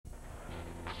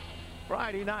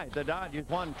Friday night, the Dodgers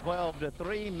won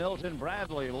 12-3. Milton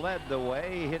Bradley led the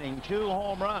way, hitting 2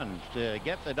 home runs to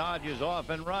get the Dodgers off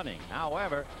and running.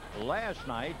 However, last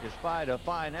night, despite a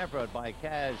fine effort by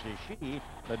Kaz Ishii,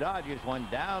 the Dodgers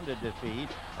went down to defeat.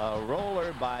 A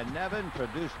roller by Nevin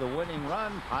produced the winning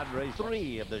run. Padres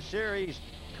 3 of the series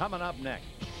coming up next.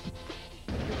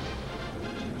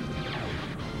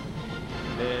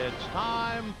 It's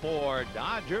time for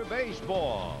Dodger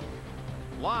baseball.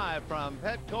 Live from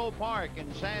Petco Park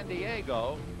in San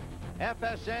Diego,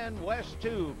 FSN West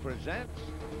 2 presents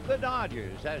the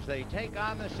Dodgers as they take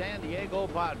on the San Diego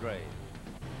Padres.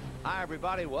 Hi,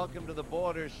 everybody. Welcome to the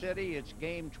Border City. It's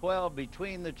game 12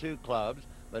 between the two clubs.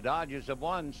 The Dodgers have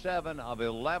won 7 of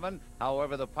 11.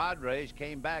 However, the Padres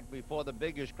came back before the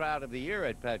biggest crowd of the year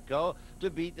at Petco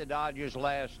to beat the Dodgers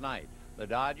last night. The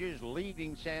Dodgers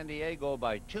leading San Diego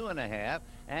by 2.5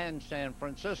 and San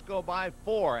Francisco by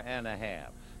 4.5.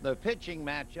 The pitching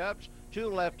matchups, 2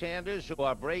 left-handers who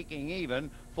are breaking even,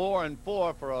 4-4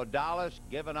 for Odalis,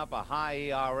 giving up a high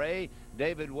ERA.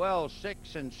 David Wells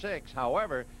 6-6.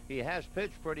 However, he has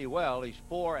pitched pretty well. He's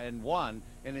 4-1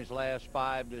 in his last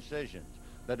 5 decisions.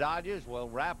 The Dodgers will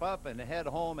wrap up and head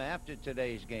home after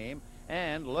today's game.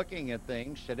 And looking at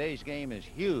things, today's game is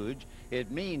huge. It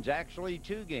means actually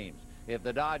 2 games. If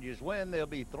the Dodgers win, they'll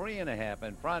be 3.5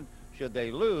 in front. Should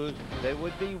they lose, they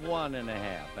would be 1.5.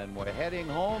 And we're heading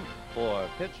home for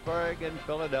Pittsburgh and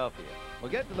Philadelphia.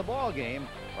 We'll get to the ball game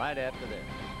right after this.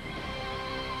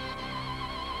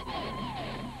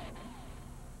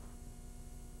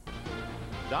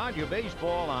 Dodger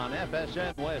baseball on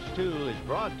FSN West 2 is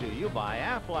brought to you by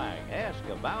Aflac. Ask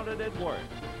about it at work.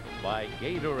 By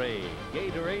Gatorade.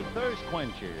 Gatorade Thirst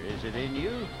Quencher. Is it in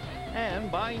you?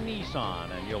 And by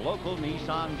Nissan and your local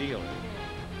Nissan dealer.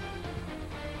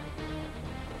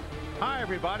 Hi,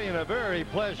 everybody, and a very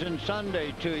pleasant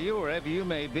Sunday to you, wherever you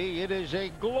may be. It is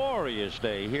a glorious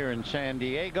day here in San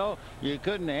Diego. You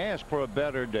couldn't ask for a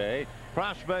better day.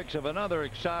 Prospects of another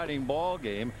exciting ball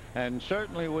game, and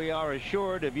certainly we are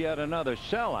assured of yet another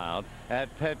sellout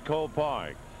at Petco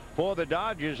Park. For the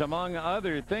Dodgers, among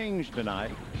other things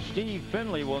tonight, Steve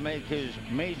Finley will make his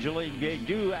Major League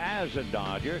debut as a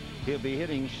Dodger. He'll be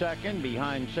hitting second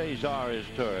behind Cesar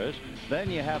Izturis. Then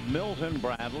you have Milton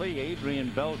Bradley,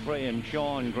 Adrian Beltre, and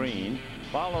Sean Green,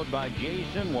 followed by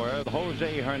Jason Worth,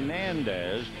 Jose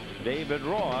Hernandez, David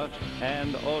Ross,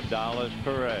 and Odalis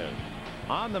Perez.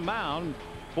 On the mound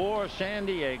for San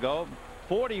Diego,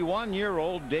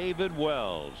 41-year-old David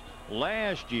Wells.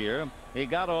 Last year, he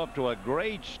got off to a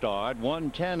great start, won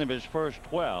 10 of his first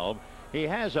 12. He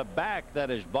has a back that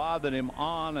has bothered him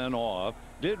on and off.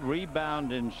 Did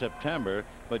rebound in September,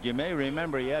 but you may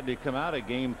remember he had to come out of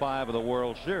Game 5 of the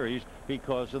World Series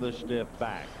because of the stiff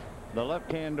back. The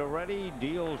left-hander ready,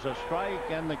 deals a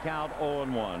strike, and the count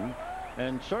 0-1.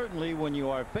 And certainly when you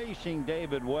are facing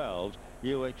David Wells,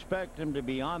 you expect him to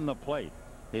be on the plate.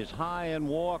 His high in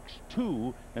walks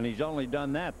 2, and he's only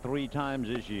done that 3 times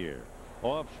this year.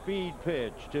 Off-speed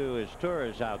pitch to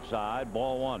Izturis outside,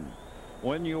 ball 1.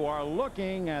 When you are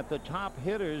looking at the top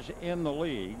hitters in the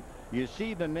league, you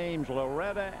see the names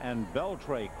Loretta and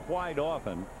Beltre quite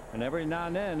often, and every now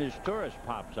and then Izturis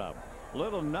pops up.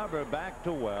 Little nubber back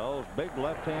to Wells, big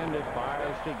left-handed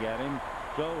fires to get him,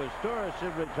 so Izturis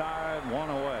is retired, 1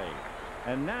 away.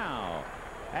 And now,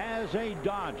 as a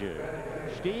Dodger,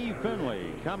 Steve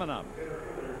Finley coming up.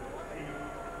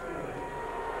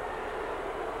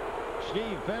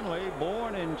 Steve Finley,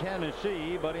 born in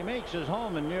Tennessee, but he makes his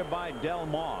home in nearby Del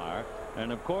Mar.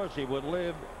 And of course, he would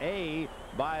live A,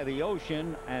 by the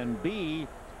ocean, and B,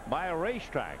 by a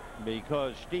racetrack,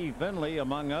 because Steve Finley,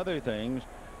 among other things,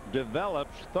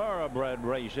 develops thoroughbred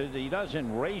races. He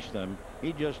doesn't race them,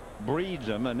 he just breeds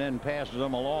them and then passes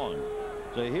them along.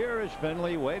 So here is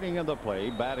Finley waiting at the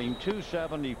plate, batting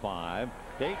 .275,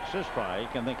 takes a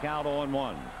strike, and the count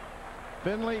 0-1.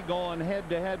 Finley going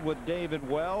head-to-head with David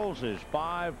Wells is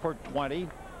 5 for 20.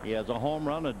 He has a home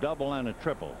run, a double, and a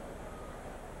triple.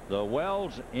 The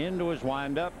Wells into his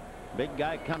windup. Big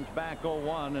guy comes back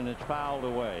 0-1, and it's fouled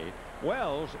away.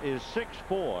 Wells is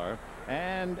 6'4",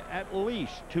 and at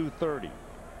least 230.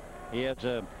 He has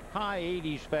a high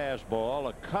 80s fastball,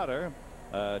 a cutter,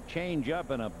 a change-up,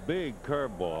 and a big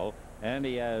curveball, and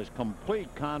he has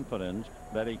complete confidence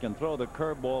that he can throw the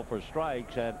curveball for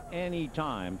strikes at any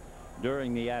time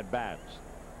during the at-bats.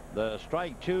 The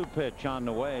strike 2 pitch on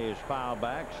the way is foul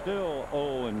back, still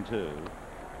 0-2.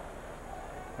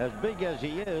 As big as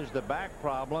he is, the back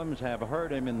problems have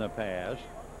hurt him in the past.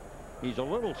 He's a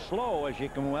little slow, as you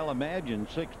can well imagine,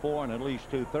 6'4" and at least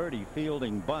 230,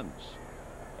 fielding bunts.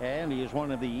 And he is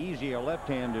one of the easier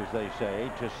left-handers, they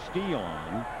say, to steal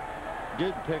on.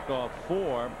 did pick off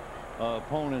 4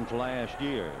 opponents last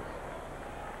year.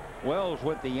 Wells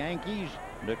with the Yankees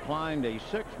declined a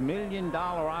 $6 million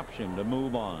option to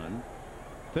move on.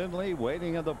 Finley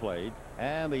waiting at the plate,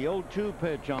 and the 0-2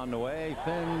 pitch on the way.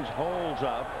 Finns holds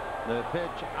up. The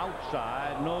pitch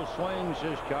outside. No swing,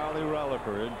 says Charlie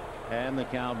Relaford, and the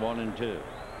count 1-2.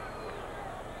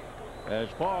 As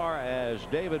far as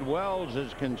David Wells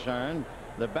is concerned,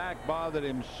 the back bothered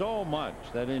him so much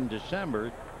that in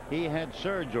December he had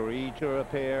surgery to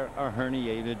repair a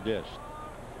herniated disc.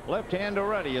 Left-hander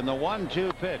ready in the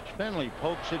 1-2 pitch. Finley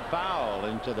pokes it foul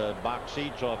into the box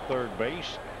seats off third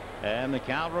base, and the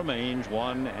count remains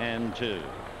 1-2.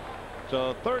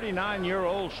 So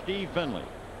 39-year-old Steve Finley,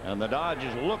 and the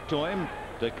Dodgers look to him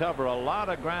to cover a lot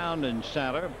of ground in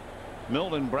center.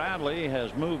 Milton Bradley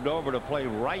has moved over to play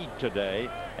right today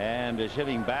and is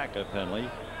hitting back at Finley.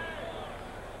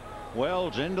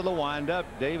 Wells into the windup.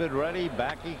 David ready.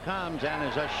 Back he comes, and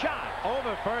is a shot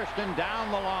over first and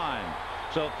down the line.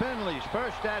 So Finley's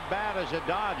first at bat as a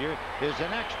Dodger is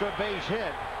an extra base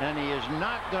hit, and he is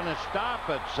not going to stop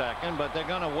at second, but they're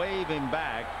going to wave him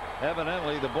back.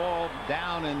 Evidently the ball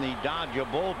down in the Dodger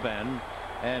bullpen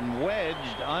and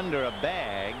wedged under a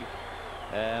bag,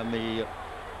 and the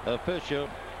official,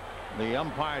 the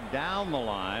umpire down the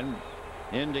line,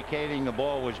 indicating the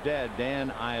ball was dead,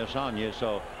 Dan Iasonia.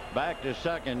 So back to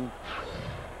second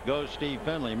goes Steve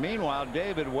Finley. Meanwhile,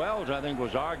 David Wells, I think,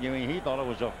 was arguing he thought it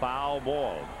was a foul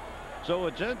ball. So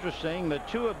it's interesting that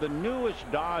 2 of the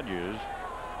newest Dodgers,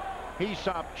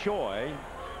 Hee-Seop Choi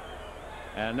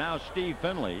and now Steve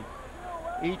Finley,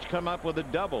 each come up with a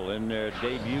double in their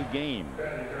debut game.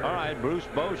 All right, Bruce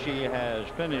Bochy has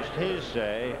finished his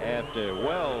say after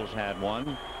Wells had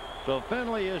one. So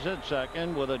Finley is at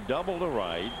second with a double to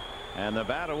right, and the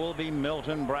batter will be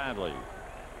Milton Bradley.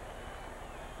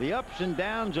 The ups and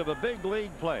downs of a big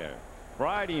league player.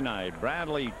 Friday night,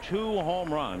 Bradley 2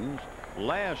 home runs.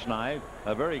 Last night,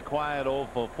 a very quiet 0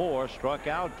 for 4, struck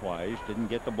out twice, didn't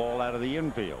get the ball out of the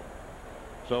infield.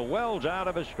 So Wells out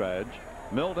of a stretch.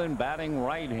 Milton batting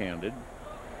right-handed,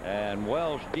 and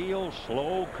Wells deals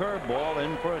slow curveball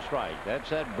in for a strike. That's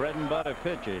that bread and butter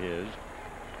pitch of his.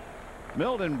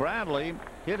 Milton Bradley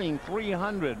hitting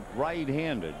 .300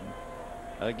 right-handed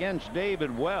against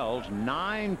David Wells,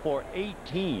 9 for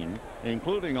 18,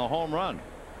 including a home run.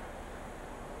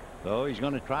 So he's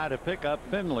going to try to pick up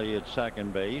Finley at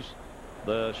second base.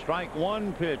 The strike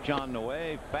 1 pitch on the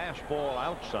way, fastball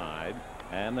outside,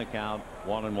 and the count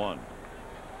 1-1.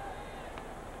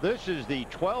 This is the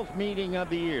 12th meeting of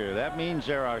the year. That means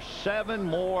there are 7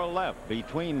 more left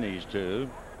between these two.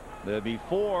 There'll be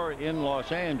 4 in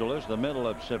Los Angeles the middle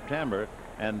of September,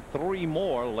 and 3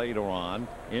 more later on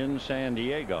in San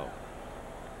Diego.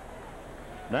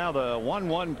 Now the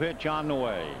 1-1 pitch on the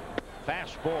way.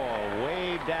 Fastball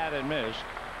waved at and missed.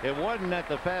 It wasn't that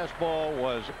the fastball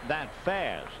was that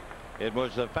fast. It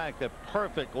was the fact that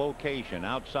perfect location,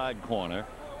 outside corner.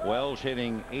 Wells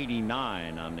hitting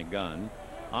 89 on the gun.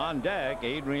 On deck,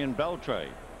 Adrian Beltre.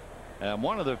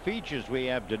 One of the features we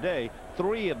have today,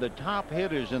 3 of the top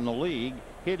hitters in the league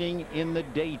hitting in the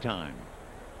daytime.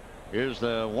 Here's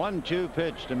the 1-2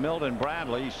 pitch to Milton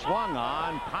Bradley. Swung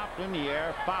on, popped in the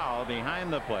air, foul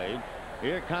behind the plate.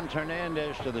 Here comes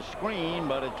Hernandez to the screen,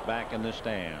 but it's back in the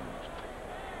stands.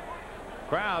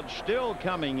 Crowd still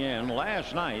coming in.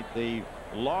 Last night, the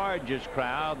largest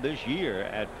crowd this year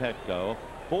at Petco,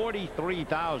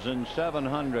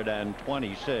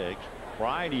 43,726.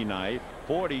 Friday night,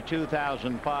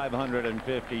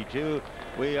 42,552.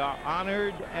 We are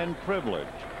honored and privileged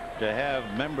to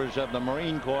have members of the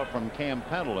Marine Corps from Camp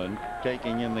Pendleton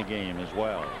taking in the game as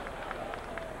well.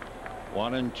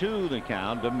 1-2 the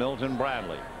count to Milton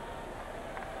Bradley.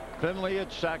 Finley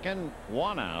at second,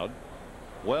 1 out.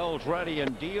 Wells ready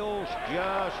and deals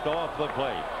just off the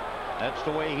plate. That's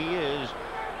the way he is.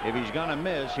 If he's going to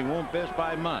miss, he won't miss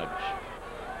by much.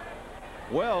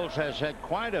 Wells has had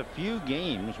quite a few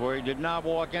games where he did not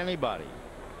walk anybody.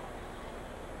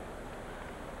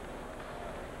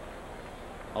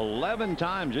 11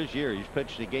 times this year he's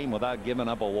pitched a game without giving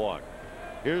up a walk.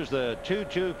 Here's the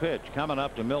 2-2 pitch coming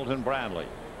up to Milton Bradley.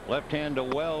 Left hand to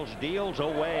Wells, deals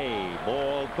away.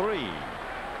 Ball 3.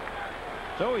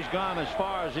 So he's gone as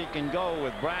far as he can go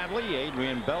with Bradley.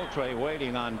 Adrian Beltre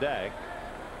waiting on deck.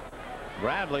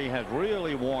 Bradley has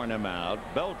really worn him out.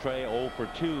 Beltre 0 for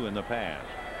 2 in the past.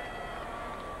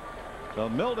 So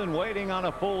Milton waiting on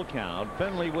a full count.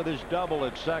 Finley with his double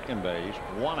at second base.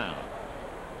 1 out.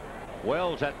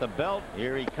 Wells at the belt.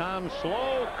 Here he comes.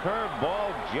 Slow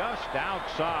curveball just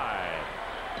outside.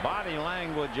 Body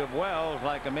language of Wells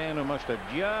like a man who must have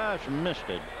just missed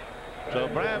it. So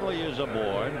Bradley is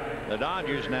aboard. The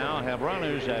Dodgers now have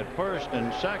runners at first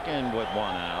and second with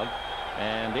one out,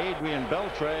 and Adrian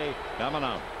Beltre coming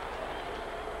up.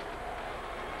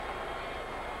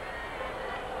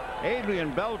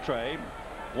 Adrian Beltre,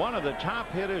 one of the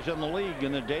top hitters in the league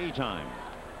in the daytime.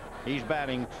 He's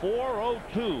batting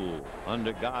 .402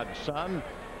 under God's son.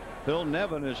 Phil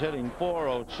Nevin is hitting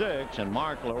 .406, and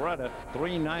Mark Loretta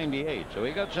 .398. So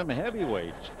we got some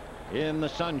heavyweights in the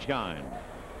sunshine.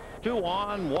 2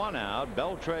 on, 1 out.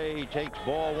 Beltre takes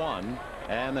ball 1,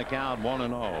 and the count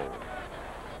 1-0.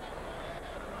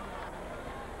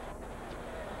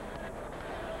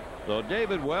 So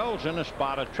David Wells in a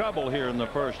spot of trouble here in the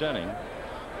first inning.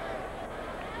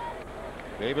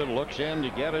 David looks in to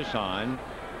get a sign.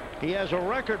 He has a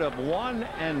record of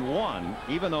 1-1,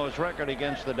 even though his record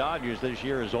against the Dodgers this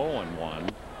year is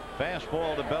 0-1.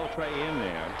 Fastball to Beltre in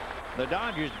there. The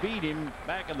Dodgers beat him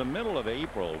back in the middle of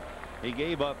April. He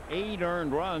gave up 8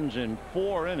 earned runs in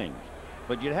 4 innings.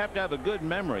 But you'd have to have a good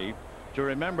memory to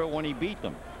remember when he beat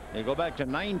them. They go back to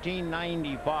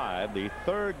 1995, the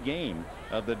 3rd game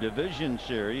of the division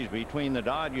series between the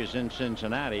Dodgers and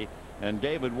Cincinnati, and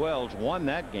David Wells won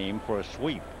that game for a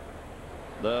sweep.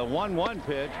 The 1-1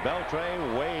 pitch,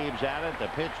 Beltre waves at it. The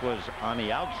pitch was on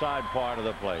the outside part of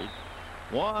the plate.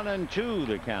 1-2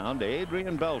 the count to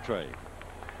Adrian Beltre.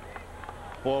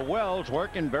 For Wells,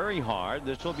 working very hard.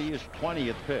 This will be his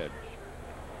 20th pitch.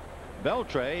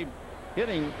 Beltre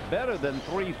hitting better than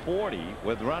 .340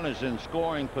 with runners in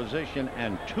scoring position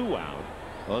and 2 out.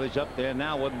 Well, he's up there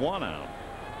now with 1 out.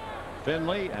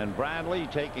 Finley and Bradley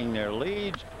taking their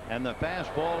leads, and the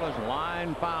fastball is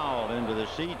line foul into the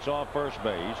seats off first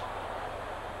base.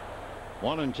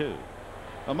 1-2.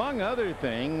 Among other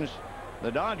things,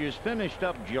 the Dodgers finished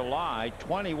up July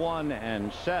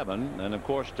 21-7, and of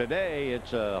course today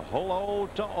it's a hello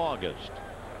to August.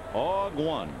 Aug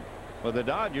 1. But the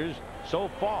Dodgers so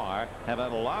far have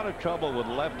had a lot of trouble with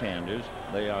left-handers.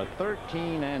 They are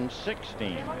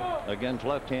 13-16 against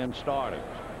left-hand starters.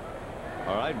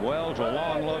 All right, Wells, a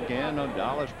long look in.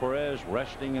 Dallas Perez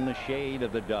resting in the shade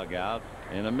of the dugout.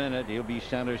 In a minute, he'll be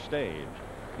center stage.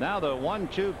 Now the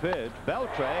 1-2 pitch.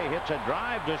 Beltre hits a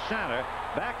drive to center.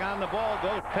 Back on the ball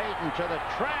goes Payton to the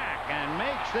track and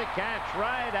makes the catch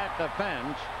right at the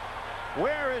fence.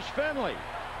 Where is Finley?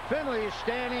 Finley is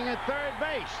standing at third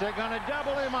base. They're going to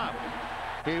double him up.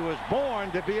 He was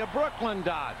born to be a Brooklyn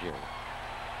Dodger.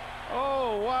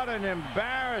 Oh, what an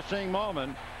embarrassing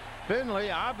moment. Finley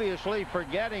obviously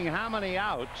forgetting how many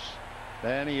outs.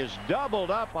 Then he is doubled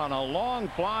up on a long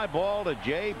fly ball to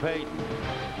Jay Payton.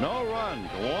 No runs,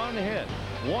 1 hit,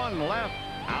 1 left.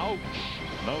 Ouch.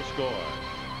 No score.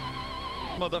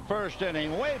 Of the first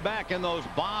inning, way back in those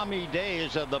balmy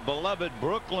days of the beloved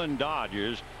Brooklyn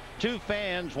Dodgers, 2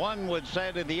 fans, one would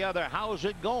say to the other, how's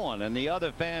it going? And the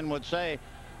other fan would say,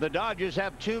 the Dodgers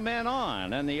have 2 men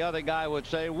on. And the other guy would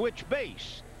say, which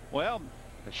base? Well,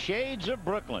 the shades of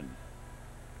Brooklyn.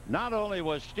 Not only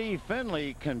was Steve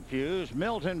Finley confused,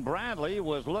 Milton Bradley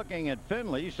was looking at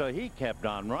Finley, so he kept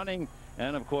on running.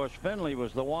 And of course, Finley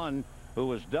was the one who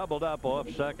was doubled up off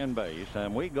second base.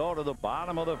 And we go to the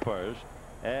bottom of the first,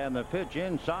 and the pitch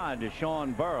inside to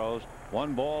Sean Burroughs.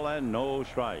 1 ball and no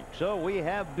strike. So we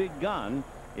have begun,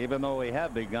 even though we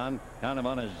have begun kind of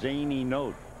on a zany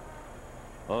note.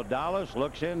 Well, Dallas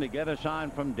looks in to get a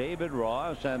sign from David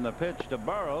Ross, and the pitch to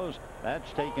Burroughs, that's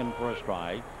taken for a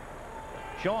strike.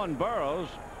 Sean Burroughs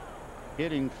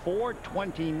hitting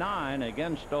 .429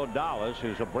 against O'Dallas,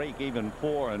 who's a break-even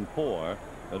 4-4.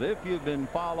 But if you've been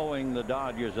following the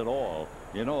Dodgers at all,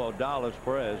 you know O'Dallas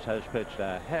Perez has pitched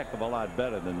a heck of a lot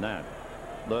better than that.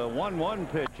 The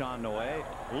 1-1 pitch on the way,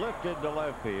 lifted to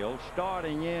left field.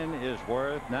 Starting in is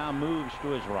Worth, now moves to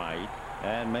his right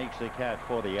and makes the catch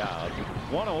for the out.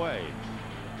 1 away.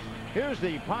 Here's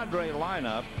the Padre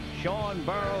lineup. Sean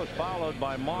Burroughs followed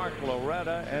by Mark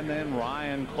Loretta and then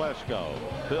Ryan Klesko.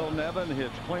 Phil Nevin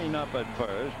hits cleanup at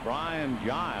first. Brian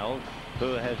Giles,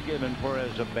 who has given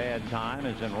Perez a bad time,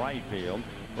 is in right field.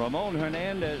 Ramon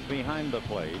Hernandez behind the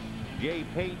plate. Jay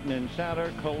Payton in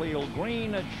center, Khalil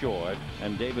Green at short,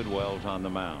 and David Wells on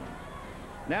the mound.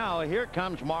 Now here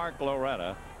comes Mark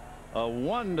Loretta, a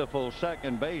wonderful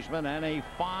second baseman and a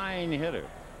fine hitter,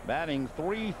 batting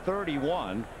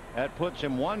 .331. That puts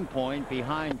him 1 point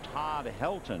behind Todd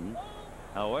Helton.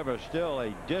 However, still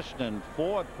a distant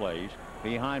 4th place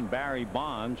behind Barry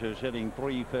Bonds, who's hitting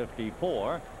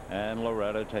 .354, and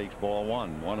Loretta takes ball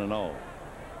 1, 1-0.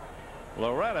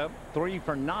 Loretta 3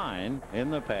 for 9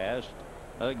 in the past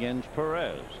against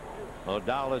Perez.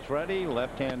 O'Dallas ready.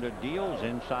 Left-hander deals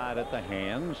inside at the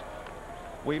hands.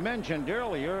 We mentioned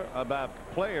earlier about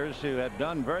players who have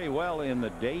done very well in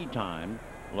the daytime.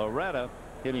 Loretta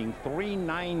hitting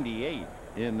 .398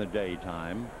 in the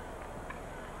daytime.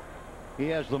 He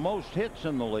has the most hits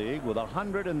in the league with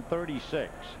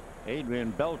 136.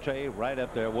 Adrian Beltre right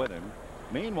up there with him.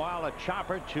 Meanwhile, a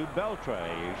chopper to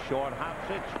Beltre. Short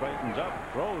hops it, straightens up,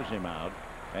 throws him out.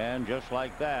 And just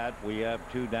like that, we have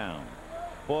 2 down.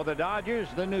 For the Dodgers,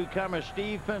 the newcomer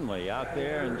Steve Finley out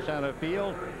there in center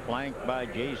field, flanked by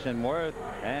Jason Worth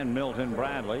and Milton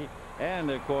Bradley.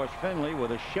 And, of course, Finley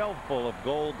with a shelf full of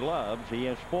Gold Gloves. He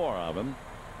has 4 of them.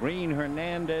 Green,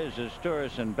 Hernandez,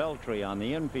 Asturis, and Beltre on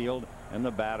the infield. And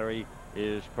the battery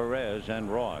is Perez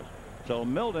and Ross. So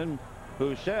Milton,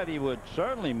 who said he would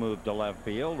certainly move to left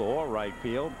field or right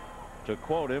field, to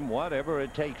quote him, whatever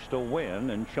it takes to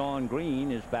win. And Shawn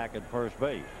Green is back at first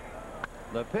base.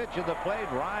 The pitch of the plate,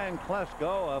 Ryan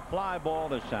Klesko, a fly ball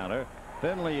to center.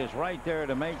 Finley is right there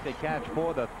to make the catch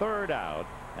for the 3rd out.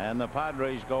 And the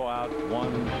Padres go out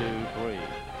 1, 2, 3.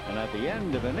 And at the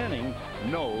end of an inning,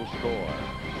 no score.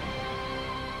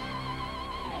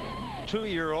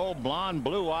 2-year-old, blonde,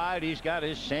 blue-eyed. He's got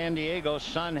his San Diego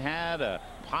Sun hat, a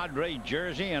Padre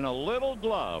jersey, and a little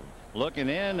glove. Looking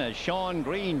in as Shawn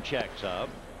Green checks up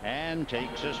and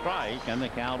takes a strike, and the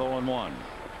count 0-1.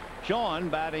 Shawn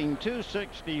batting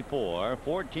 .264,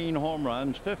 14 home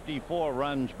runs, 54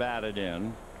 runs batted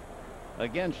in.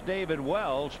 Against David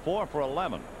Wells, 4 for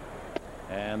 11.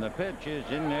 And the pitch is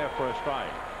in there for a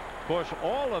strike. Of course,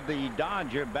 all of the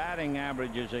Dodger batting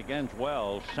averages against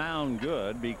Wells sound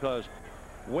good because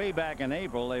way back in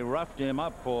April they roughed him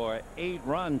up for 8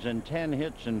 runs and 10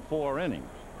 hits in 4 innings.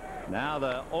 Now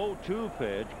the 0-2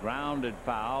 pitch, grounded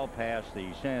foul past the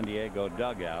San Diego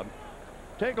dugout.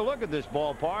 Take a look at this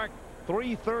ballpark.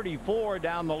 334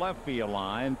 down the left field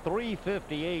line,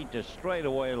 358 to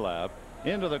straightaway left.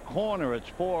 Into the corner, it's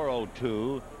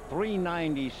 402,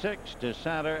 396 to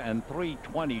center, and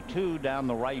 322 down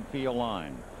the right field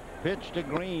line. Pitch to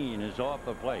Green is off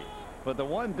the plate. But the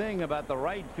one thing about the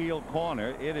right field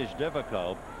corner, it is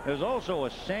difficult. There's also a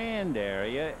sand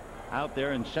area out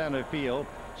there in center field,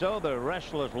 so the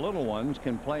restless little ones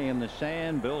can play in the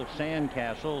sand, build sand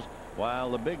castles, while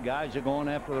the big guys are going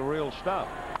after the real stuff.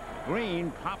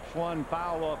 Green pops one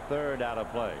foul off third, out of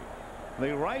play.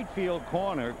 The right field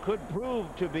corner could prove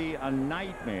to be a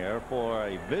nightmare for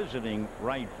a visiting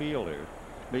right fielder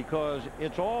because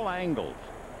it's all angles.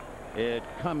 It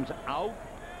comes out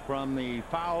from the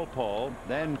foul pole,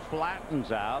 then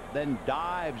flattens out, then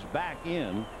dives back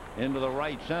into the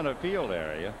right center field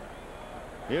area.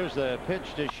 Here's the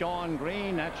pitch to Shawn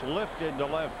Green. That's lifted to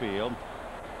left field.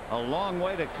 A long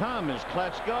way to come as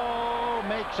Klesko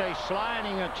makes a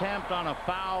sliding attempt on a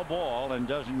foul ball and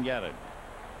doesn't get it.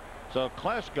 So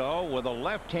Klesko, with a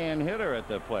left-hand hitter at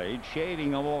the plate,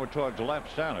 shading him over towards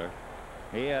left center.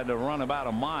 He had to run about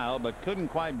a mile but couldn't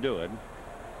quite do it.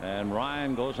 And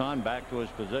Ryan goes on back to his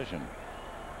position.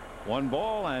 1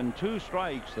 ball and 2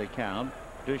 strikes the count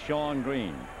to Shawn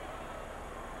Green.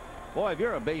 Boy, if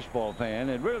you're a baseball fan,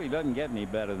 it really doesn't get any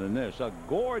better than this. A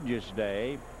gorgeous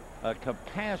day, a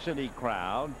capacity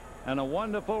crowd, and a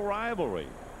wonderful rivalry.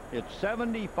 It's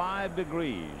 75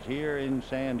 degrees here in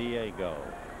San Diego.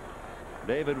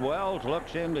 David Wells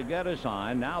looks in to get a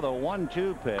sign. Now the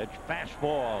 1-2 pitch.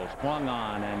 Fastball swung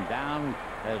on and down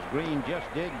as Green just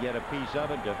did get a piece of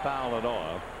it to foul it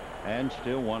off. And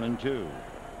still 1-2.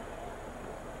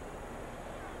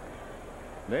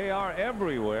 They are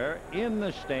everywhere, in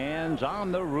the stands,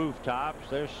 on the rooftops.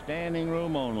 They're standing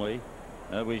room only.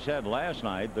 As we said last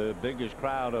night, the biggest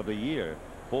crowd of the year,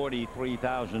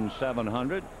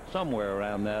 43,700, somewhere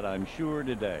around that, I'm sure,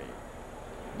 today.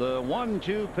 The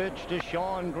 1-2 pitch to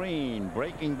Shawn Green.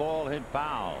 Breaking ball hit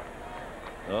foul.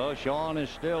 Oh, Shawn is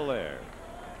still there.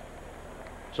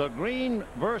 So Green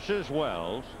versus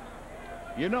Wells.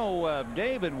 You know,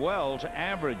 David Wells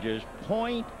averages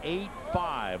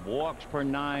 .85 walks per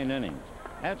 9 innings.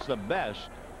 That's the best.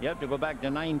 You have to go back to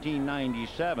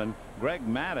 1997. Greg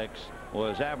Maddux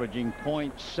was averaging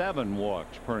 .7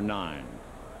 walks per 9.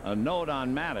 A note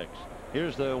on Maddux.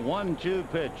 Here's the 1-2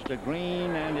 pitch to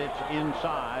Green, and it's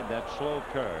inside that slow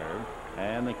curve,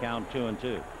 and the count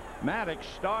 2-2. Maddux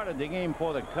started the game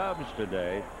for the Cubs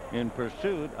today in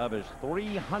pursuit of his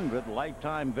 300th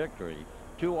lifetime victory.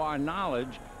 To our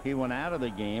knowledge, he went out of the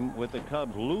game with the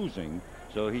Cubs losing,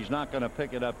 so he's not going to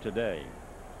pick it up today.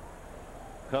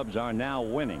 Cubs are now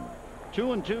winning.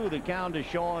 2-2 the count to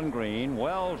Shawn Green.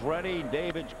 Wells ready.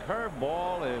 David's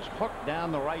curveball is hooked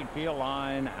down the right field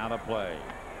line, out of play.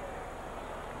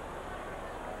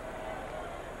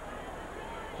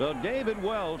 So David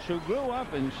Wells, who grew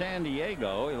up in San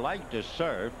Diego, he liked to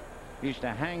surf. used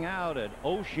to hang out at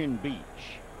Ocean Beach.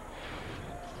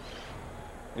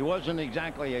 He wasn't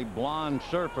exactly a blonde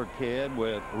surfer kid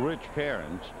with rich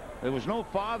parents. There was no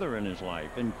father in his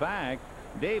life. In fact,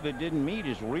 David didn't meet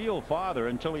his real father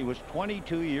until he was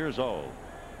 22 years old.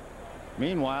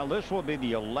 Meanwhile, this will be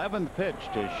the 11th pitch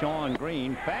to Shawn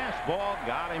Green. Fastball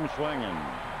got him swinging.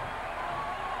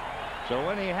 So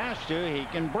when he has to, he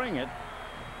can bring it.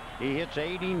 He hits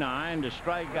 89 to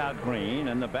strike out Green,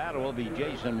 and the batter will be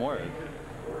Jason Worth.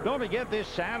 Don't forget, this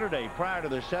Saturday, prior to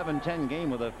the 7-10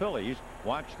 game with the Phillies,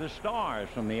 watch the stars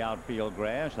from the outfield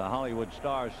grass, the Hollywood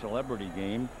Stars Celebrity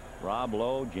Game. Rob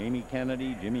Lowe, Jamie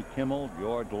Kennedy, Jimmy Kimmel,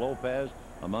 George Lopez,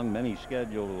 among many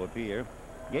scheduled to appear.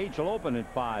 Gates will open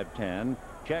at 5:10.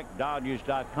 Check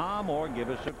Dodgers.com or give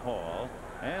us a call.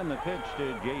 And the pitch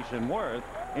to Jason Worth,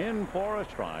 in for a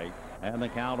strike, and the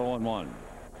count 0-1.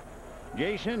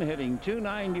 Jason hitting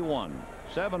 .291,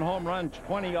 7 home runs,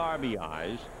 20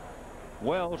 RBIs.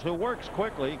 Wells, who works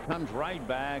quickly, comes right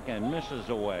back and misses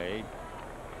away.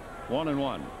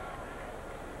 1-1.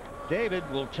 David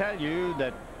will tell you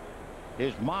that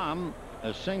his mom,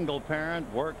 a single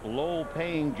parent, worked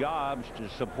low-paying jobs to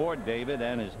support David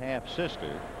and his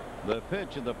half-sister. The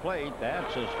pitch at the plate,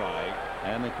 that's a strike,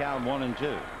 and the count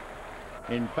 1-2.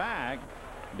 In fact,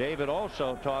 David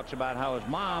also talks about how his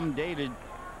mom dated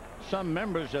some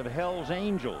members of Hell's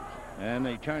Angels, and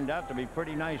they turned out to be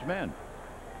pretty nice men.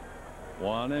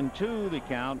 1-2 the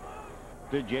count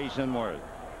to Jason Worth.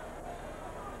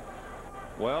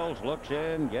 Wells looks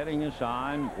in, getting a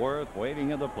sign. Worth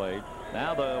waiting at the plate.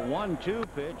 Now the 1-2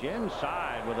 pitch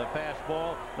inside with a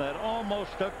fastball that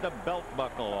almost took the belt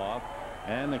buckle off,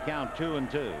 and the count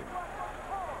 2-2.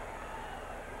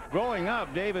 Growing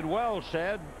up, David Wells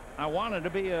said, I wanted to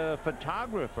be a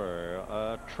photographer,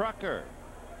 a trucker,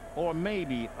 or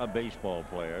maybe a baseball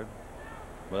player.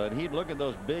 But he'd look at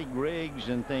those big rigs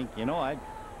and think, you know, I'd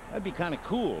be kind of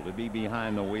cool to be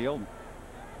behind the wheel.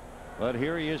 But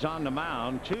here he is on the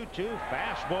mound. 2-2.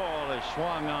 Fastball is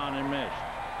swung on and missed.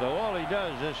 So all he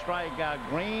does is strike out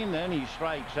Green, then he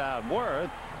strikes out Worth,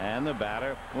 and the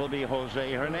batter will be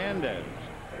Jose Hernandez.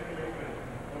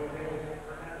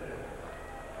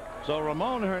 So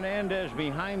Ramon Hernandez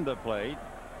behind the plate,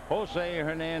 Jose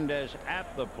Hernandez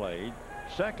at the plate.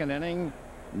 Second inning,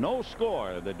 no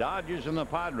score. The Dodgers and the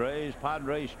Padres.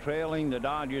 Padres trailing the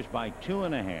Dodgers by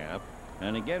 2.5.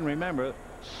 And again, remember,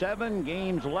 7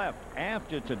 games left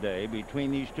after today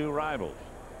between these two rivals.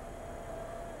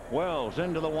 Wells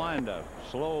into the windup.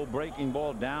 Slow breaking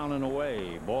ball down and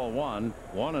away. Ball 1.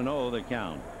 1-0 the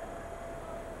count.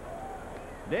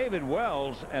 David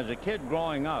Wells, as a kid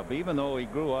growing up, even though he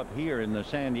grew up here in the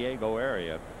San Diego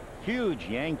area, huge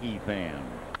Yankee fan.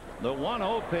 The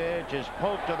 1-0 pitch is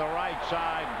poked to the right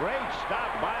side. Great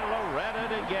stop by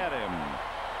Loretta to get him.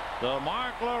 So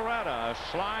Mark Loretta, a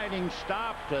sliding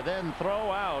stop to then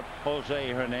throw out Jose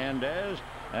Hernandez,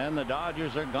 and the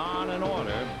Dodgers are gone in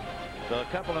order. So a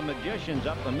couple of magicians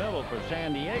up the middle for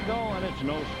San Diego, and it's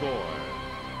no score.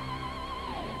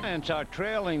 Giants are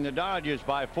trailing the Dodgers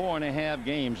by 4.5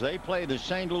 games. They play the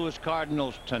St. Louis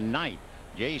Cardinals tonight.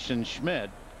 Jason Schmidt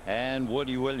and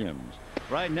Woody Williams.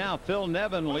 Right now, Phil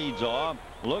Nevin leads off,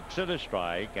 looks at a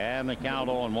strike, and the count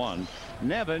 0-1.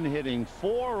 Nevin hitting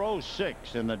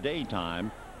 .406 in the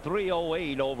daytime,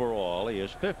 .308 overall. He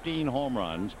has 15 home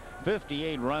runs,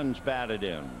 58 runs batted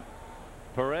in.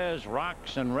 Perez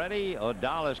rocks and ready.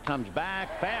 Odalis comes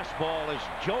back. Fastball is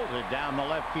jolted down the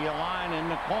left field line in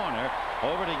the corner.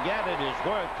 Over to get it is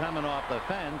Worth coming off the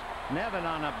fence. Nevin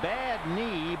on a bad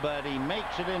knee, but he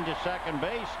makes it into second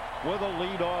base with a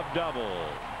leadoff double.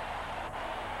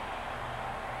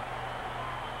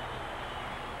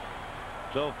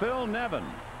 So Phil Nevin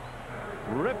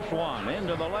rips one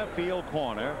into the left field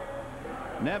corner.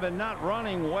 Nevin not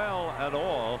running well at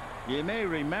all. You may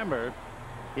remember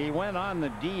he went on the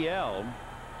DL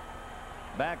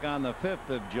back on the 5th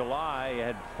of July,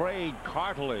 had frayed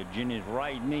cartilage in his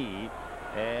right knee,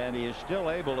 and he is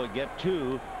still able to get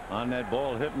 2 on that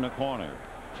ball hit in the corner.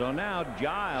 So now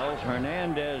Giles,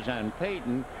 Hernandez, and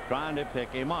Payton trying to pick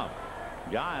him up.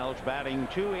 Giles batting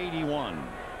 .281.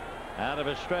 Out of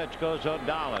a stretch goes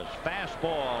Odalis.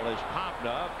 Fastball is popped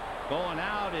up. Going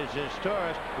out is his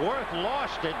tourist. Worth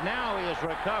lost it. Now he has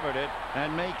recovered it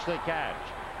and makes the catch.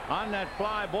 On that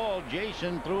fly ball,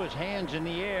 Jason threw his hands in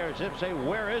the air as if to say,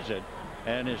 where is it?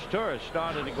 And his tourist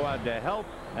started to go out to help,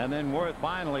 and then Worth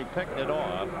finally picked it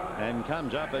off and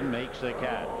comes up and makes the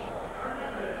catch.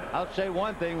 I'll say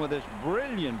one thing, with this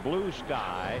brilliant blue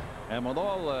sky and with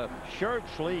all the shirt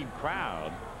sleeve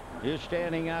crowd is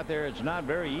standing out there, it's not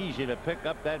very easy to pick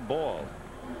up that ball.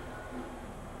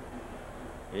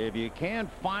 If you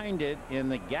can't find it in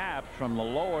the gaps from the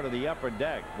lower to the upper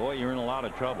deck, boy, you're in a lot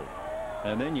of trouble.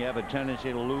 And then you have a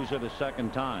tendency to lose it a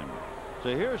second time. So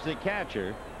here's the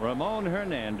catcher, Ramon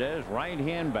Hernandez,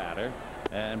 right-hand batter,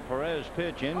 and Perez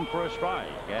pitch in for a strike,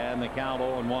 and the count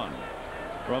 0-1.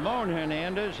 Ramon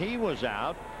Hernandez, he was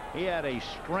out. He had a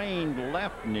strained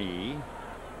left knee.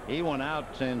 He went out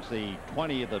since the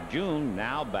 20th of June,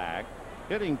 now back,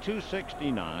 hitting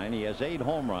 .269. He has 8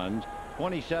 home runs,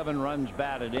 27 runs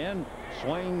batted in,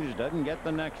 swings, doesn't get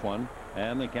the next one,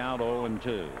 and the count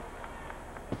 0-2.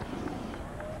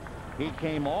 He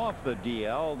came off the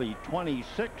DL the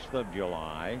 26th of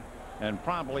July and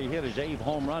promptly hit his 8th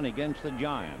home run against the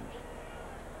Giants.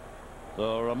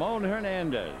 So Ramon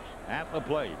Hernandez at the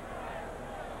plate.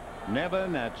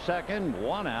 Nevin at second,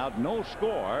 1 out, no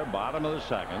score, bottom of the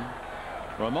second.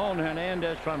 Ramon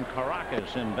Hernandez from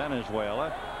Caracas in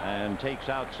Venezuela, and takes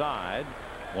outside.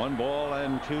 1 ball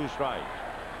and 2 strikes.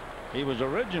 He was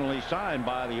originally signed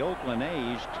by the Oakland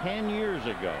A's 10 years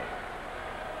ago.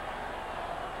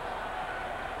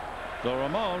 So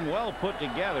Ramon, well put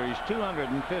together. He's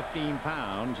 215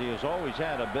 pounds. He has always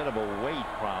had a bit of a weight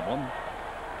problem.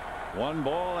 1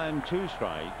 ball and 2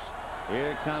 strikes.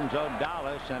 Here comes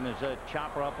O'Dallas, and is a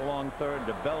chopper up along third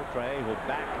to Beltre, who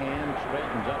backhand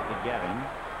straightens up to get him.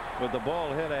 With the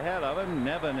ball hit ahead of him,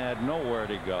 Nevin had nowhere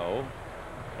to go.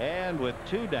 And with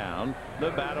 2 down, the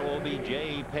batter will be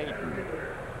Jay Payton.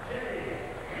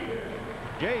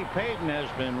 Jay Payton has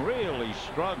been really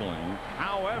struggling.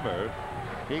 However,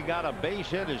 he got a base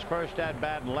hit his first at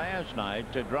bat last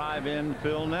night to drive in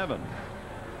Phil Nevin.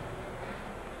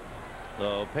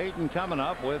 So Payton coming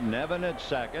up with Nevin at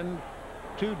second.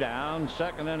 2 down,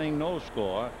 second inning, no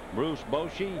score. Bruce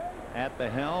Bochy at the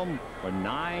helm for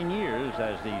 9 years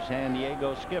as the San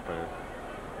Diego skipper.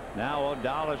 Now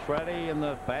O'Dallas ready, and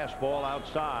the fastball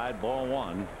outside, ball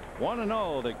 1.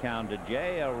 1-0 the count to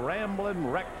Jay, a rambling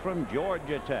wreck from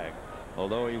Georgia Tech.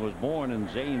 Although he was born in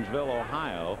Zanesville,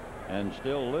 Ohio, and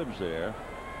still lives there.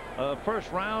 A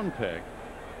first-round pick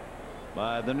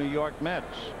by the New York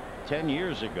Mets 10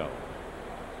 years ago.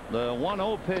 The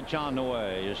 1-0 pitch on the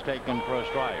way is taken for a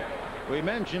strike. We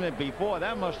mentioned it before.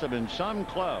 That must have been some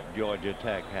club Georgia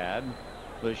Tech had.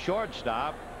 The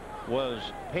shortstop was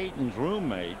Payton's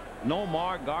roommate,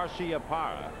 Nomar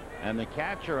Garciaparra, and the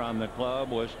catcher on the club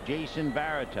was Jason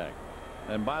Varitek.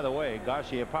 And by the way,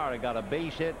 Garciaparra got a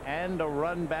base hit and a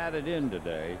run batted in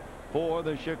today for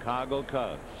the Chicago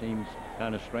Cubs. Seems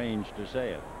kind of strange to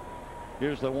say it.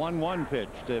 Here's the 1-1 pitch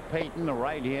to Payton. The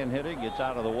right-hand hitter gets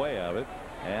out of the way of it,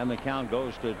 and the count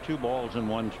goes to 2 balls and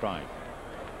 1 strike.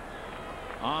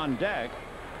 On deck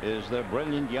is the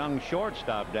brilliant young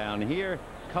shortstop down here,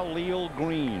 Khalil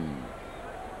Green.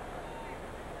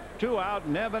 2 out,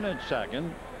 Nevin at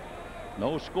second.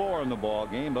 No score in the ball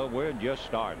game, but we're just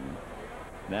starting.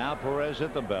 Now Perez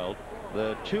at the belt.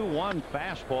 The 2-1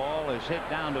 fastball is hit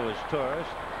down to his turf.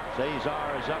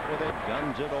 Cesar is up with it,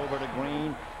 guns it over to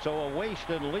Green. So a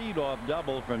wasted leadoff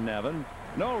double for Nevin.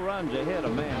 No runs ahead, a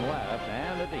man left,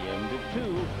 and at the end of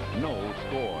 2, no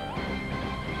score.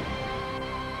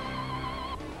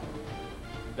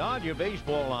 Dodger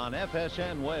Baseball on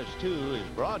FSN West 2 is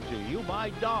brought to you by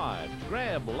Dodge.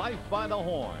 Grab life by the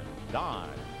horn. Dodge.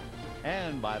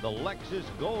 And by the Lexus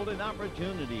Golden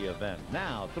Opportunity Event,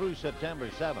 now through September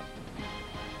 7th.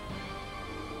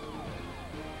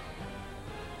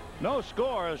 No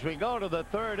score as we go to the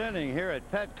 3rd inning here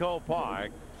at Petco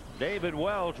Park. David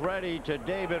Wells ready to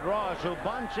David Ross, who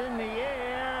bunts in the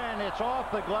air, and it's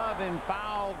off the glove in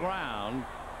foul ground.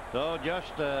 So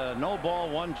just a no ball,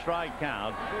 1 strike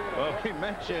count. Well, we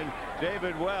mentioned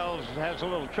David Wells has a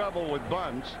little trouble with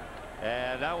bunts,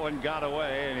 and that one got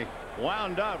away, and he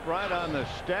wound up right on the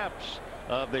steps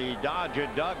of the Dodger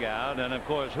dugout. And of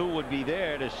course, who would be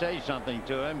there to say something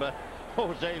to him but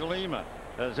Jose Lima,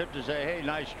 as if to say, hey,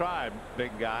 nice try,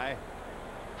 big guy.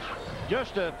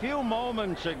 Just a few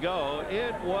moments ago,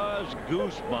 it was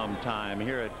goosebump time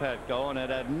here at Petco, and it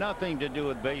had nothing to do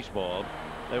with baseball.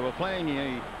 They were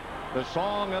playing the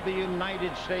song of the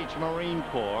United States Marine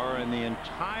Corps, and the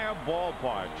entire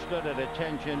ballpark stood at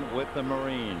attention with the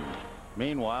Marines.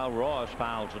 Meanwhile, Ross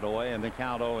fouls it away, and the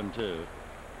count 0-2.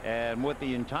 And with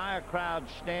the entire crowd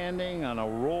standing on a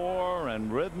roar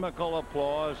and rhythmical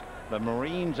applause, the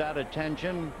Marines at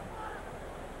attention,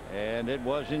 and it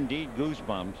was indeed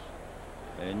goosebumps.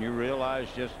 And you realize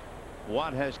just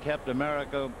what has kept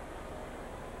America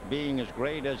being as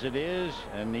great as it is,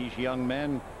 and these young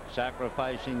men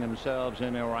sacrificing themselves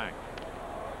in Iraq.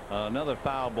 Another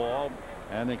foul ball,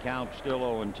 and the count still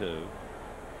 0-2.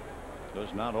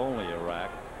 Because not only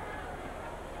Iraq.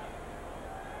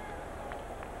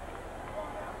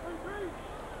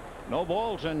 No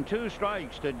balls and 2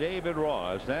 strikes to David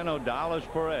Ross. Then Odalis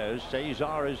Perez,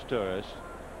 Cesar Izturis.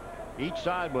 Each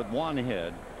side with 1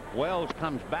 hit. Wells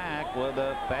comes back with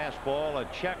a fastball,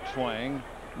 a check swing.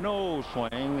 No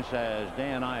swing, says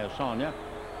Dan Iasonia.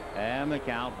 And the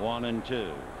count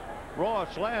 1-2.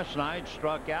 Ross last night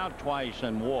struck out twice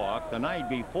and walked. The night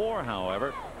before,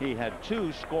 however, he had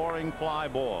 2 scoring fly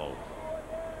balls.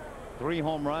 3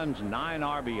 home runs, 9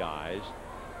 RBIs.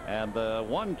 And the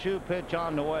 1-2 pitch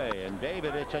on the way. And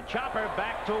David, it's a chopper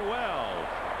back to Wells.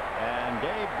 And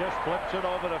Dave just flips it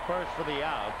over to first for the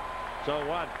out. So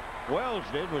what Wells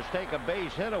did was take a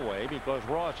base hit away because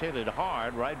Ross hit it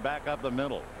hard right back up the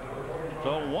middle.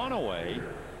 So 1 away.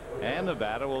 And the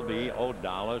batter will be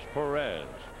Odalis Perez.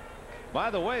 By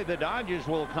the way, the Dodgers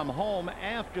will come home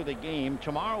after the game.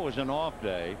 Tomorrow is an off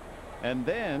day. And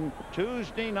then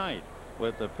Tuesday night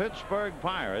with the Pittsburgh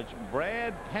Pirates,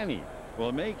 Brad Penny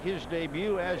will make his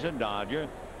debut as a Dodger.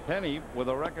 Penny with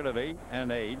a record of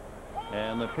 8-8.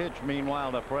 And the pitch,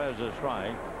 meanwhile, to Perez a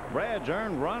strike. Brad's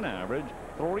earned run average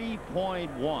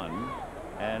 3.1.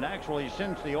 And actually,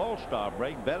 since the All-Star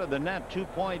break, better than that,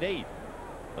 2.8.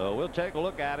 We'll take a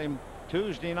look at him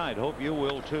Tuesday night. Hope you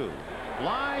will, too.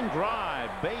 Line drive,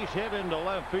 base hit into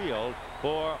left field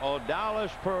for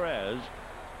Odalis Perez.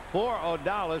 For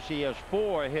Odalis, he has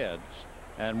 4 hits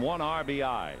and 1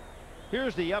 RBI.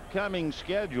 Here's the upcoming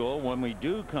schedule when we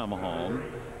do come home.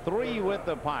 3 with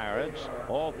the Pirates,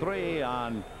 all 3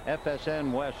 on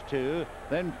FSN West 2.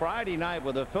 Then Friday night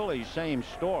with the Phillies, same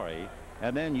story.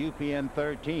 And then UPN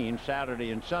 13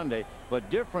 Saturday and Sunday, but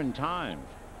different times.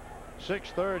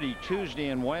 6:30 Tuesday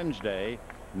and Wednesday,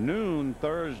 noon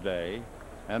Thursday,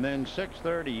 and then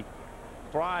 6:30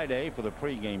 Friday for the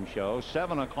pregame show,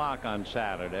 7 o'clock on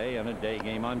Saturday, and a day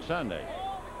game on Sunday.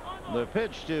 The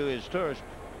pitch to Izturis,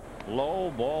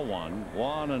 low, ball 1,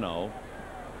 1-0.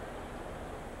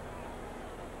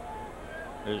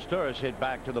 Izturis hit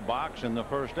back to the box in the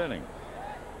first inning.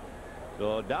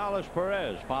 So Odalis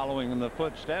Perez following in the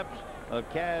footsteps of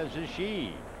Kaz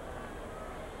Ishii.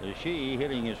 Ishii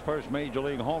hitting his first major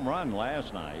league home run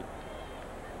last night.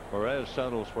 Perez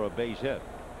settles for a base hit.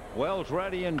 Wells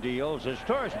ready and deals.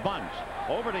 Izturis bunts.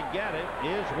 Over to get it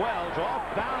is Wells.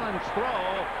 Off balance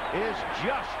throw is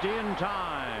just in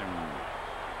time.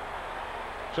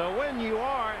 So when you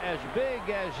are as big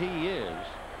as he is,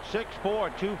 6'4",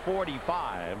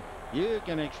 245, you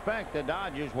can expect the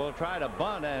Dodgers will try to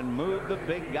bunt and move the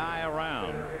big guy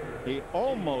around. He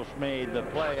almost made the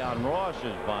play on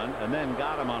Ross's bunt and then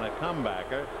got him on a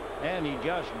comebacker, and he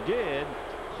just did,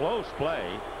 close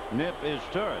play, nip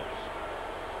Izturis.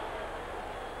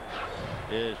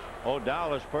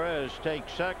 Odalis Perez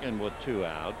takes second with 2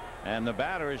 out, and the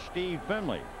batter is Steve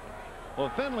Finley. Well,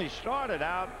 Finley started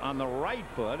out on the right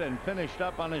foot and finished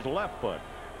up on his left foot.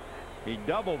 He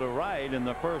doubled to right in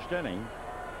the first inning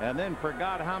and then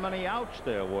forgot how many outs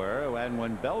there were, and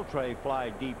when Beltre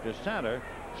flied deep to center,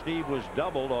 Steve was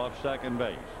doubled off second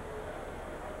base.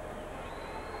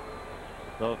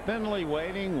 So Finley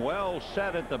waiting, well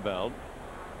set at the belt.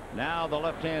 Now the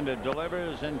left-handed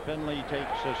delivers, and Finley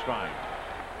takes a strike.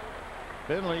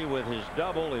 Finley with his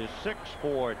double is 6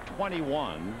 for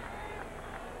 21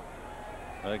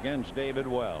 against David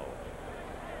Wells.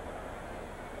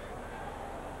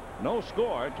 No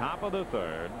score, top of the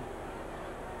third.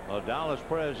 Odalis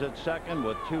Perez at second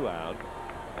with 2 out,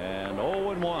 and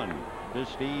 0-1 to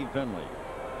Steve Finley.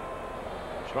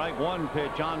 Strike 1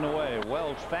 pitch on the way.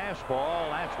 Wells fastball,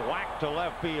 that's whacked to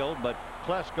left field, but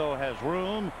Klesko has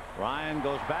room. Ryan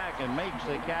goes back and makes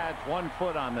the catch, 1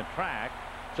 foot on the track.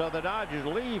 So the Dodgers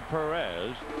leave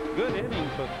Perez. Good inning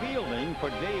for fielding for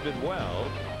David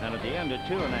Wells, and at the end of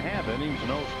 2.5 innings,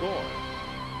 no score.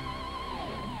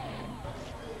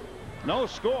 No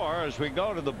score as we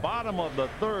go to the bottom of the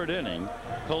 3rd inning.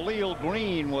 Khalil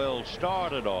Green will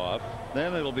start it off.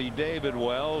 Then it'll be David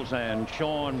Wells and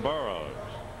Sean Burroughs.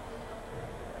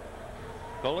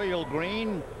 Khalil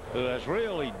Green, who has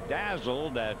really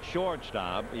dazzled at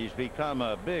shortstop. He's become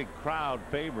a big crowd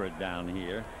favorite down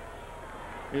here.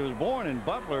 He was born in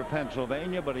Butler,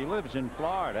 Pennsylvania, but he lives in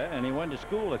Florida, and he went to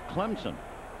school at Clemson.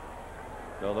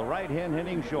 So the right-hand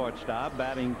hitting shortstop,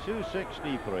 batting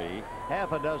 .263,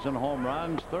 half a dozen home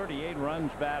runs, 38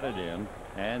 runs batted in,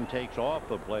 and takes off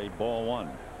the plate, ball 1.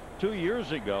 2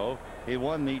 years ago, he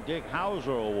won the Dick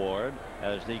Hauser Award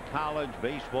as the College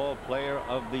Baseball Player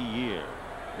of the Year.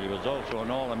 He was also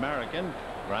an All-American.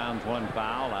 Grounds 1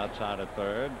 foul outside of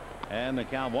third, and the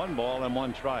count 1 ball and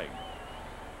 1 strike.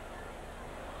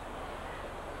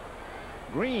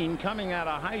 Green, coming out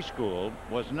of high school,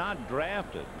 was not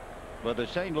drafted, but the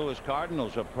St. Louis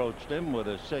Cardinals approached him with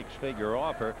a 6-figure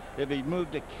offer if he'd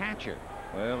moved to catcher.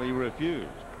 Well, he refused.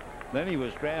 Then he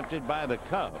was drafted by the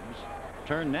Cubs.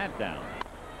 Turned that down.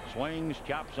 Swings,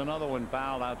 chops another one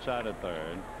foul outside of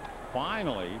third.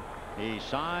 Finally, he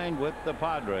signed with the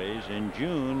Padres in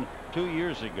June 2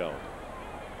 years ago.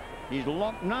 He's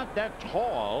not that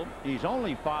tall. He's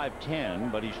only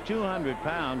 5'10", but he's 200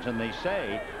 pounds, and they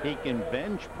say he can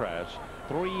bench press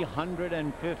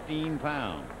 315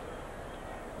 pounds.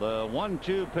 The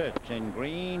 1-2 pitch, and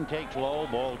Green takes low,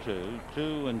 ball 2,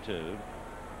 2-2.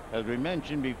 As we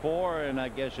mentioned before, and I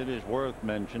guess it is worth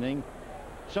mentioning,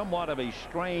 somewhat of a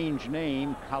strange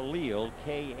name, Khalil,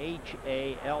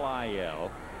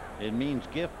 Khalil. It means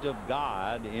gift of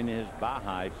God in his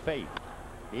Baha'i faith.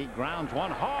 He grounds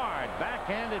one hard,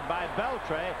 backhanded by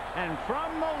Beltre, and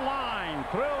from the line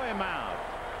threw him out.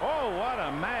 Oh, what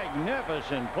a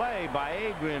magnificent play by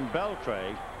Adrian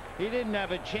Beltre. He didn't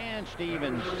have a chance to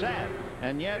even set,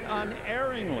 and yet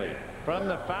unerringly from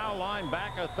the foul line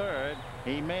back a third,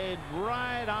 he made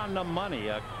right on the money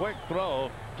a quick throw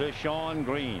to Shawn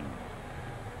Green.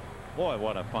 Boy,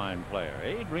 what a fine player.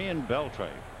 Adrian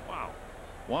Beltre. Wow.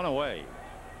 One away.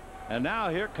 And now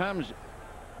here comes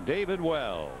David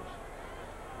Wells.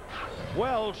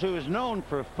 Wells, who is known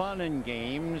for fun and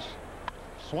games,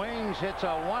 swings, hits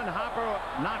a one-hopper,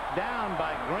 knocked down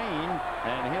by Green,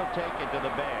 and he'll take it to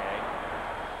the bag.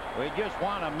 We just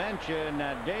want to mention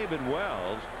that David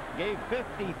Wells gave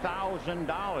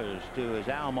 $50,000 to his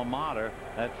alma mater.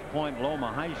 That's Point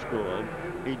Loma High School.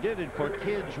 He did it for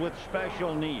kids with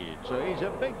special needs. So he's a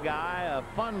big guy, a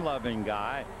fun-loving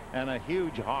guy, and a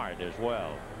huge heart as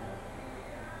well.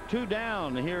 2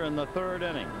 down here in the third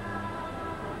inning.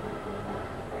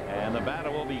 And the batter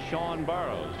will be Sean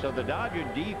Burroughs. So the Dodger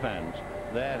defense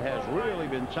that has really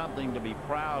been something to be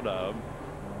proud of,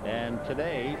 and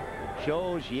today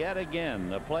shows yet again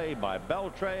the play by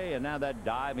Beltre, and now that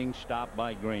diving stop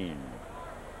by Green.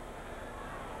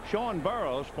 Sean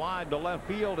Burroughs flied to left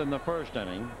field in the first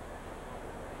inning.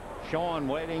 Sean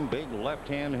waiting, big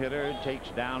left-hand hitter, takes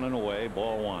down and away,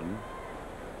 ball 1.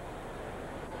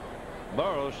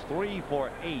 Burroughs 3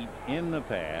 for 8 in the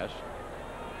pass.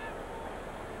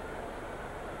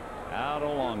 Out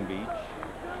of Long Beach,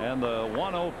 and the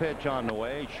 1-0 pitch on the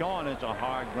way. Sean, it's a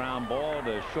hard ground ball.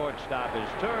 The shortstop is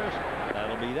Turris.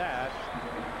 That'll be that.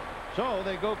 So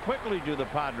they go quickly to the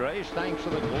Padres thanks to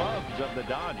the gloves of the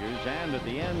Dodgers, and at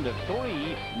the end of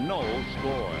 3, no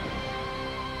score.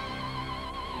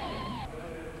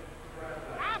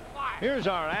 Here's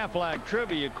our Aflac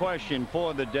trivia question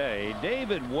for the day.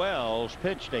 David Wells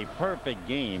pitched a perfect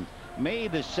game May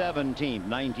the 17th,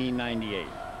 1998.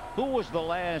 Who was the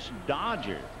last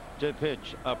Dodger to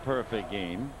pitch a perfect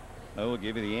game? We'll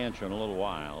give you the answer in a little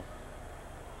while.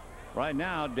 Right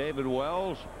now, David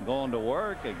Wells going to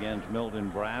work against Milton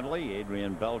Bradley,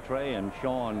 Adrian Beltre, and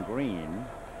Shawn Green.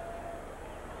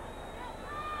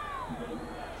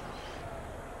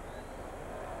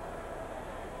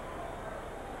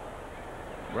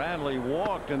 Bradley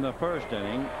walked in the first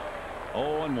inning.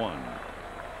 0-1.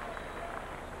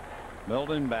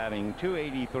 Milton batting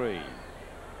 .283.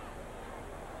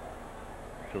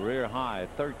 Career high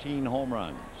 13 home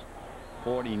runs,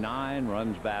 49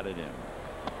 runs batted in.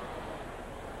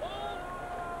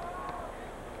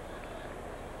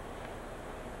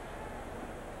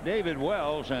 David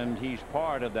Wells, and he's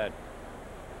part of that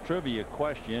trivia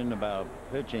question about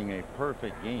pitching a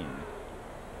perfect game.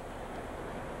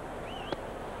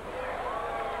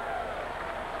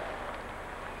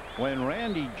 When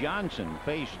Randy Johnson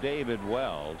faced David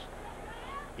Wells,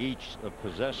 each the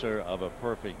possessor of a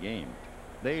perfect game,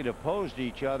 they'd opposed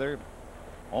each other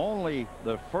only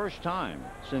the first time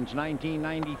since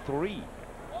 1993.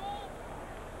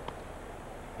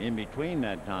 In between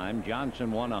that time,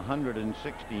 Johnson won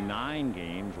 169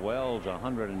 games, Wells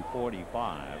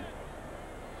 145.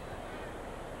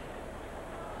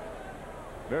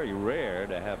 Very rare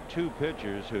to have two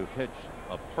pitchers who pitch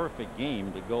a perfect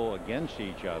game to go against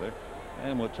each other,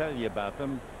 and we'll tell you about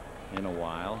them in a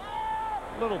while.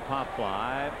 Little pop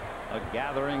fly, a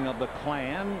gathering of the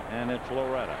clan, and it's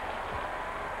Loretta.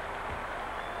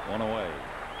 One away.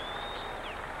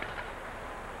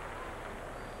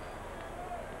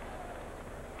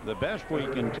 The best we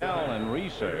can tell in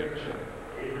research,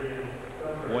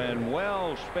 when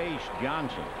Wells faced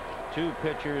Johnson, two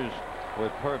pitchers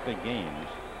with perfect games,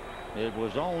 it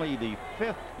was only the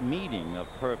 5th meeting of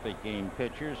perfect game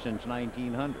pitchers since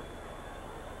 1900.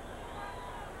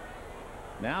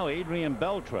 Now Adrian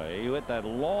Beltre with that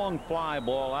long fly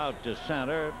ball out to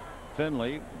center.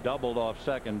 Finley doubled off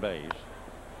second base.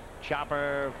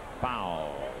 Chopper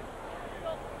foul.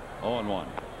 0-1.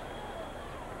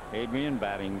 Adrian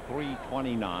batting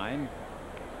 .329.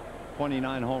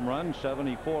 29 home runs,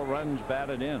 74 runs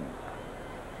batted in.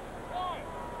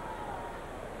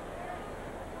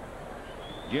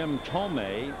 Jim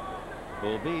Thome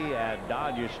will be at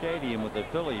Dodger Stadium with the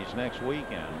Phillies next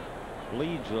weekend.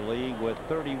 Leads the league with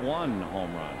 31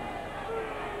 home runs.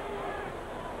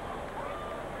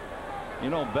 You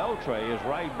know, Beltre is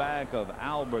right back of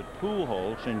Albert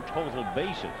Pujols in total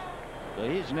bases. So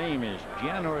his name is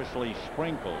generously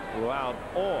sprinkled throughout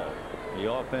all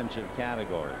the offensive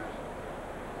categories.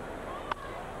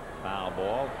 Foul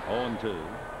ball, 0-2.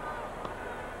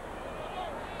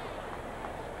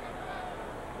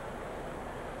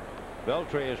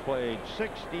 Beltre has played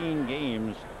 16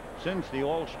 games since the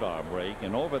All-Star break,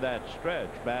 and over that stretch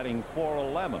batting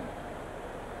 .411.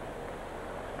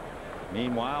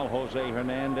 Meanwhile, Jose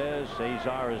Hernandez,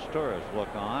 Cesar Izturis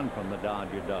look on from the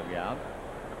Dodger dugout.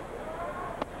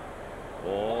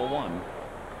 Ball one.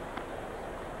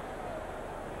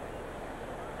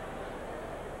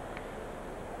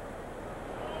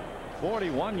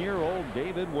 .41-year-old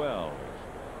David Wells,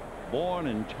 born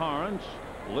in Torrance,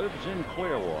 lives in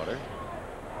Clearwater.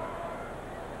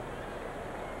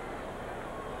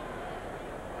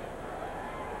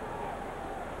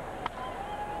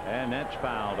 And that's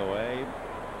fouled away.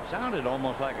 Sounded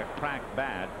almost like a cracked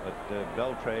bat, but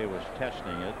Beltre was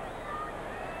testing it.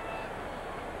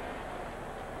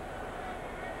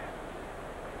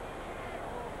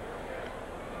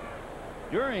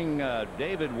 During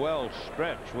David Wells'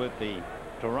 stretch with the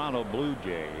Toronto Blue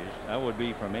Jays, that would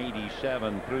be from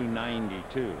 '87 through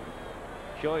 '92,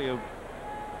 show you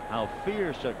how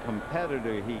fierce a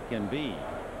competitor he can be,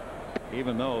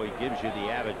 even though he gives you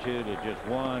the attitude of just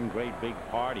one great big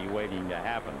party waiting to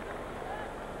happen.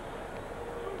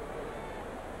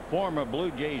 Former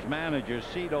Blue Jays manager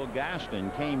Cito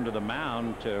Gaston came to the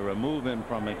mound to remove him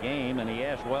from a game, and he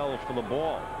asked Wells for the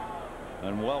ball.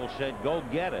 And Wells said, "Go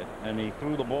get it," and he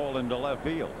threw the ball into left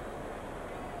field.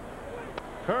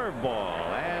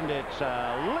 Curveball, and it's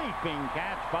a leaping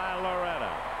catch by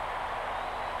Loretta.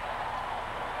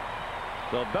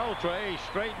 So Beltre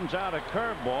straightens out a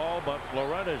curveball, but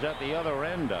Loretta's at the other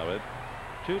end of it.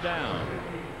 2 down.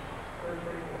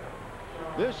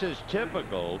 This is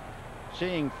typical,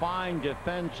 seeing fine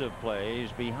defensive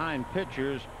plays behind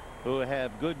pitchers who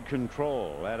have good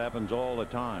control. That happens all the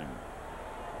time.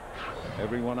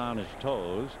 Everyone on his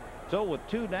toes. So with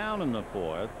 2 down in the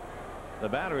 4th, the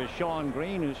batter is Shawn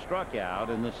Green, who struck out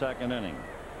in the 2nd inning.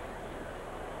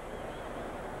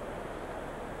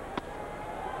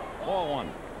 Ball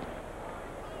 1.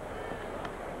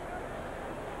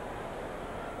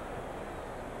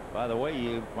 By the way,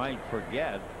 you might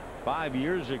forget, 5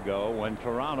 years ago, when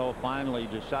Toronto finally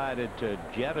decided to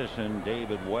jettison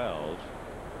David Wells,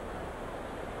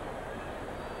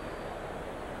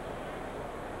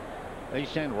 they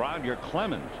sent Roger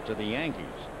Clemens to the Yankees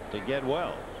to get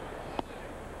Wells.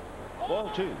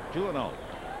 Ball 2, 2-0.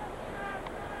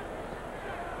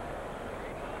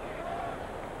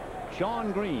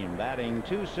 Shawn Green batting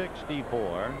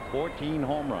 .264, 14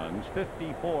 home runs,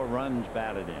 54 runs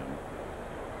batted in.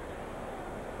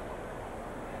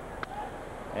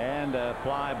 And a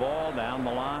fly ball down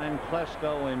the line.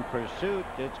 Klesko in pursuit.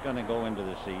 It's going to go into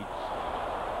the seats.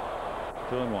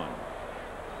 2-1.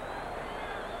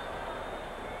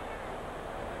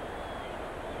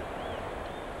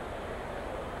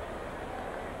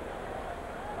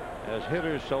 As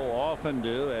hitters so often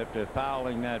do after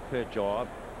fouling that pitch off,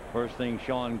 first thing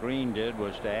Shawn Green did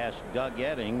was to ask Doug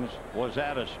Eddings, was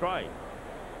that a strike?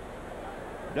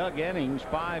 Doug Eddings,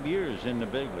 5 years in the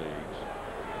big leagues.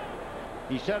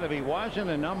 He said if he wasn't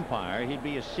an umpire, he'd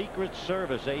be a Secret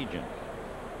Service agent.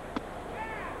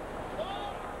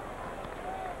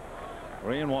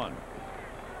 3-1.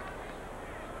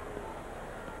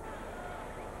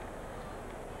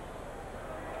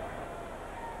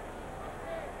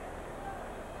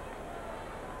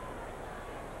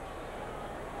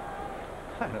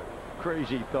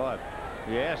 Crazy thought.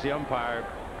 You ask the umpire,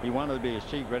 he wanted to be a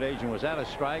secret agent, was that a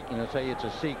strike? And he'll say it's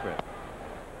a secret.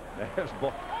 There's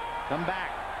ball. Come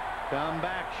back. Come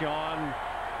back, Shawn.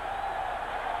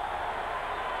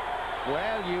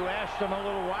 Well, you asked him a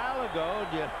little while ago,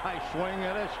 did I swing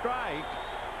at a strike?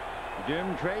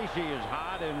 Jim Tracy is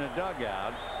hot in the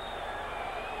dugout.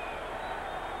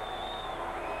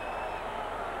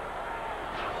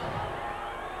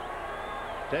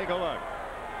 Take a look.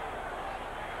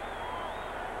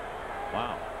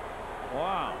 Wow.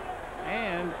 Wow.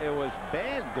 And it was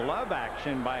bad glove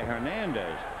action by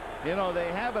Hernandez. You know, they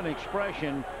have an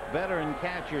expression, veteran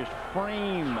catchers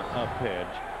frame a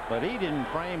pitch, but he didn't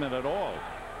frame it at all.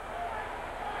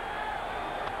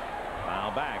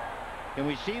 Foul back. Can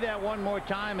we see that one more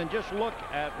time and just look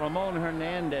at Ramon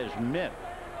Hernandez's mitt?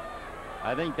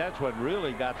 I think that's what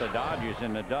really got the Dodgers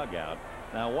in the dugout.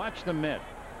 Now watch the mitt.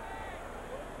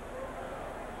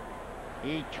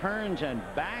 He turns and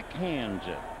backhands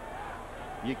it.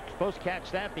 You're supposed to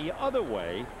catch that the other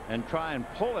way and try and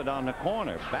pull it on the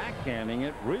corner. Backhanding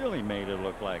it really made it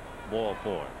look like ball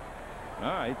 4. All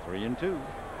right, 3-2.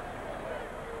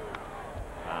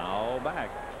 Foul back.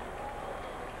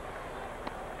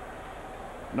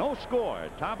 No score.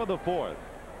 Top of the 4th.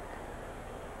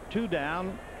 2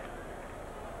 down.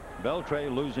 Beltre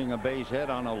losing a base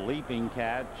hit on a leaping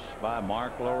catch by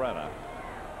Mark Loretta.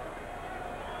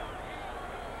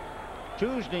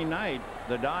 Tuesday night,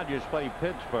 the Dodgers play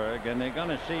Pittsburgh, and they're going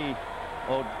to see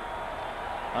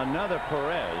another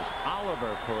Perez,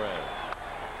 Oliver Perez.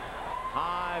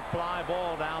 High fly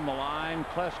ball down the line.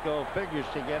 Klesko figures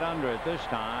to get under it this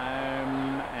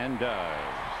time and does.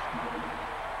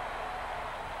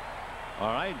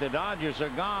 All right, the Dodgers are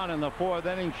gone in the 4th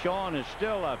inning. Sean is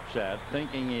still upset,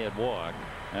 thinking he had walked.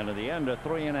 And at the end of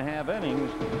 3.5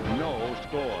 innings, no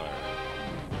score.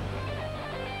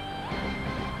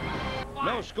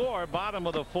 No score, bottom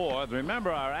of the 4th.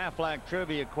 Remember our Aflac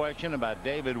trivia question about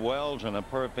David Wells in a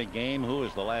perfect game? Who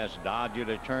was the last Dodger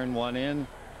to turn one in?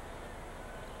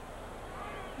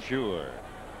 Sure.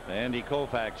 Andy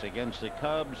Koufax against the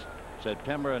Cubs,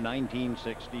 September of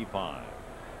 1965.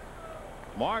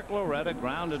 Mark Loretta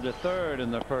grounded to 3rd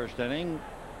in the 1st inning.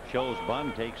 Shows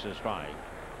bunt, takes a strike.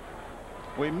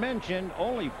 We mentioned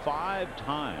only 5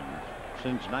 times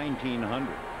since 1900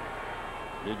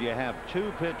 did you have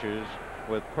 2 pitchers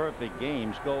with perfect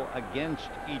games go against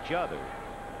each other,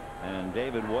 and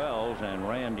David Wells and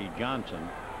Randy Johnson.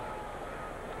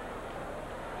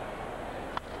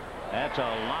 That's a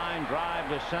line drive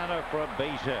to center for a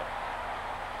base hit.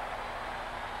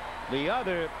 The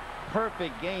other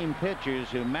perfect game pitchers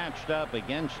who matched up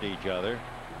against each other,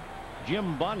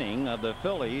 Jim Bunning of the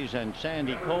Phillies and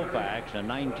Sandy Koufax in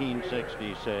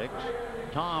 1966,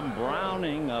 Tom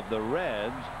Browning of the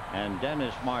Reds and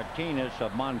Dennis Martinez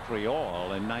of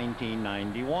Montreal in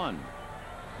 1991.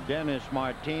 Dennis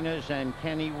Martinez and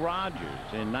Kenny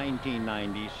Rogers in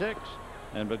 1996,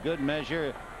 and for good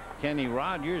measure, Kenny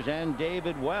Rogers and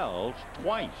David Wells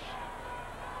twice.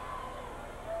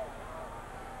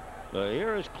 So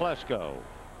here is Klesko.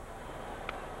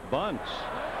 Bunts.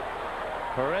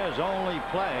 Perez only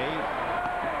play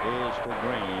is for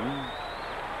Green.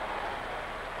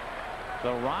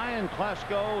 So Ryan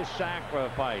Klesko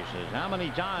sacrifices. How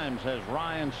many times has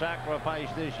Ryan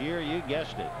sacrificed this year? You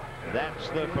guessed it. That's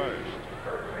the first.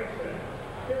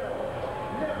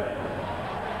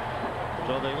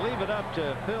 So they leave it up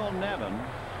to Phil Nevin,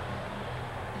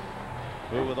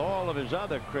 who with all of his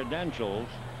other credentials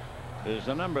is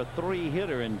the number 3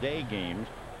 hitter in day games.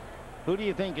 Who do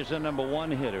you think is the number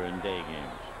 1 hitter in day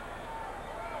games?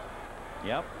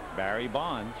 Yep, Barry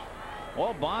Bonds.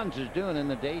 All Bonds is doing in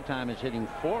the daytime is hitting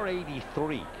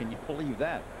 .483. Can you believe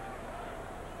that?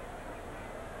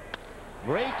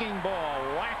 Breaking ball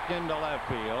whacked into left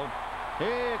field.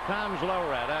 Here comes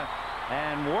Loretta,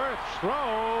 and Worth's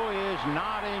throw is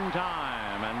not in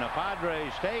time, and the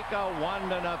Padres take a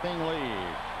 1-0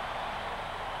 lead.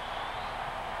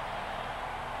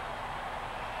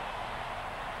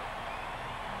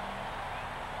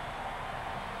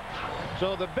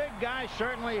 So the big guy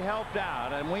certainly helped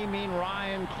out, and we mean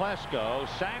Ryan Klesko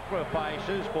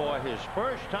sacrifices for his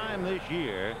first time this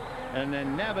year, and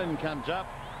then Nevin comes up.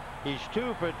 He's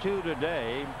 2 for 2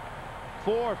 today,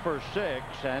 4 for 6,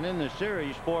 and in the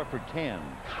series 4 for 10.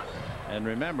 And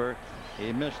remember,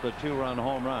 he missed the 2-run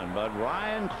home run, but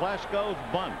Ryan Klesko's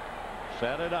bunt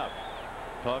set it up.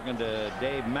 Talking to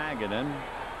Dave Magadan.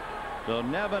 So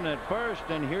Nevin at first,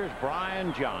 and here's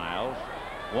Brian Giles.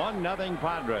 1-0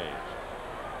 Padres.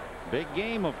 Big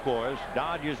game, of course.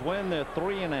 Dodgers win, they're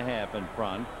 3.5 in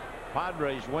front.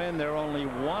 Padres win, they're only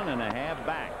 1.5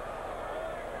 back.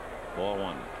 Ball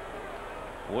 1.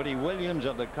 Woody Williams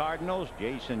of the Cardinals,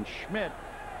 Jason Schmidt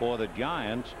for the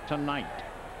Giants tonight.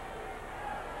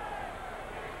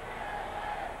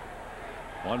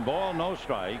 1 ball, no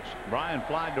strikes. Brian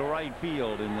flied to right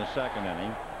field in the 2nd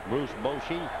inning. Bruce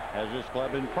Bochy has his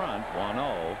club in front,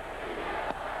 1-0.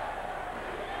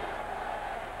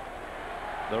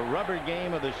 The rubber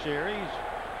game of the series,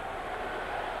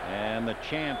 and the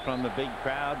chant from the big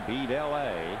crowd, beat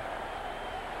LA.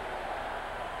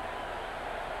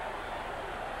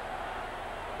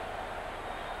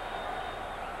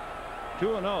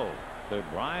 Two and 0 to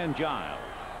Brian Giles.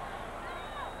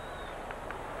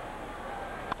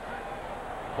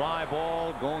 Fly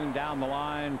ball going down the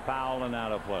line, foul and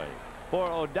out of play. For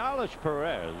Odalis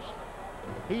Perez,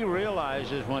 He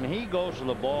realizes when he goes to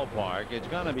the ballpark, it's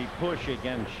going to be push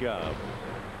against shove.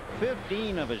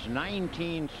 15 of his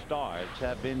 19 starts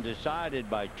have been decided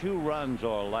by 2 runs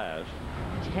or less.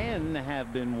 10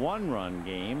 have been 1-run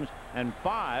games, and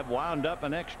 5 wound up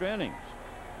in extra innings.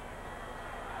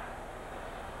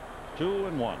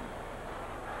 2-1.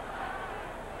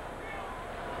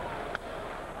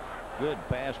 Good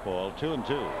fastball.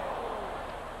 2-2.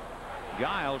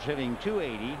 Giles hitting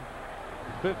 .280,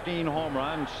 15 home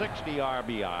runs, 60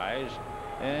 RBIs,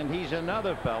 and he's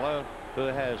another fellow who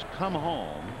has come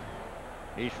home.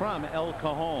 He's from El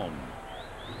Cajon.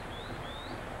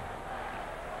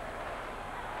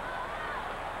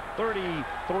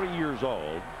 33 years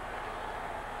old.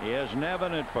 He has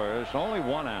Nevin at first, only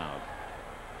 1 out.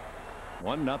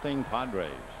 1-0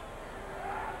 Padres.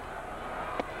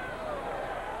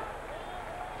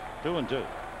 2-2.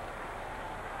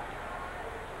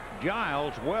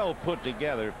 Giles, well put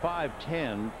together,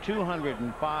 5'10",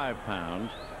 205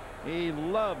 pounds. He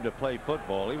loved to play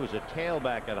football. He was a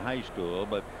tailback at high school,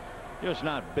 but just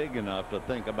not big enough to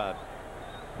think about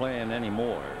playing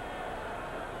anymore.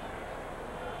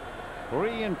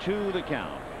 3-2 the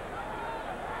count.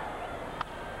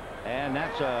 And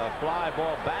that's a fly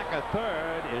ball back a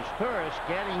third. Is Turris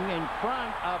getting in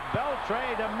front of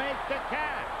Beltre to make the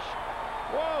catch?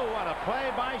 Whoa, what a play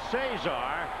by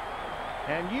Cesar.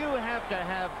 And you have to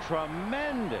have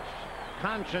tremendous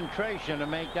concentration to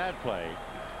make that play.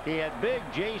 He had big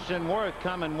Jason Worth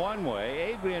coming one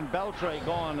way, Adrian Beltre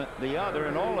going the other,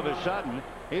 and all of a sudden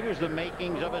it was the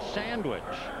makings of a sandwich.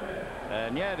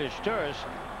 And yet as Turris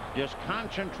just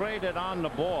concentrated on the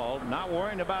ball, not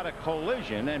worrying about a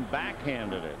collision, and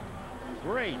backhanded it.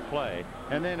 Great play.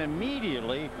 And then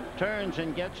immediately turns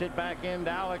and gets it back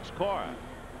into Alex Cora.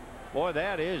 Boy,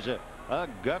 that is a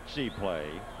gutsy play.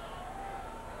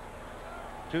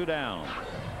 2 down.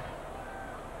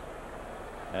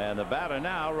 And the batter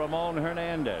now, Ramon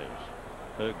Hernandez,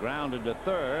 who grounded to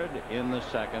third in the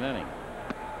 2nd inning.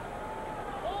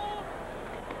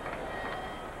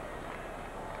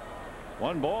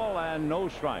 One ball and no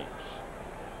strikes.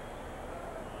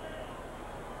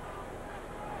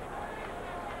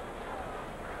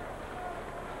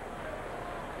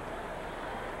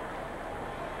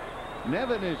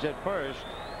 Nevin is at first.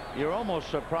 You're almost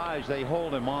surprised they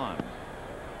hold him on.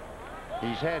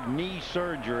 He's had knee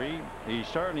surgery. He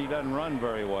certainly doesn't run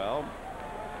very well.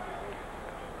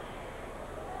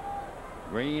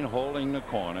 Green holding the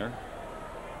corner.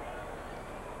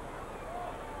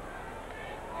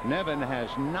 Nevin has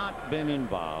not been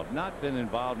involved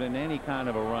in any kind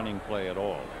of a running play at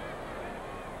all.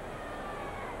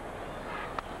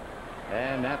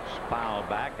 And that's fouled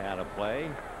back out of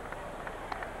play.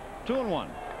 2-1.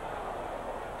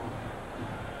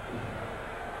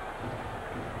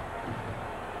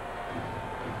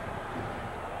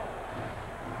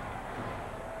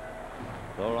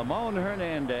 So Ramon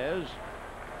Hernandez,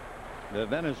 the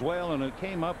Venezuelan who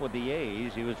came up with the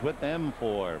A's, he was with them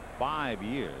for 5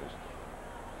 years.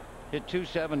 Hit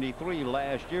 .273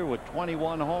 last year with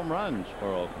 21 home runs for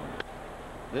Oakland.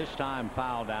 This time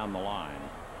foul down the line.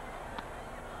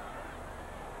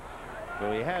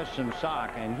 So he has some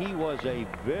sock, and he was a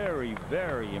very,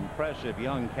 very impressive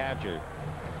young catcher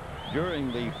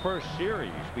during the first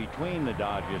series between the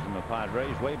Dodgers and the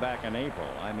Padres way back in April.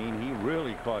 I mean, he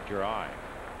really caught your eye.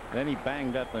 Then he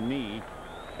banged up the knee.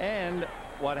 And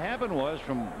what happened was,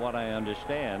 from what I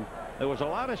understand, there was a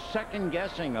lot of second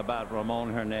guessing about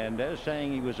Ramon Hernandez,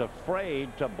 saying he was afraid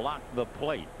to block the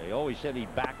plate. They always said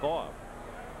he'd back off.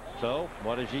 So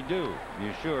what does he do?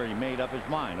 You sure he made up his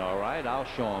mind? All right, I'll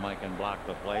show him I can block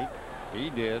the plate. He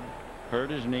did. Hurt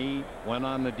his knee, went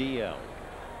on the DL.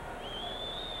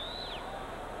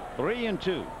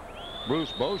 3-2.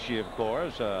 Bruce Bochy, of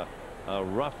course, a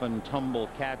rough and tumble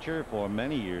catcher for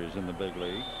many years in the big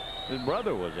league. His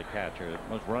brother was a catcher that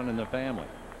was running the family.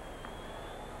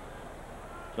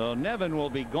 So Nevin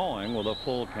will be going with a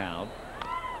full count.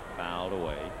 Fouled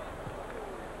away.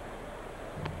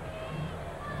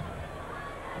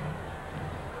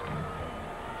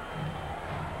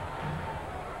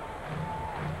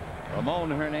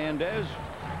 Ramon Hernandez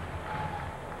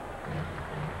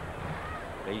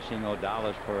facing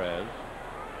Odalis Perez.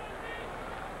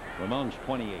 Ramon's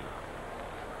 28.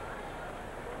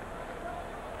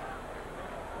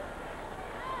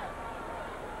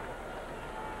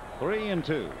 Three and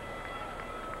two.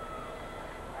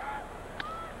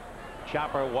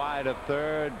 Chopper wide of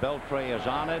third. Beltre is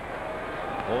on it.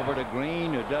 Over to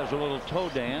Green, who does a little toe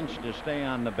dance to stay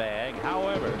on the bag.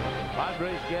 However,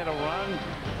 Padres get a run.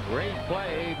 Great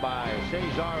play by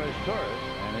Cesar Turris,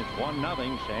 and it's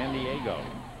 1-0 San Diego.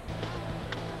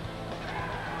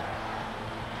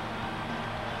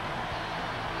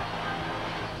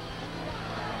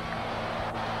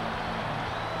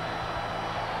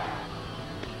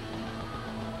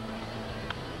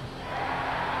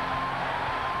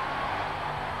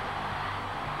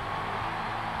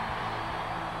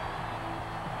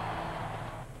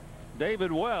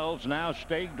 David Wells now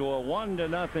staked to a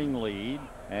 1-0 lead,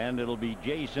 and it'll be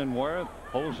Jason Worth,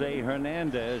 Jose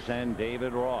Hernandez, and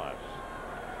David Ross.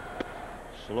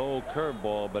 Slow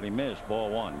curveball, but he missed. Ball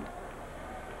 1.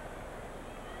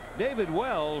 David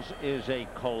Wells is a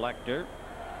collector.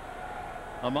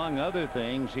 Among other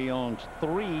things, he owns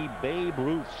 3 Babe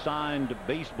Ruth signed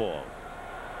baseballs.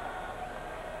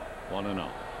 1-0.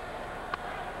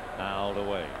 Fouled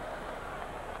away.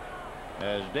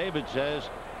 As David says,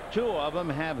 2 of them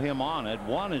have him on it.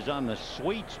 One is on the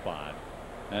sweet spot,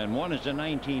 and one is a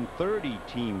 1930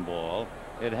 team ball.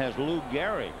 It has Lou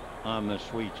Gehrig on the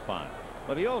sweet spot,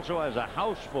 but he also has a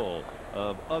house full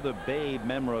of other Babe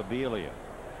memorabilia.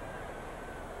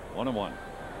 1-1.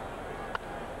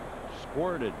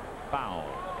 Squirted foul.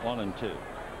 1-2.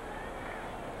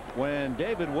 When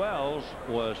David Wells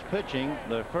was pitching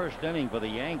the first inning for the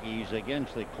Yankees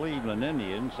against the Cleveland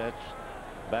Indians, that's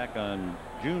back on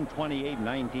June 28,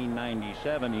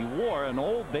 1997, he wore an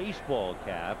old baseball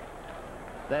cap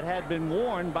that had been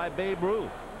worn by Babe Ruth.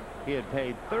 He had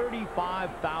paid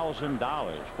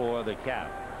 $35,000 for the cap.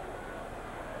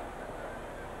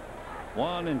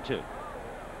 1-2.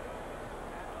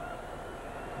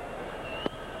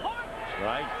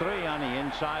 Strike 3 on the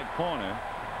inside corner.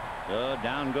 So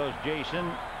down goes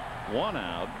Jason. 1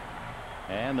 out.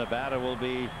 And the batter will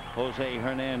be Jose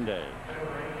Hernandez.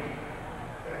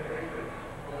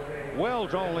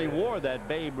 Wells only wore that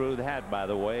Babe Ruth hat, by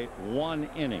the way, 1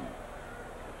 inning.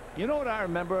 You know what I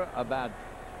remember about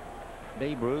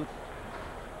Babe Ruth?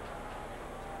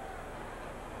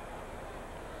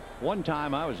 One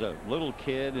time I was a little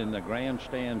kid in the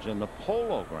grandstands in the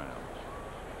Polo Grounds,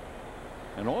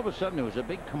 and all of a sudden there was a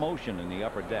big commotion in the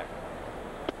upper deck.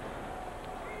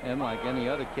 And like any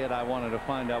other kid, I wanted to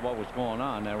find out what was going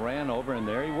on. I ran over, and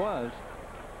there he was,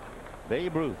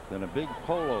 Babe Ruth in a big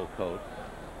polo coat.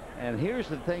 And here's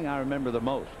the thing I remember the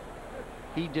most.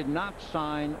 He did not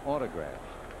sign autographs.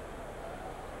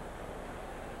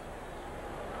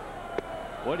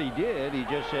 What he did, he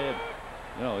just said,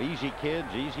 you know, easy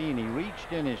kids, easy, and he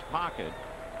reached in his pocket.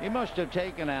 He must have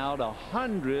taken out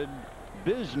 100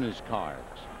 business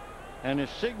cards, and his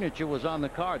signature was on the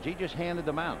cards. He just handed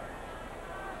them out,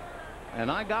 and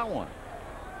I got one.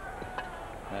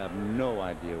 I have no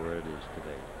idea where it is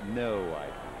today. No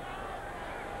idea.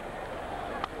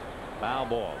 Foul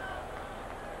ball.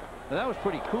 Now, that was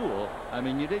pretty cool. I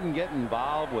mean, you didn't get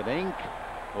involved with ink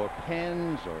or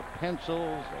pens or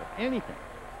pencils or anything.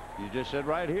 You just said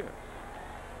right here,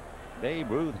 Babe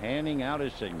Ruth handing out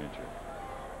his signature.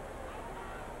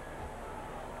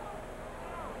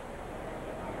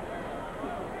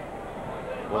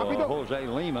 Well, Jose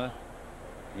Lima,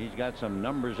 he's got some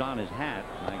numbers on his hat,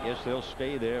 and I guess they'll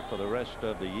stay there for the rest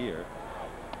of the year.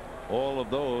 All of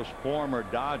those former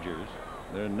Dodgers,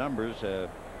 their numbers have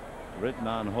written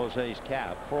on Jose's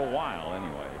cap for a while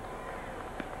anyway.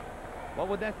 What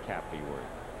would that cap be worth?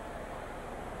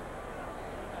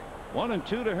 1-2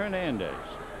 to Hernandez.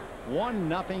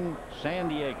 1-0 San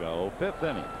Diego, 5th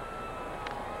inning.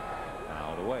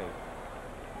 Fouled away.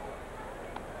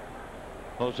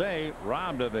 Jose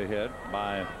robbed of a hit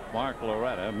by Mark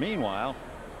Loretta. Meanwhile,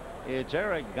 it's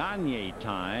Eric Gagne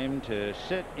time to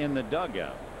sit in the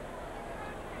dugout.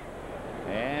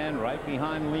 And right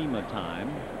behind Lima time.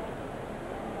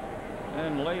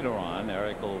 And later on,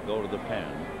 Eric will go to the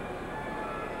pen.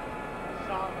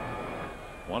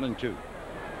 1-2.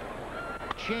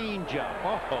 Change up.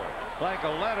 Oh, like a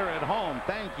letter at home.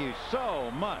 Thank you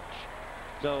so much.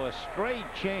 So a straight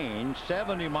change,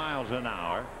 70 miles an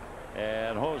hour.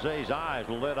 And Jose's eyes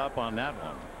lit up on that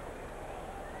one.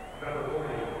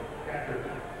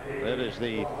 That is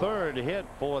the 3rd hit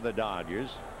for the Dodgers.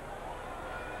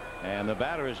 And the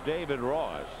batter is David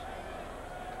Ross.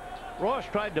 Ross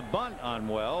tried to bunt on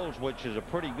Wells, which is a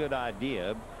pretty good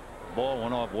idea. Ball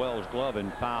went off Wells' glove in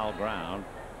foul ground.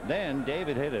 Then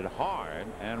David hit it hard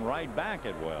and right back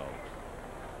at Wells.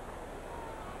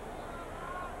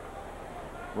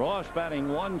 Ross batting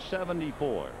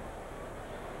 174.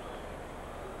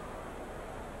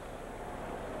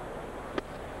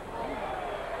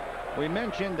 We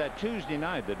mentioned that Tuesday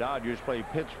night the Dodgers play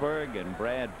Pittsburgh, and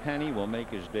Brad Penny will make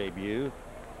his debut.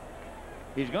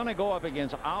 He's going to go up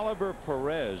against Oliver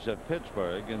Perez of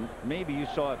Pittsburgh, and maybe you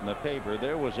saw it in the paper.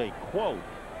 There was a quote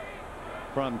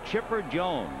from Chipper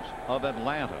Jones of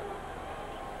Atlanta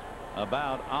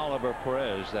about Oliver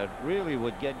Perez that really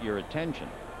would get your attention.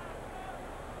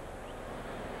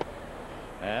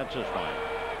 That's a strike.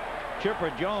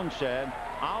 Chipper Jones said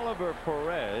Oliver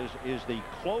Perez is the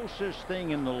closest thing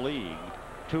in the league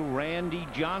to Randy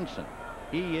Johnson.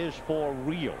 He is for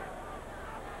real.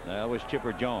 That was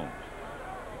Chipper Jones.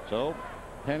 So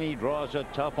Penny draws a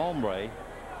tough hombre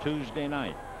Tuesday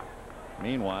night.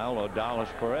 Meanwhile, Odalis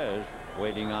Perez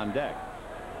waiting on deck.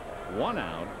 1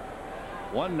 out.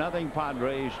 1-0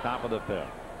 Padres, top of the 5th.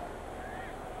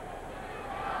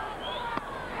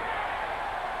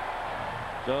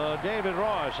 So David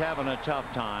Ross having a tough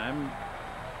time.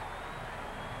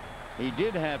 He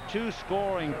did have 2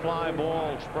 scoring fly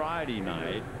balls Friday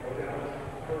night.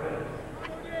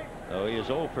 So he is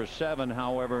 0 for 7,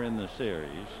 however, in the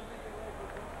series.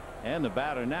 And the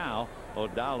batter now,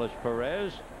 Odalis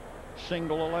Perez,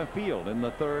 single to left field in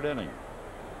the 3rd inning.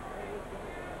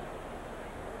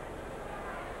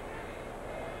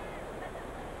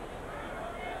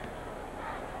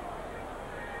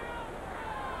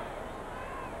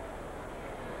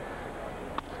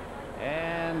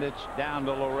 And it's down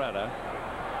to Loretta.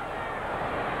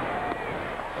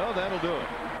 Oh, that'll do it.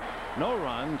 No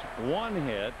runs, 1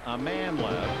 hit, a man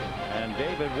left, and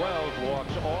David Wells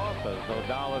walks off as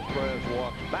Odalis Perez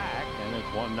walks back, and it's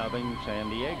 1-0 San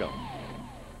Diego.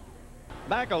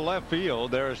 Back of left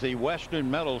field, there's the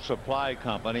Western Metal Supply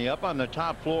Company. Up on the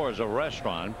top floor is a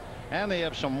restaurant, and they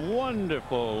have some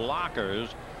wonderful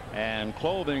lockers and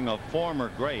clothing of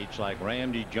former greats like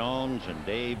Randy Jones and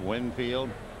Dave Winfield,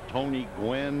 Tony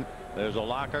Gwynn. There's a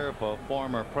locker for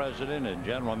former president and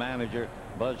general manager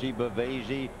Buzzy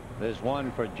Bavasi. There's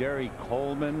one for Jerry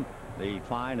Coleman, the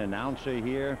fine announcer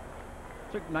here.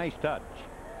 It's a nice touch.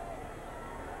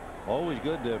 Always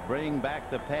good to bring back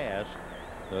the past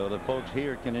so the folks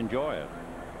here can enjoy it.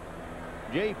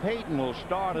 Jay Payton will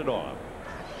start it off.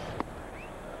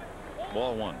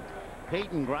 Ball 1.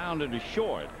 Payton grounded to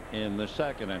short in the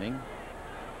 2nd inning.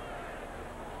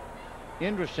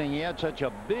 Interesting, he had such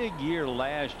a big year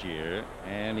last year,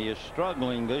 and he is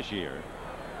struggling this year.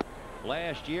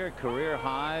 Last year, career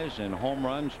highs in home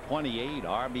runs 28,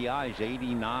 RBIs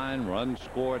 89, runs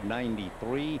scored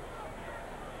 93.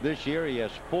 This year he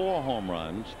has 4 home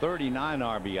runs, 39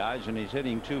 RBIs, and he's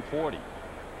hitting .240.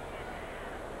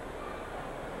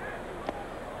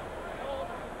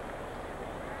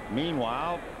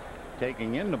 Meanwhile,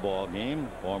 taking in the ball game,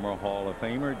 former Hall of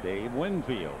Famer Dave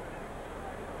Winfield.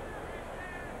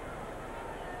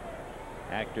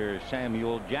 Actor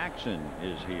Samuel Jackson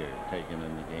is here taking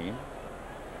in the game.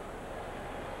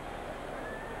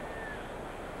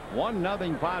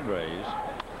 1-0 Padres.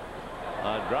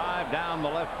 A drive down the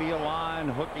left field line,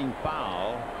 hooking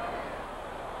foul.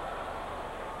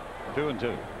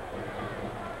 2-2.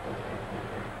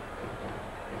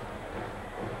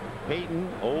 Payton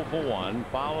 0 for 1,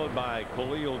 followed by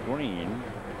Khalil Green,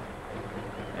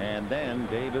 and then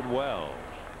David Wells.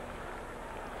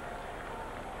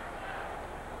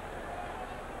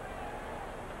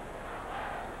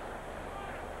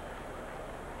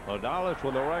 Odalis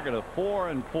with a record of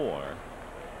 4-4.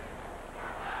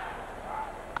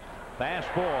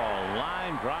 Fastball,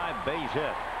 line drive, base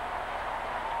hit.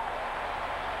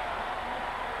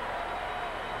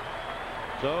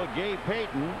 So Jay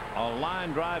Payton, a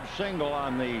line drive single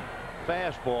on the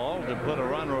fastball to put a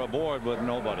runner aboard with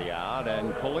nobody out,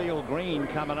 and Khalil Green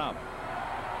coming up.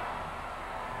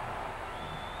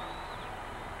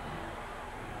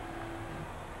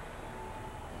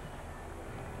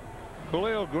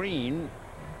 Khalil Green,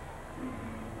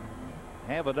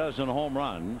 half a dozen home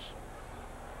runs.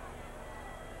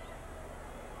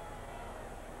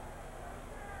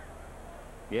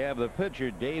 You have the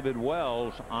pitcher David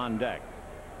Wells on deck.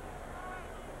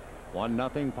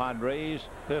 1-0 Padres,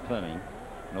 5th inning.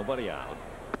 Nobody out.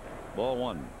 Ball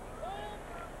 1.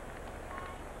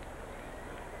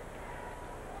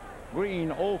 Green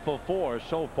 0 for 4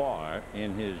 so far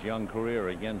in his young career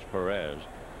against Perez,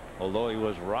 although he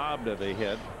was robbed of a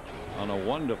hit on a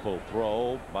wonderful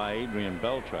throw by Adrian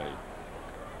Beltre.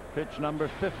 Pitch number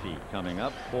 50 coming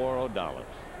up for Odalis.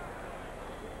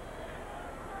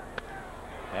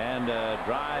 And a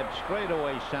drive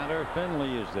straightaway center.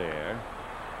 Finley is there.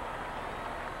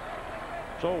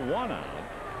 So 1 out.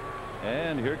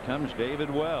 And here comes David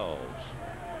Wells.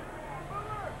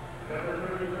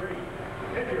 Number 33,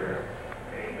 pitcher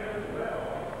David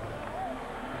Wells.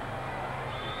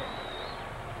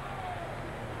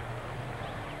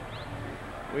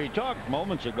 We talked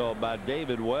moments ago about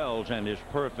David Wells and his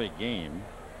perfect game.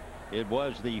 It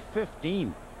was the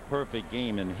 15th perfect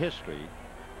game in history,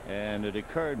 and it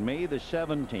occurred May the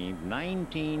 17th,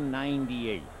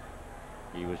 1998.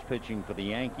 He was pitching for the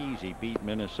Yankees. He beat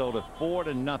Minnesota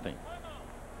 4-0.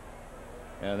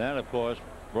 And that, of course,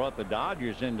 brought the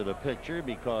Dodgers into the picture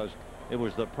because it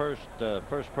was the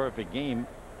first perfect game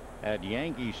at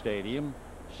Yankee Stadium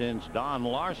since Don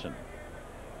Larson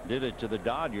did it to the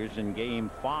Dodgers in Game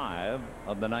 5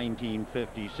 of the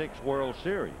 1956 World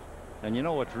Series. And you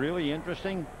know what's really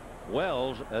interesting?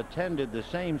 Wells attended the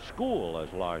same school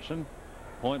as Larson,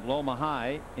 Point Loma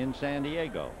High in San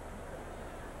Diego.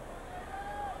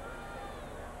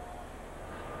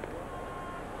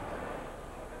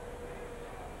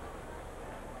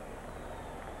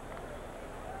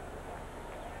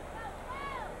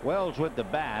 Wells with the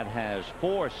bat has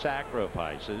 4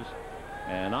 sacrifices,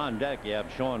 and on deck you have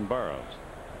Sean Burroughs.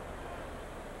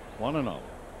 1-0.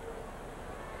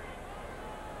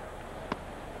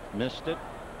 Missed it.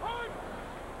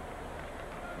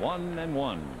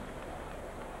 1-1.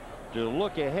 To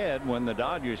look ahead when the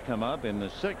Dodgers come up in the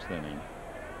 6th inning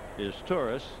is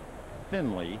Turris,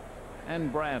 Finley,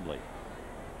 and Bradley.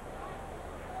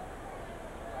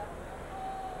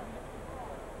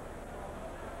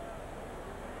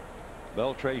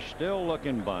 Beltre still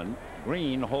looking bunt.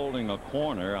 Green holding a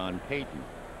corner on Payton.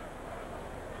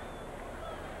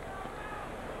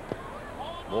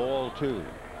 Ball 2.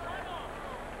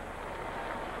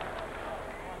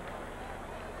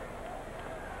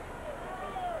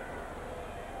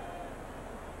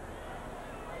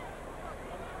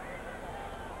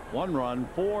 One run,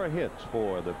 4 hits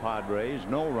for the Padres.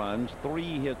 No runs,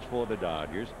 3 hits for the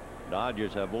Dodgers.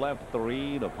 Dodgers have left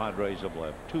 3. The Padres have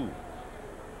left 2.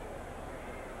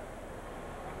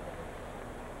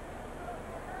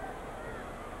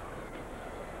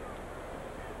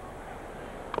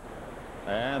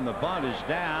 And the bunt is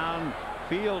down,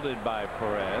 fielded by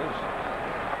Perez.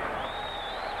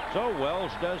 So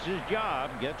Wells does his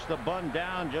job, gets the bunt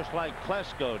down just like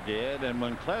Klesko did, and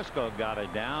when Klesko got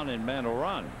it down, it meant a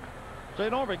run. So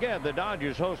don't forget, the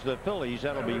Dodgers host the Phillies.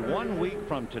 That'll be 1 week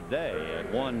from today at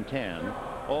 1:10.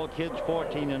 All kids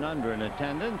 14 and under in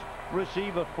attendance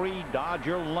receive a free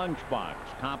Dodger lunchbox,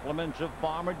 compliments of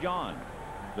Farmer John.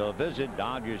 So visit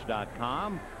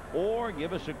Dodgers.com or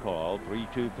give us a call,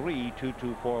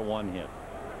 323-2241-HIT.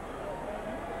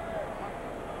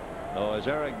 So as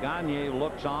Eric Gagne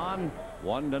looks on,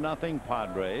 1-0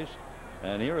 Padres.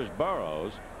 And here is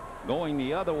Burroughs going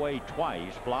the other way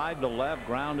twice. Flied to left,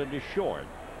 grounded to short.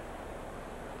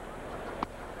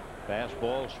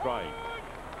 Fastball strike.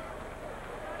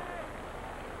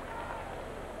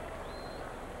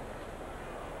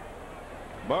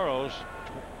 Burroughs,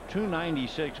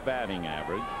 296 batting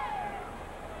average.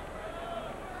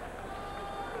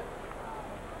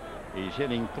 He's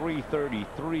hitting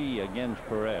 .333 against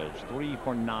Perez. 3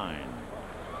 for 9.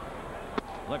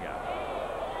 Look out.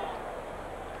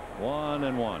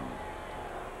 1-1.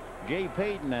 Jay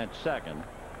Payton at second.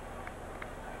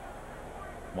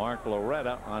 Mark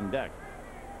Loretta on deck.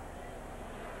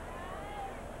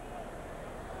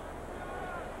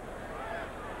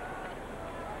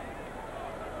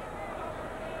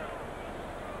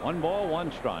 One ball,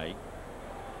 1 strike.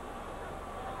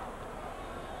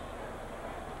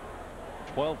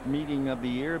 12th meeting of the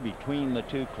year between the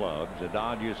two clubs. The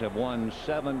Dodgers have won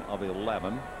 7 of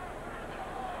 11.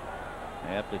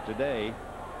 After today,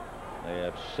 they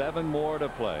have 7 more to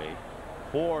play,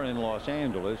 4 in Los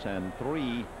Angeles and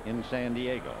 3 in San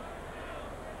Diego.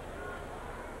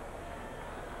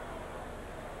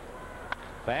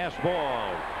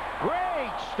 Fastball.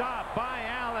 Great stop by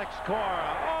Alex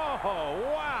Cora. Oh,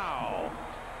 wow.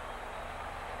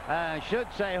 I should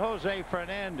say Jose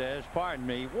Fernandez, pardon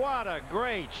me. What a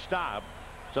great stop.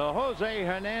 So Jose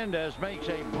Hernandez makes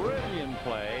a brilliant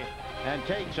play and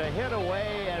takes a hit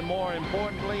away, and more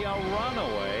importantly, a run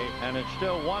away, and it's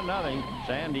still 1-0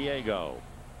 San Diego.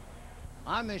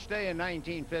 On this day in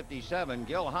 1957,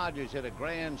 Gil Hodges hit a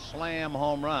grand slam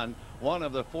home run, one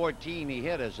of the 14 he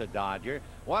hit as a Dodger.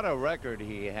 What a record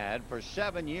he had. For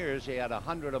 7 years, he had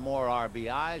 100 or more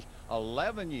RBIs.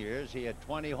 11 years, he had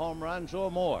 20 home runs or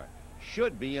more.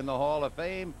 Should be in the Hall of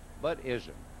Fame, but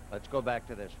isn't. Let's go back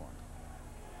to this one.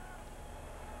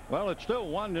 Well, it's still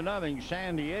 1-0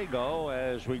 San Diego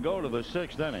as we go to the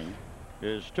 6th inning.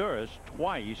 His Turris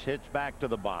twice hits back to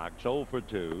the box, 0 for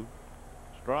 2.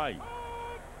 Strike.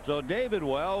 So David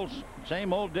Wells,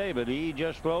 same old David, he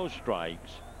just throws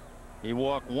strikes. He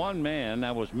walked 1 man,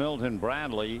 that was Milton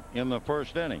Bradley, in the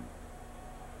 1st inning.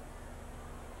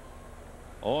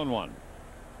 0-1.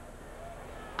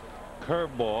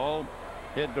 Curveball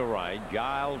hit to right.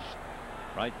 Giles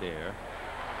right there.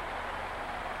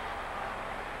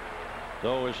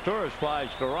 So as Turris flies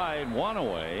to right, 1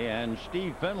 away, and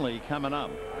Steve Finley coming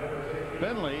up.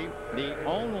 Finley, the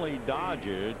only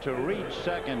Dodger to reach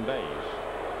second base,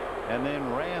 and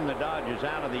then ran the Dodgers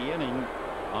out of the inning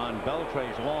on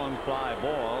Beltre's long fly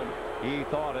ball. He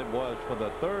thought it was for the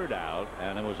 3rd out,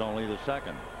 and it was only the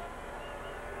 2nd.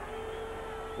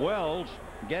 Wells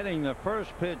getting the first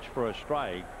pitch for a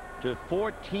strike to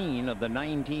 14 of the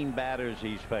 19 batters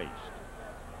he's faced.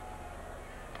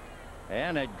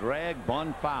 And a drag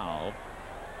bunt foul.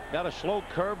 Got a slow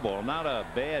curveball, not a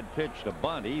bad pitch to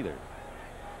bunt either.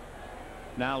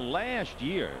 Now last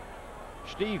year,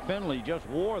 Steve Finley just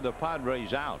wore the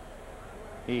Padres out.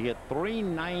 He hit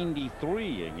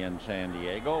 .393 against San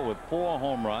Diego with 4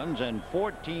 home runs and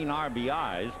 14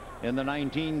 RBIs in the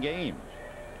 19 games.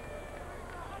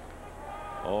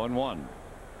 0-1.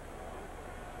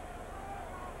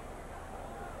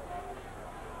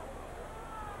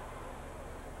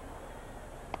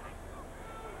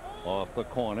 Off the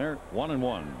corner,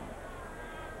 1-1.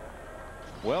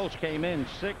 Wells came in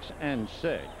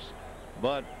 6-6,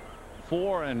 but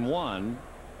 4-1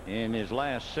 in his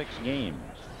last 6 games.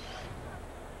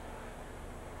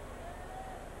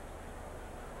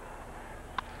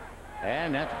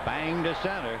 And that's banged to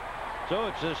center. So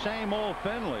it's the same old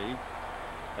Finley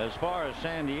as far as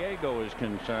San Diego is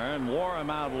concerned. Wore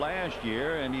him out last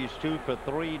year, and he's 2 for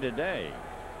 3 today.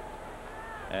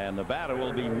 And the batter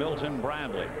will be Milton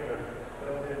Bradley.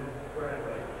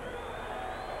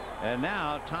 And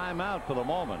now timeout for the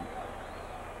moment.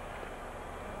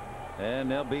 And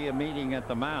there'll be a meeting at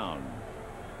the mound.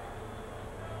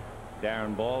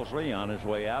 Darren Balsley on his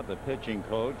way out, the pitching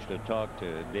coach, to talk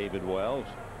to David Wells.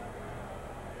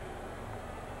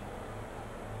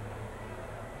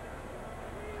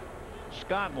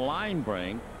 Scott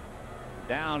Linebrink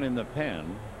down in the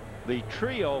pen. The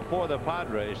trio for the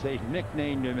Padres, they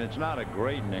nicknamed him, it's not a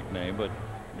great nickname, but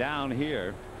down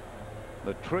here,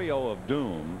 the trio of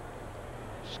doom.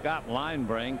 Scott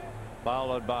Linebrink,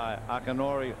 followed by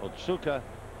Akinori Otsuka,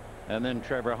 and then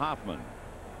Trevor Hoffman.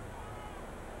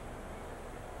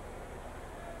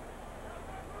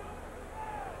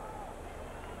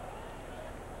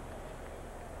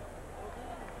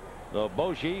 So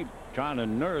Boshi trying to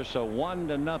nurse a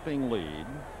 1-0 lead.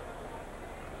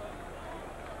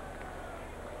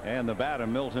 And the batter,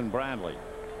 Milton Bradley.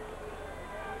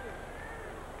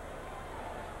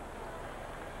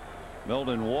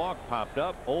 Milton walk popped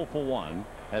up, 0 for 1.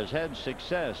 Has had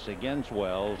success against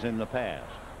Wells in the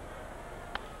past.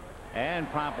 And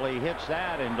promptly hits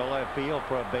that into left field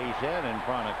for a base hit in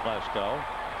front of Klesko.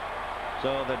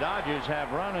 So the Dodgers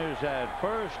have runners at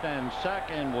first and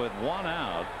second with 1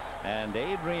 out. And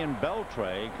Adrian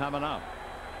Beltre coming up.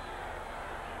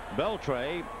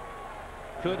 Beltre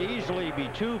could easily be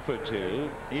 2 for 2.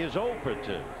 He is 0 for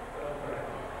 2.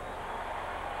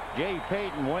 Jay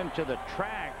Payton went to the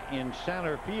track in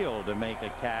center field to make a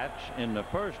catch in the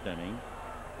first inning.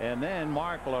 And then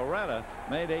Mark Loretta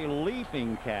made a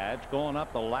leaping catch going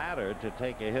up the ladder to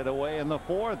take a hit away in the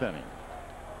 4th inning.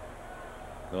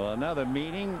 So another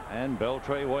meeting, and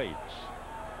Beltre waits.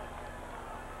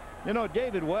 You know,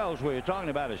 David Wells, we were talking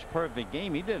about his perfect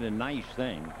game. He did a nice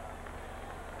thing.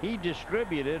 He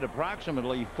distributed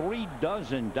approximately 3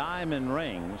 dozen diamond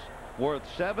rings worth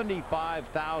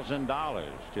 $75,000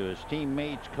 to his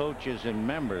teammates, coaches, and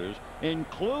members,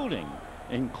 including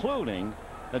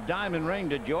a diamond ring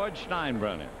to George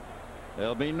Steinbrenner.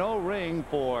 There'll be no ring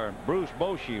for Bruce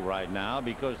Bochy right now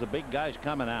because the big guy's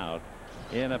coming out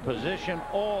in a position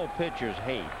all pitchers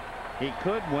hate. He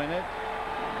could win it.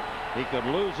 He could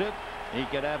lose it. He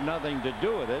could have nothing to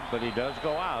do with it, but he does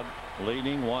go out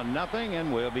leading 1-0,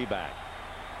 and we'll be back.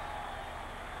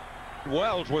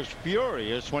 Wells was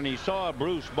furious when he saw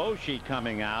Bruce Bochy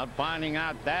coming out, finding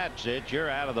out that's it, you're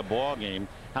out of the ball game.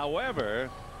 However,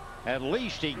 at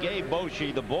least he gave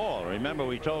Bochy the ball. Remember,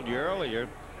 we told you earlier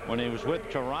when he was with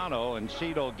Toronto and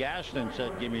Cito Gaston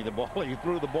said, give me the ball. He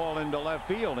threw the ball into left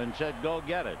field and said, go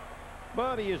get it.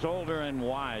 But he is older and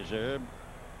wiser.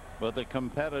 But the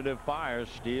competitive fires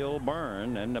still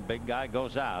burn, and the big guy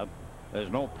goes out. There's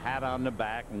no pat on the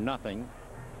back, nothing.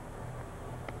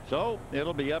 So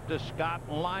it'll be up to Scott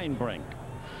Linebrink,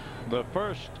 the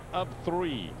first of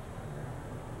 3.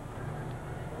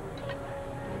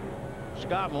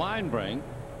 Scott Linebrink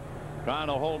trying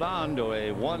to hold on to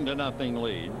a 1-0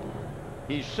 lead.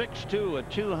 He's 6'2", a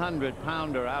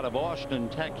 200-pounder out of Austin,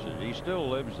 Texas. He still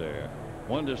lives there.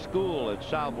 Went to school at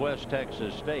Southwest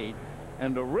Texas State,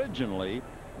 and originally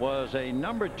was a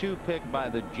number 2 pick by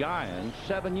the Giants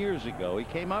 7 years ago. He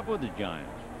came up with the Giants.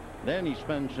 Then he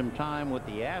spent some time with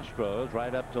the Astros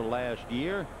right up to last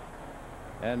year,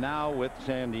 and now with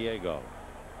San Diego.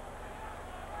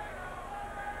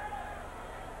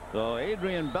 So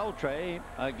Adrian Beltre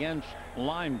against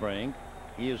Linebrink.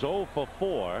 He is 0 for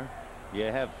 4. You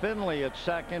have Finley at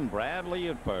second, Bradley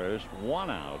at first, 1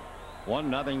 out,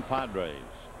 1-0 Padres.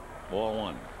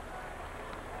 4-1.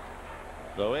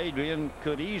 So Adrian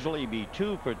could easily be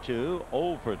 2 for 2,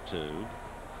 0 for 2.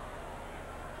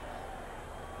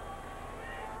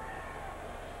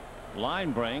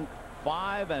 Linebrink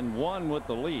 5-1 with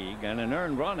the league and an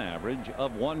earned run average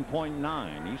of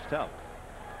 1.9. He's tough.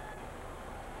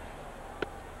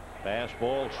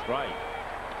 Fastball strike.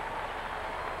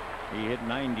 He hit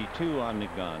 92 on the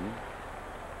gun.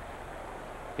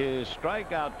 His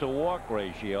strikeout to walk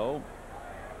ratio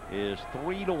is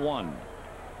 3-1.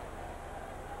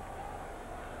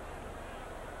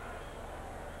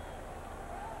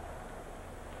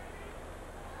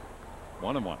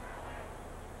 One and one.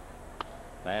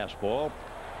 Fastball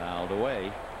fouled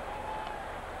away.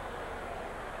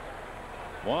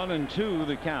 1-2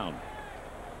 the count.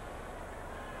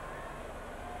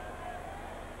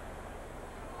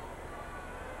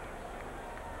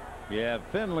 You have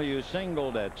Finley who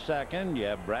singled at second. You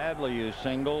have Bradley who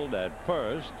singled at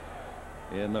first.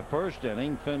 In the first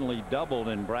inning, Finley doubled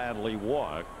and Bradley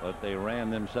walked, but they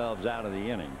ran themselves out of the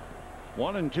inning.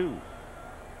 1-2.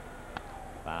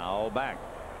 Foul back.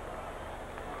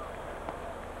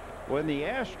 When the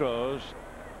Astros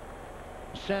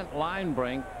sent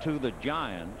Linebrink to the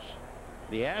Giants,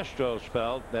 the Astros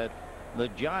felt that the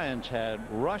Giants had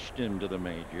rushed him to the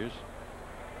majors.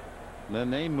 Then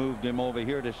they moved him over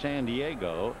here to San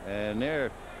Diego, and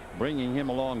they're bringing him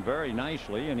along very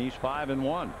nicely, and he's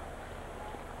 5-1.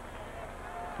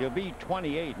 He'll be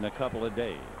 28 in a couple of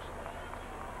days.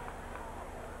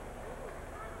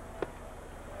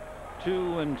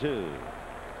 2-2.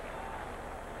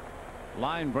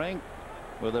 Linebrink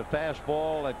with a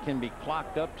fastball that can be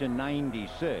clocked up to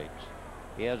 96.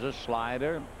 He has a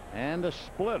slider and a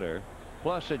splitter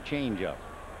plus a changeup.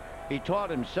 He taught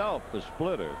himself the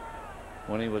splitter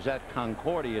when he was at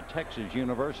Concordia, Texas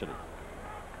University.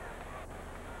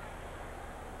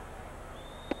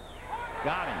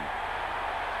 Got him.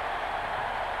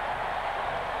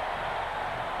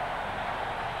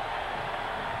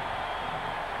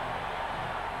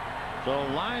 So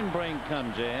Linebrink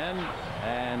comes in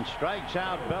and strikes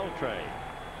out Beltre.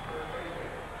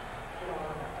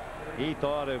 He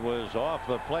thought it was off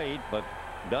the plate, but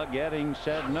Doug Eddings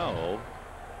said no.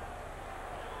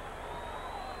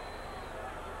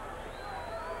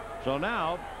 So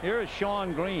now here is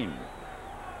Shawn Green.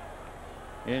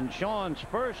 In Shawn's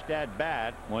first at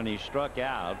bat, when he struck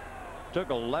out, took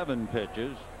 11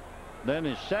 pitches. Then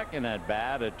his second at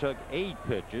bat, it took 8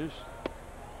 pitches.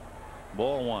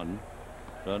 Ball one.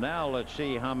 So now let's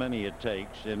see how many it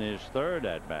takes in his third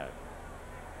at bat.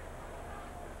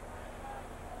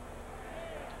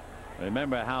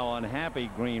 Remember how unhappy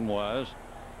Green was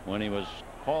when he was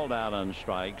called out on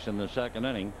strikes in the second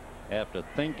inning after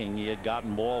thinking he had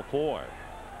gotten ball 4.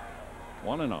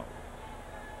 1-0.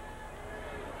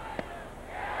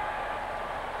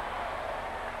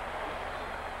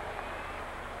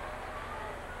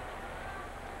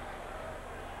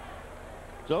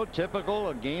 So typical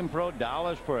of Game Pro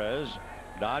Dallas Perez.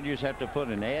 Dodgers have to put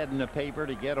an ad in the paper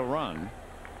to get a run,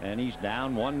 and he's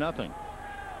down 1-0.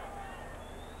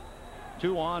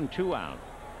 2 on, 2 out.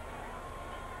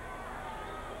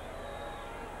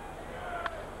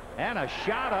 And a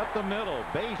shot up the middle,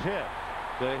 base hit.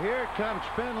 So here comes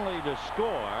Finley to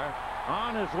score.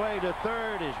 On his way to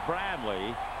third is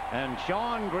Bradley, and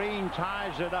Shawn Green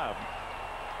ties it up.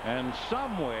 And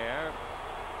somewhere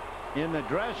in the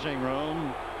dressing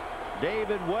room,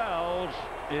 David Wells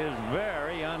is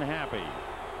very unhappy.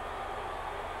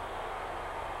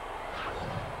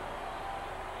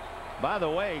 By the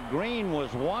way, Green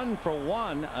was 1 for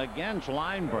 1 against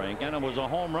Linebrink, and it was a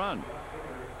home run.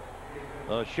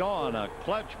 Shawn, a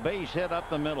clutch base hit up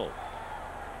the middle.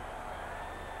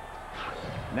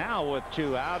 Now with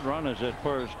 2 out, runners at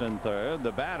first and third,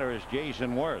 the batter is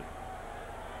Jason Worth.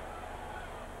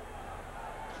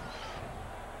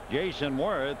 Jason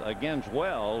Worth against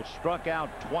Wells struck out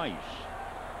twice.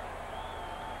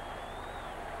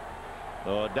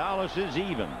 So Dallas is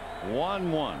even,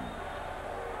 1-1.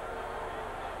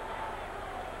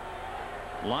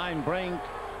 Linebrink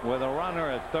with a runner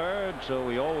at third, so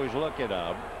we always look it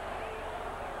up.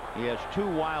 He has 2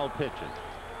 wild pitches.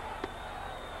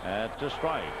 That's a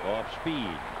strike, off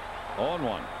speed.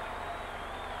 0-1.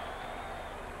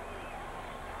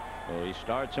 So he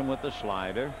starts him with the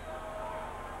slider.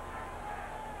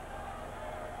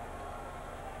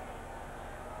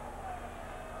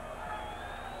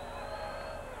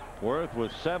 Worth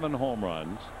with 7 home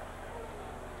runs.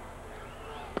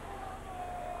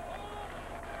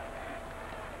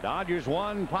 Dodgers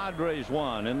 1, Padres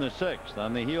 1 in the 6th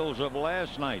on the heels of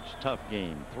last night's tough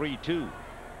game, 3-2.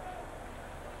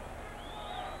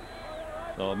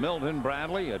 So Milton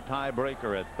Bradley, a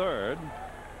tiebreaker at third,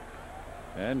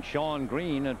 and Shawn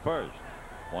Green at first.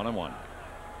 1-1.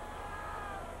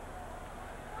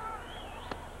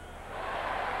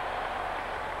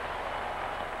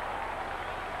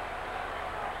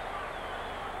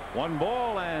 1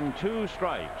 ball and 2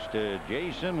 strikes to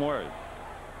Jason Worth.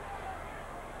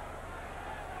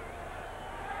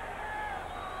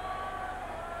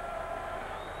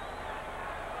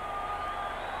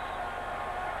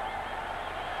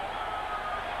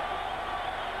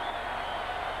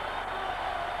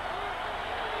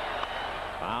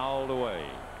 Fouled away.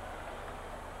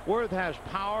 Worth has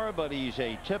power, but he's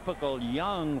a typical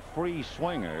young free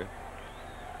swinger.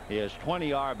 He has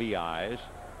 20 RBIs,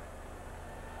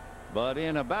 but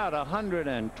in about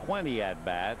 120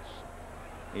 at-bats,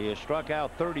 he has struck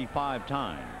out 35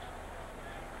 times.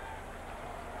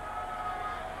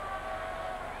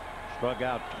 Struck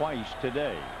out twice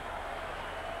today.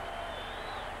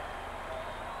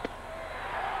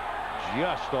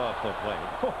 Just off the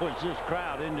plate. Oh, is this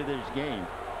crowd into this game?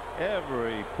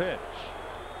 Every pitch.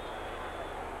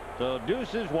 So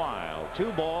deuces wild.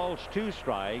 2 balls, 2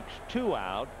 strikes, 2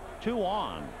 out, 2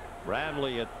 on.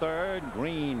 Bradley at third,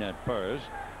 Green at first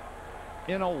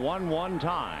in a 1-1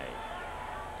 tie.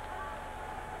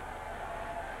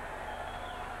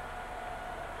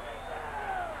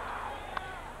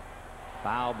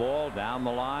 Foul ball down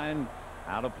the line,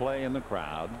 out of play in the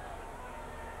crowd.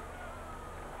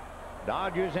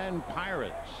 Dodgers and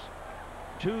Pirates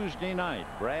Tuesday night.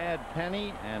 Brad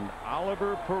Penny and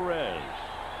Oliver Perez.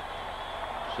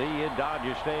 See you at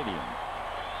Dodger Stadium.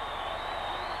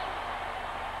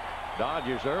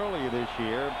 Dodgers earlier this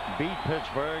year beat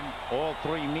Pittsburgh all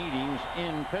 3 meetings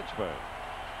in Pittsburgh.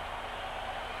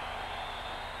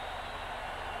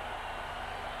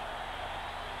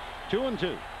 Two and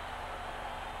two.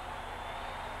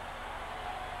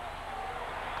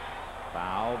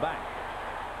 Foul back.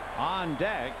 On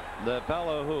deck, the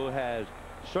fellow who has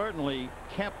certainly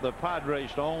kept the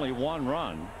Padres to only 1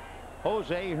 run,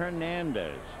 Jose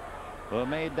Hernandez, who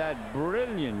made that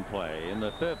brilliant play in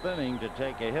the 5th inning to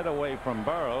take a hit away from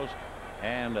Burrows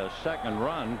and a 2nd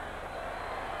run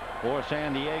for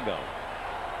San Diego.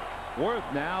 Worth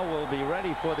now will be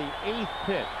ready for the 8th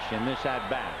pitch in this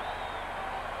at-bat.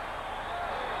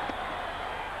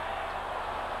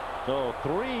 So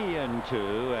 3 and 2,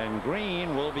 and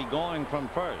Green will be going from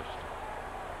first.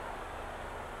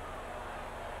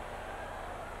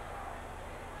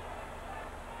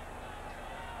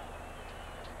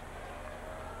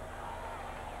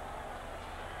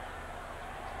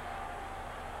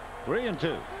 Three and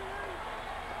two.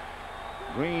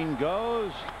 Green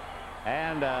goes,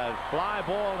 and a fly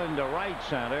ball into right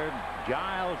center.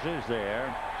 Giles is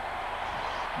there.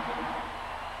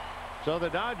 So the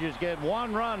Dodgers get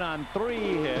 1 run on 3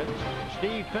 hits.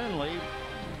 Steve Finley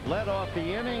led off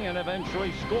the inning and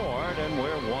eventually scored, and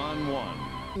we're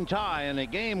 1-1. Tie in a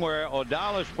game where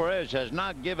Odalis Perez has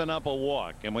not given up a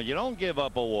walk, and when you don't give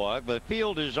up a walk, the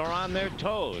fielders are on their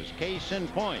toes. Case in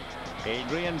point,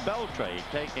 Adrian Beltre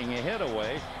taking a hit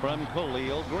away from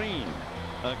Khalil Green.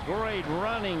 A great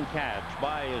running catch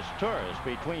by his tourist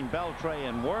between Beltre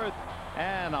and Worth,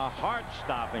 and a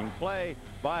heart-stopping play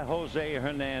by Jose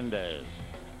Hernandez.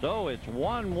 So it's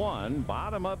 1-1,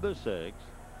 bottom of the 6th,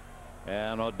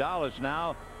 and Odalis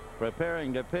now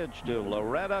preparing to pitch to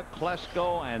Loretta,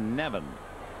 Klesko, and Nevin.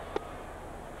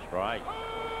 Strike.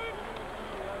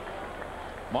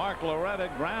 Mark Loretta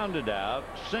grounded out,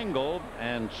 singled,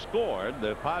 and scored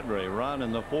the Padre run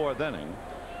in the 4th inning.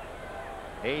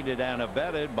 Aided and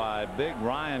abetted by big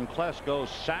Ryan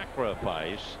Klesko's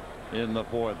sacrifice in the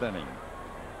 4th inning.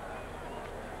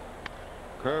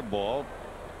 Curveball.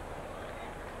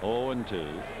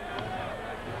 0-2.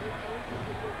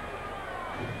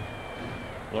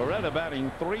 Loretta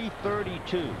batting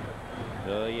 .332.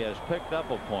 So he has picked up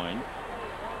a point.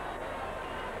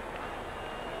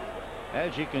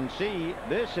 As you can see,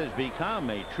 this has become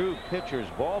a true pitcher's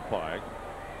ballpark,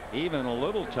 even a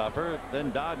little tougher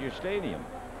than Dodger Stadium.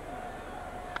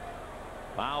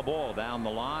 Foul ball down the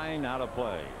line, out of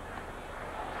play.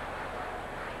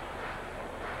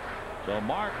 So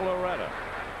Mark Loretta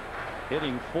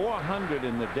hitting .400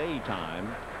 in the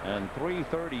daytime and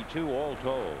 .332 all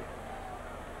told.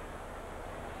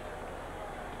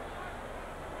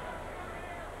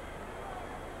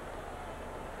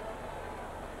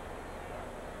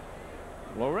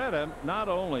 Loretta, not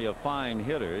only a fine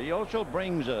hitter, he also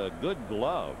brings a good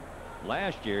glove.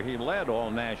 Last year he led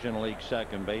all National League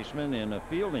second basemen in a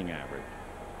fielding average.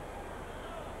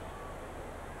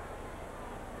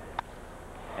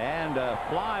 And a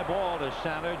fly ball to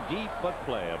center, deep but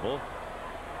playable.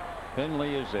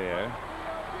 Finley is there.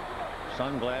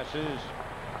 Sunglasses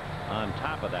on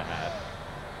top of the hat.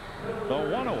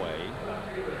 So 1 away.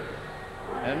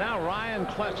 And now Ryan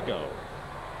Klesko.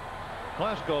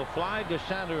 Klesko flied to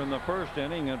center in the 1st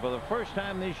inning, and for the first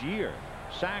time this year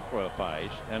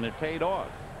sacrificed, and it paid off.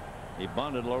 He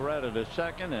bunted Loretta to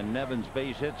second, and Nevin's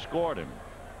base hit scored him.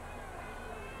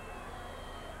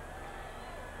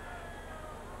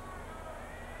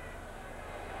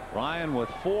 Ryan with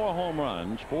 4 home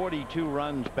runs, 42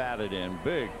 runs batted in.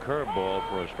 Big curveball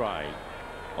for a strike.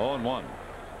 0-1.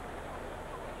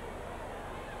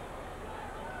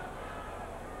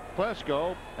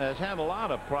 Klesko has had a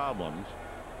lot of problems.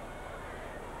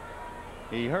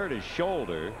 He hurt his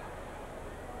shoulder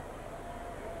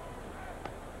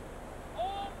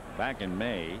back in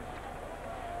May.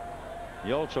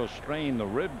 He also strained the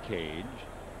rib cage.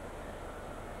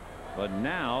 But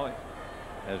now,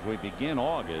 as we begin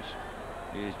August,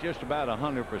 he's just about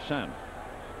 100%.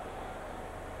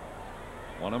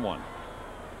 1-1.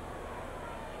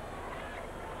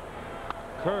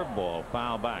 Curveball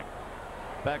foul back.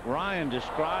 In fact, Ryan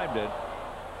described it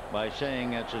by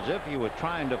saying it's as if he was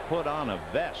trying to put on a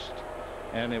vest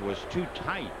and it was too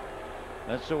tight.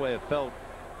 That's the way it felt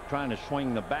trying to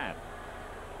swing the bat.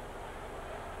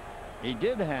 He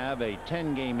did have a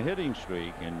 10-game hitting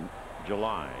streak in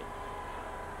July.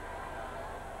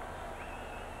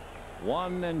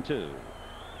 1-2.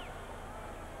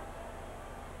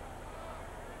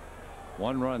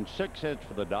 1 run, 6 hits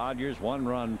for the Dodgers. 1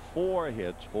 run, 4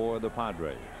 hits for the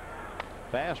Padres.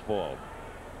 Fastball.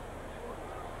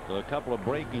 So a couple of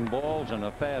breaking balls and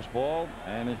a fastball,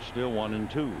 and it's still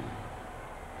 1-2.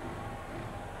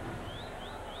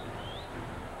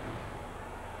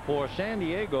 For San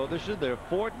Diego, this is their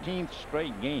 14th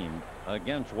straight game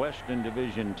against Western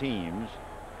Division teams,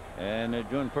 and they're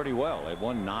doing pretty well. They've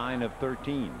won 9 of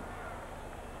 13.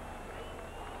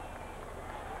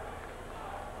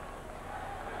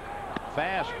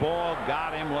 Fastball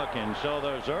got him looking. So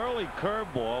those early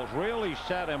curveballs really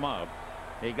set him up.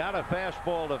 He got a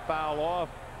fastball to foul off,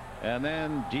 and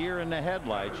then deer in the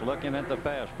headlights looking at the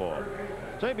fastball.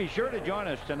 So be sure to join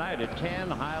us tonight at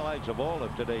 10. Highlights of all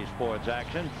of today's sports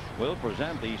action. We'll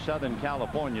present the Southern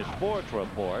California Sports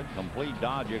Report, complete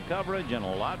Dodger coverage, and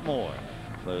a lot more.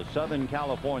 The Southern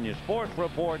California Sports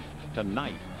Report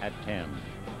tonight at 10.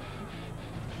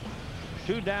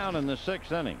 2 down in the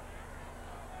 6th inning.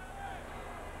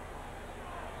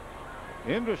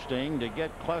 Interesting to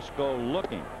get Klesko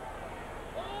looking.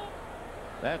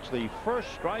 That's the first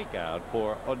strikeout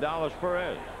for Odalis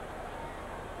Perez.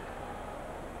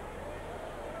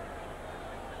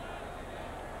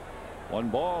 One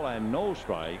ball and no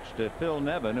strikes to Phil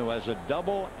Nevin, who has a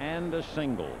double and a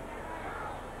single.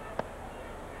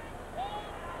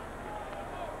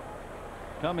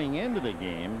 Coming into the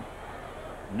game,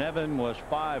 Nevin was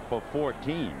 5 for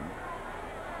 14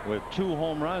 with 2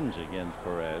 home runs against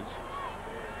Perez.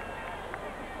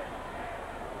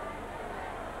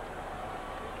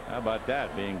 How about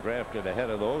that, being drafted ahead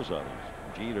of those others?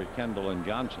 Jeter, Kendall, and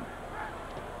Johnson.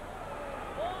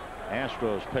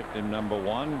 Astros picked him number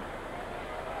 1.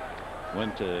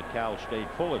 Went to Cal State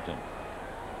Fullerton.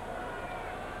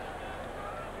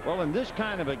 Well, in this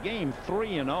kind of a game,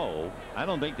 3-0, I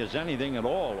don't think there's anything at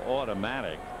all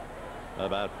automatic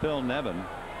about Phil Nevin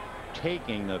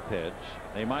taking the pitch.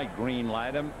 They might green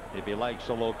light him if he likes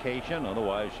the location.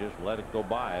 Otherwise, just let it go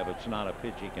by if it's not a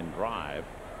pitch he can drive.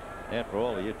 After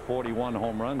all, he hit 41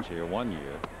 home runs here one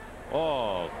year.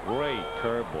 Oh, great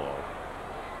curveball.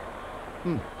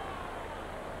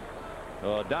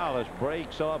 Dallas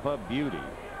breaks off a beauty,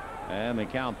 and they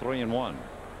count 3-1.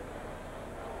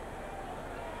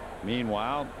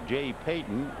 Meanwhile, Jay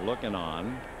Payton looking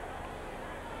on.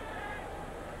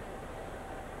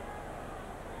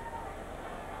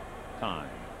 Time.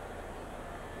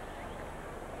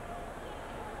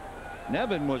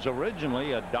 Nevin was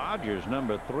originally a Dodgers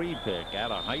number 3 pick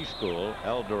out of high school,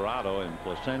 El Dorado in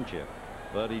Placentia,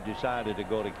 but he decided to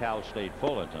go to Cal State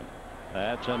Fullerton.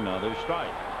 That's another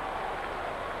strike.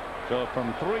 So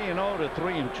from 3-0 to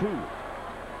 3-2.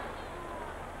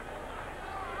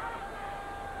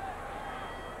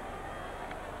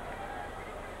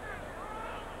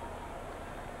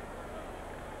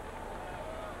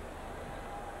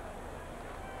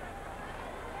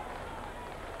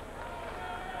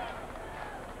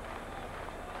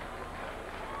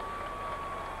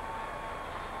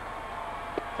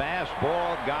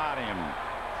 Fastball got him.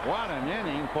 What an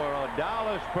inning for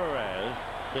Odalis Perez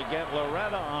to get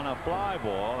Loretta on a fly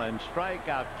ball and strike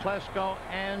out Klesko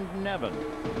and Nevin.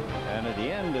 And at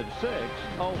the end of 6,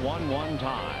 a 1-1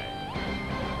 tie.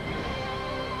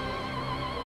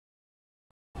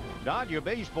 Dodger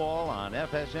Baseball on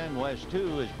FSN West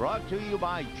 2 is brought to you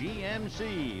by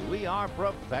GMC. We are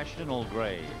professional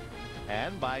grade.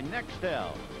 And by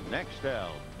Nextel.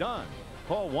 Nextel, done.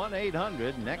 Call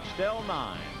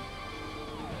 1-800-NEXTEL-9.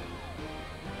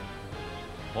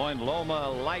 Point Loma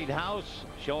Lighthouse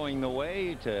showing the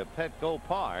way to Petco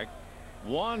Park.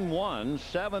 1-1,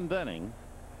 7th inning.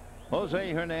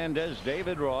 Jose Hernandez,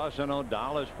 David Ross, and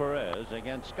Odalis Perez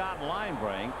against Scott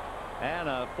Linebrink, and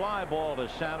a fly ball to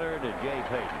center to Jay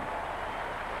Payton.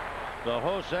 So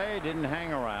Jose didn't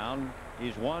hang around.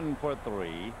 He's 1 for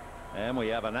 3, and we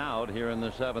have an out here in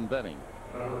the 7th inning.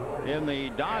 In the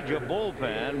Dodger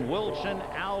bullpen, Wilson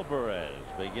Alvarez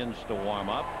begins to warm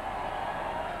up,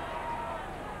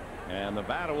 and the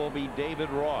batter will be David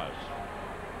Ross.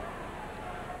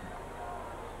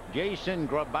 Jason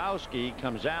Grabowski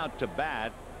comes out to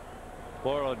bat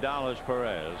for Odalis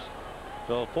Perez.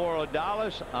 So for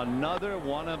Odalis, another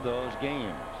one of those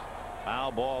games.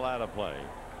 Foul ball out of play.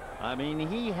 I mean,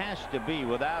 he has to be,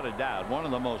 without a doubt, one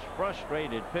of the most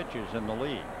frustrated pitchers in the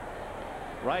league.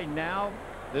 Right now,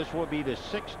 this will be the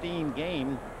 16th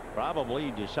game,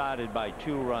 probably decided by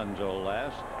 2 runs or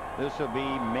less. This will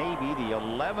be maybe the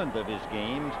 11th of his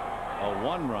games, a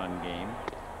 1-run game.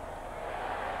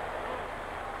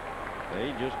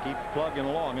 They just keep plugging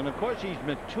along. And of course, he's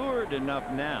matured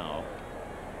enough now.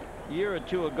 A year or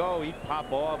 2 ago, he'd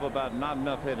pop off about not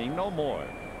enough hitting, no more.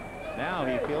 Now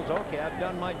he feels, okay, I've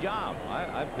done my job.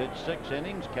 I've pitched 6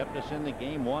 innings, kept us in the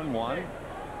game 1-1.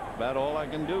 About all I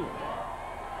can do.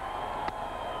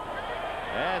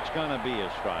 That's going to be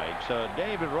a strike. So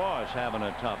David Ross having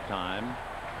a tough time.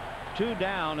 2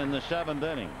 down in the 7th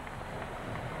inning.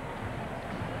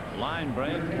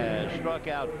 Linebrink has struck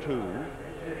out 2.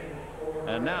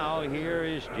 And now here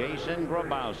is Jason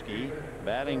Grabowski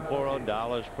batting for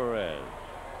Odalis Perez.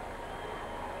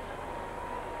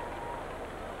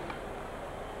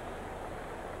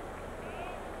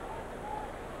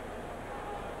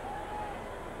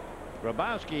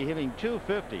 Grabowski hitting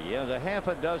 .250. He has a half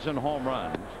a dozen home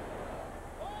runs.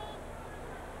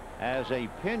 As a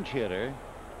pinch hitter,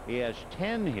 he has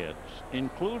 10 hits,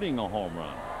 including a home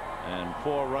run, and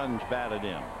 4 runs batted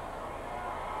in.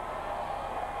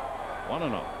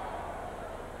 1-0.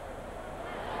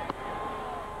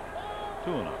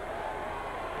 2-0.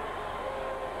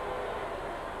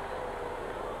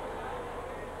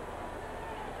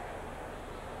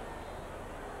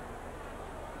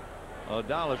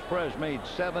 Odalis Perez made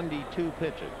 72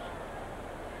 pitches.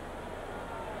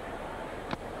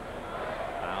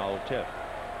 Foul tip.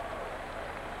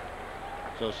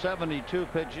 So 72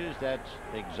 pitches, that's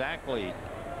exactly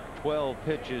 12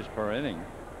 pitches per inning.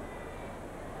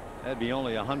 That'd be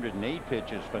only 108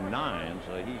 pitches for 9,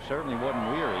 so he certainly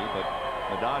wasn't weary, but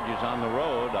the Dodgers on the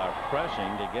road are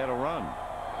pressing to get a run.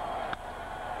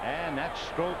 And that's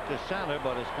stroked to center,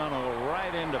 but it's going to go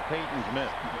right into Payton's mitt.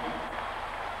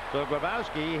 So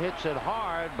Grabowski hits it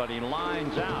hard, but he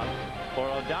lines out. For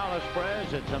Odalis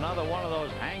Perez, it's another one of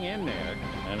those hang in there,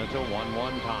 and it's a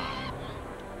 1-1 tie.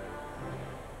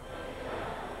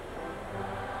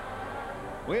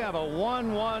 We have a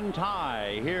 1-1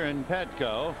 tie here in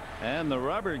Petco, and the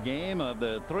rubber game of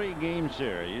the 3-game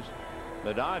series.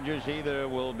 The Dodgers either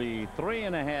will be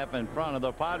 3.5 in front of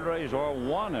the Padres or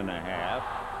 1.5,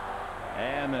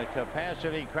 and the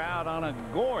capacity crowd on a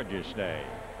gorgeous day.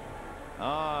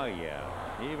 Oh yeah,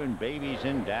 even babies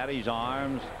in daddy's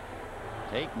arms.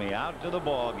 Take me out to the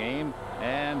ball game,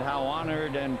 and how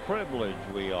honored and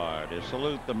privileged we are to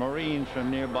salute the Marines from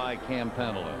nearby Camp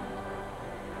Pendleton.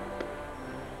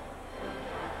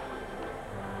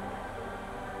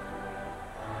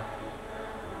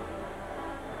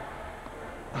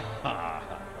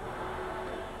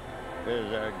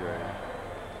 Is that great?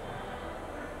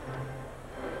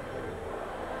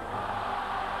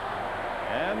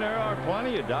 And there are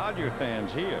plenty of Dodger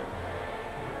fans here.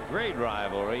 Great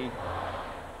rivalry.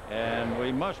 And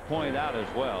we must point out as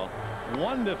well,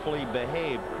 wonderfully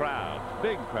behaved crowds,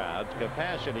 big crowds,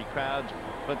 capacity crowds,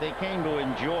 but they came to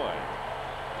enjoy.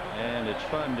 And it's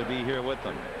fun to be here with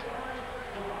them.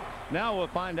 Now we'll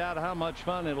find out how much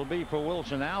fun it'll be for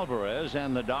Wilson Alvarez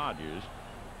and the Dodgers.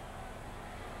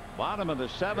 Bottom of the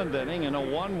 7th inning in a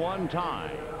 1-1 tie.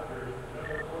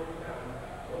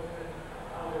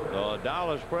 So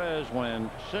Odalis Perez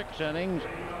went 6 innings,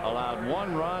 allowed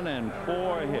 1 run and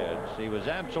 4 hits. He was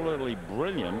absolutely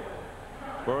brilliant.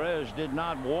 Perez did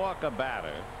not walk a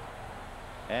batter,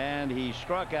 and he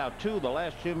struck out 2, the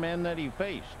last 2 men that he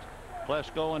faced,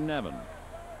 Plesko and Nevin.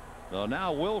 So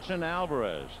now Wilson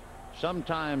Alvarez,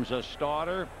 sometimes a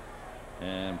starter,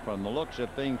 and from the looks of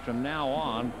things from now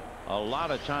on, a lot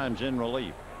of times in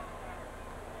relief.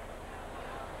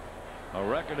 A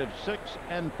record of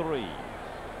 6-3.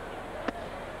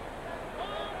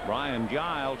 Brian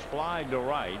Giles flied to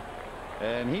right,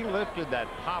 and he lifted that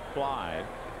pop fly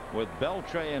with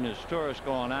Beltre and his tourist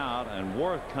going out and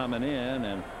Worth coming in,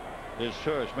 and His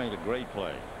source made a great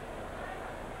play.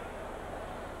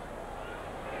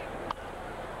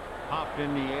 Popped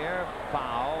in the air,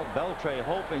 foul. Beltre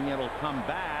hoping it'll come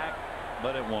back,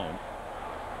 but it won't.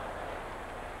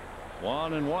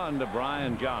 1-1 to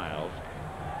Brian Giles.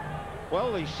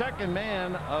 Well, the second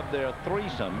man of their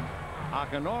threesome,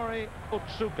 Akinori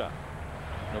Otsuka,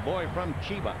 the boy from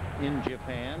Chiba in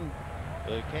Japan,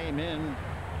 came in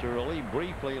to relieve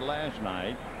briefly last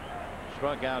night,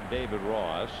 struck out David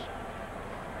Ross,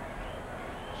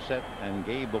 set and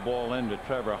gave the ball in to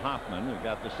Trevor Hoffman, who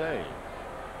got the save.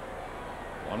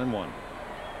 1-1.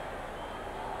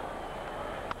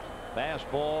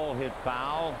 Fastball hit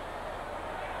foul.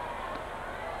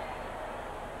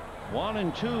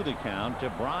 1-2 the count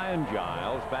to Brian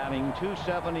Giles, batting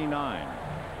 .279.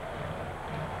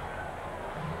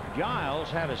 Giles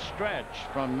had a stretch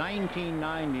from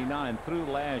 1999 through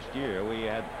last year where he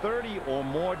had 30 or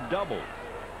more doubles.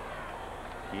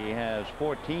 He has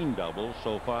 14 doubles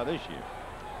so far this year.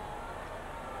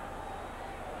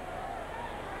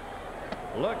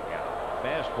 Look out.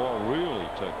 Fastball really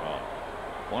took off.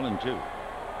 1-2.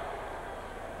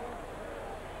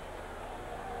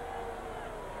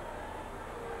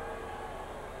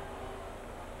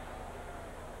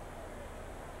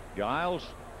 Giles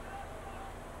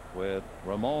with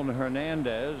Ramon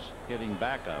Hernandez hitting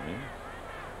back of him.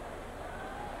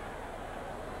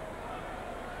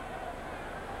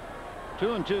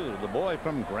 Two and two. The boy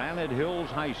from Granite Hills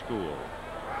High School.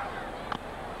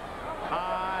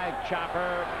 High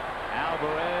chopper.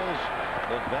 Alvarez,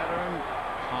 the veteran,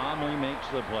 calmly makes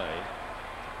the play.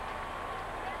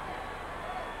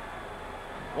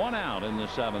 1 out in the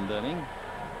 7th inning.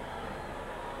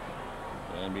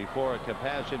 And before a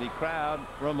capacity crowd,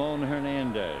 Ramon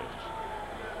Hernandez.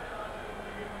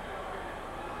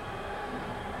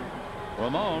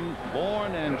 Ramon,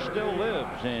 born and still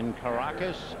lives in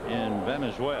Caracas in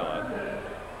Venezuela.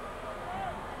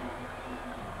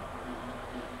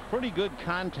 Pretty good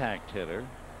contact hitter.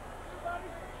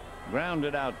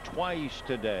 Grounded out twice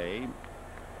today.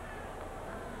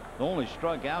 Only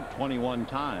struck out 21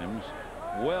 times.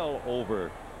 Well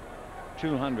over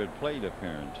 200 plate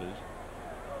appearances.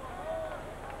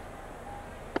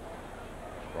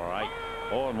 Strike.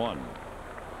 0-1.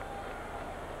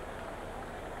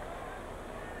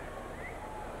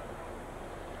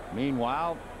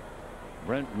 Meanwhile,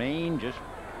 Brent Maine just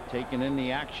taking in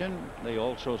the action. They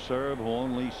also serve who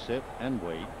only sit and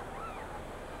wait.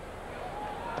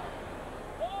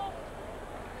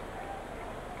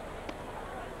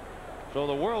 So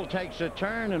the world takes a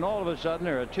turn, and all of a sudden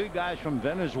there are two guys from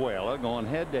Venezuela going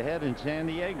head to head in San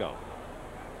Diego.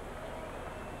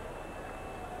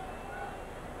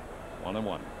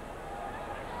 1-1.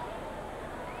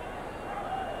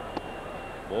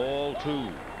 Ball 2.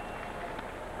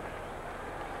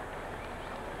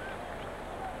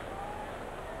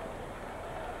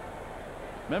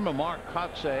 Remember Mark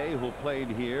Kotze, who played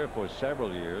here for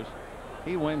several years?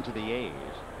 He went to the A's,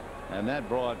 and that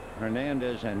brought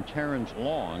Hernandez and Terrence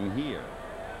Long here.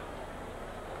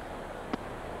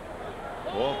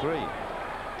 Ball 3.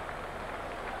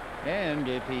 And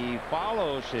if he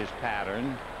follows his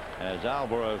pattern as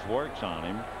Alvarez works on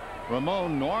him,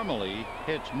 Ramon normally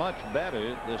hits much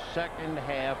better the second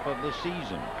half of the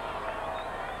season.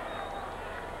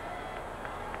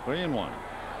 3-1.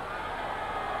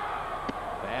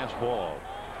 Fastball.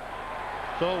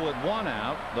 So with 1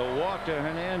 out, the walk to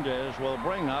Hernandez will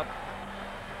bring up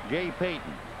Jay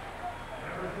Payton.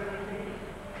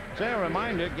 Say a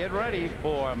reminder, get ready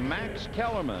for Max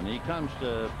Kellerman. He comes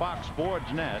to Fox Sports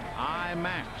Net,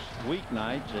 IMAX,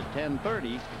 weeknights at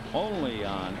 10:30, only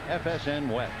on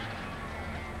FSN West.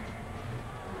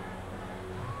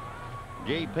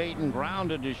 Jay Payton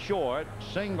grounded to short,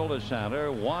 single to center,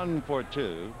 1 for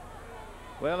 2.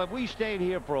 Well, if we stayed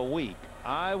here for a week,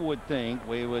 I would think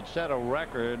we would set a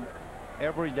record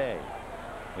every day.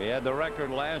 We had the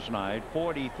record last night,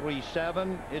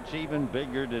 43-7. It's even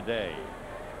bigger today.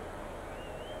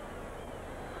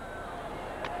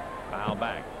 Foul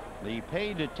back. The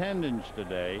paid attendance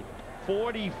today,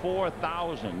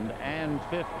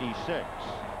 44,056.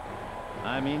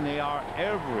 I mean, they are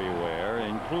everywhere,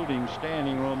 including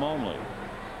standing room only.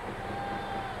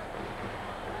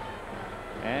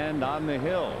 And on the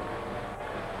hill,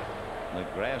 the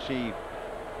grassy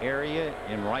area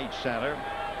in right center.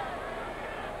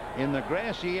 In the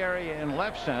grassy area in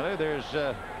left center, there's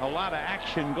a lot of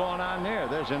action going on there.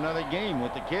 There's another game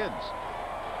with the kids.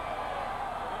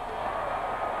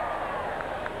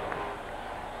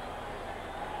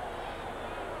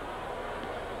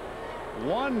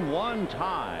 One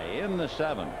tie in the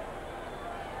 7th.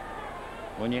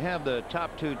 When you have the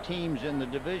top two teams in the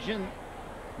division,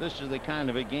 this is the kind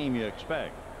of a game you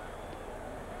expect.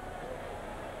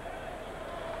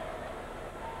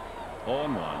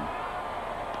 0-1.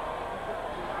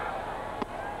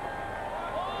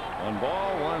 1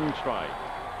 ball, 1 strike.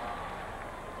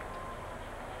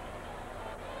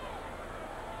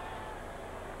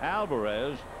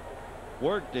 Alvarez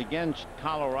worked against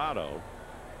Colorado.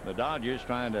 The Dodgers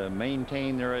trying to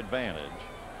maintain their advantage.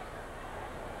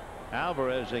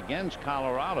 Alvarez against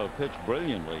Colorado pitched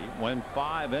brilliantly, went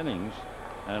 5 innings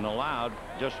and allowed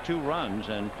just 2 runs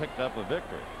and picked up a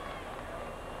victory.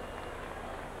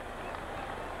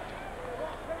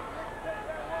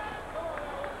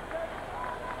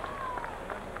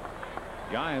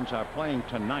 Giants are playing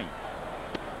tonight.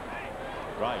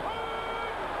 Right.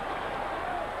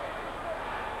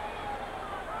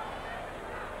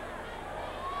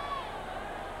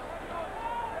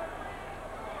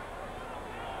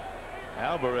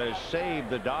 Alvarez saved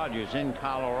the Dodgers in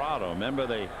Colorado. Remember,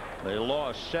 they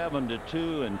lost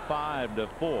 7-2 and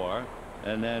 5-4,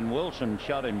 and then Wilson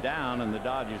shut him down, and the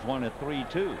Dodgers won it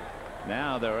 3-2.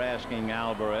 Now they're asking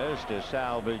Alvarez to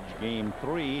salvage game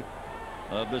 3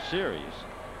 of the series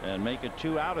and make it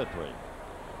 2 out of 3.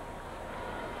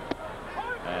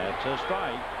 That's a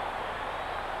strike.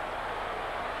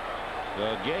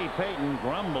 So Jay Payton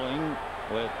grumbling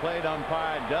with plate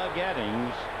umpire Doug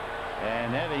Eddings,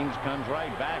 and Eddings comes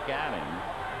right back at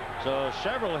him. So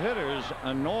several hitters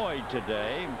annoyed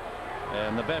today,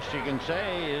 and the best you can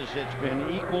say is it's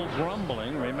been equal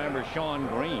grumbling. Remember Sean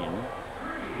Green,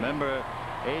 remember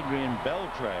Adrian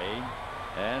Beltre,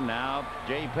 and now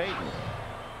Jay Payton.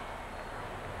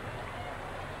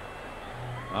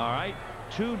 All right,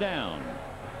 2 down.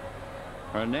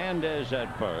 Hernandez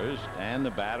at first, and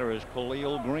the batter is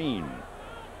Khalil Green.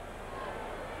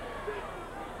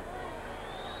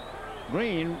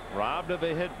 Green robbed of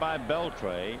a hit by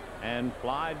Beltre and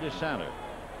flied to center.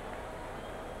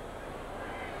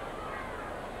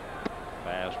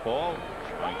 Fastball,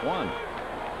 strike 1.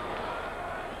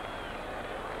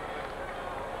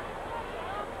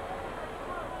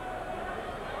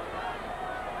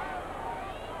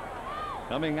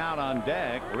 Coming out on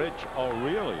deck, Rich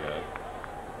Aurelia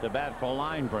to bat for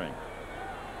Linebrink.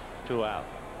 2 out.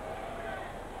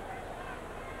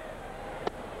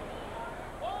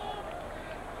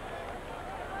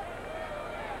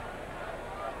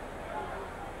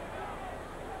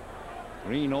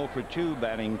 Green 0 for 2,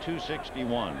 batting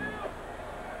 .261.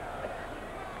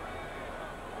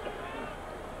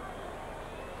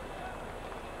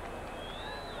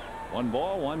 One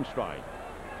ball, 1 strike.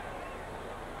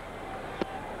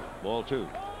 Ball 2.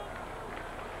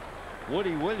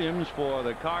 Woody Williams for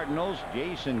the Cardinals,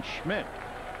 Jason Schmidt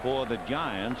for the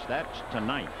Giants. That's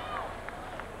tonight.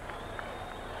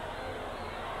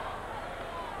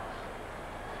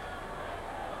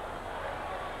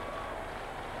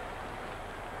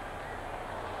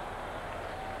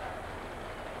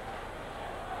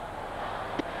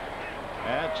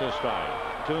 That's a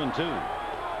strike. 2-2.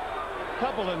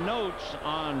 Couple of notes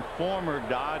on former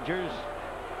Dodgers.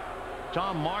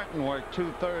 Tom Martin worked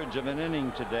 2/3 of an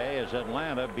inning today as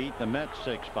Atlanta beat the Mets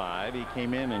 6-5. He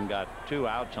came in and got 2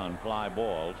 outs on fly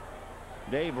balls.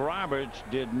 Dave Roberts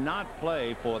did not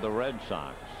play for the Red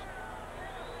Sox.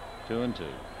 2-2.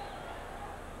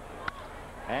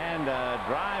 And a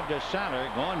drive to center.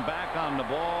 Going back on the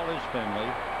ball is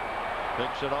Finley.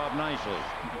 Picks it off nicely.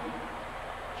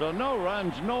 So no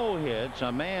runs, no hits,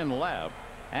 a man left,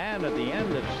 and at the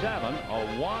end of 7, a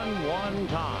 1-1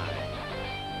 tie.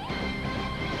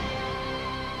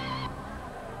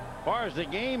 As far as the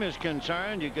game is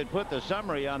concerned, you could put the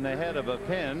summary on the head of a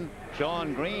pin.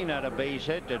 Sean Green had a base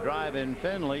hit to drive in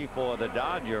Finley for the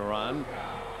Dodger run.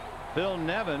 Phil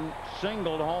Nevin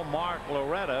singled home Mark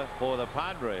Loretta for the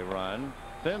Padre run.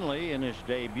 Finley in his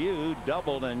debut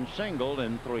doubled and singled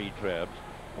in 3 trips.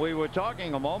 We were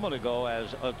talking a moment ago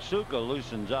as Otsuka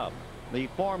loosens up. The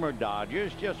former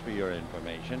Dodgers, just for your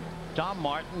information, Tom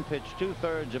Martin pitched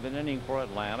 2/3 of an inning for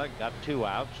Atlanta, got 2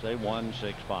 outs. They won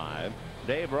 6-5.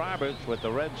 Dave Roberts with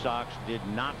the Red Sox did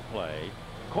not play.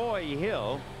 Coy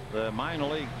Hill, the minor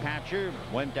league catcher,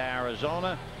 went to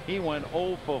Arizona. He went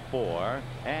 0 for 4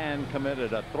 and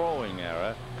committed a throwing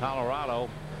error. Colorado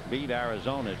beat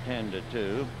Arizona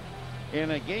 10-2.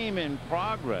 In a game in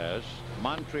progress,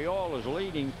 Montreal is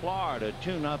leading Florida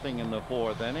 2-0 in the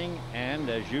 4th inning, and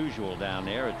as usual down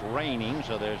there, it's raining,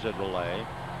 so there's a delay.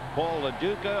 Paul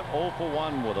LaDuca 0 for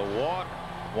 1 with a walk.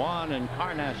 Juan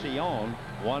Encarnacion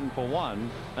 1 for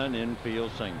 1, an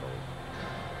infield single.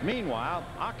 Meanwhile,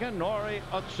 Akinori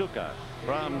Otsuka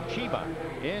from Chiba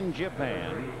in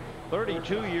Japan,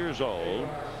 32 years old.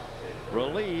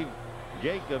 relieved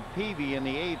Jacob Peavy in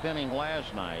the 8th inning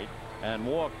last night and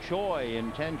walked Choi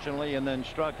intentionally and then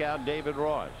struck out David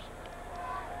Ross.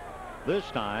 This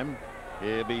time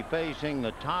he'll be facing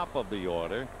the top of the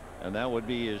order, and that would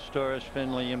be his Turris,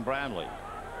 Finley, and Bradley.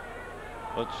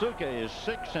 Otsuka is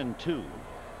 6-2,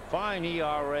 fine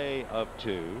ERA of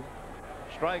 2,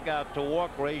 strikeout to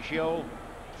walk ratio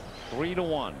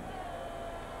 3-1.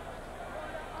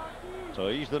 So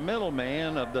he's the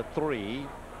middleman of the 3.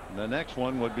 The next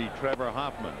one would be Trevor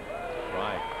Hoffman.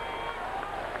 Right.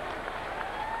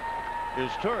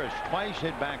 His Turris twice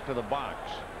hit back to the box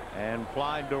and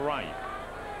flied to right.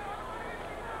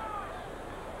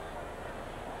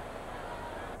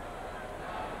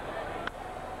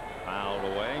 Fouled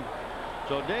away.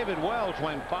 So David Wells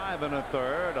went 5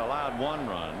 1/3, allowed 1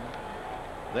 run.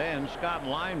 Then Scott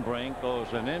Linebrink goes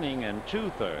an inning and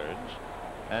 2/3.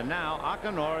 And now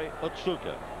Akinori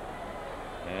Otsuka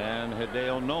and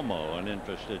Hideo Nomo, an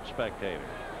interested spectator.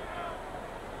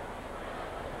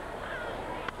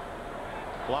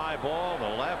 Fly ball to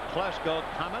left. Klesko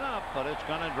coming up, but it's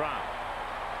going to drop.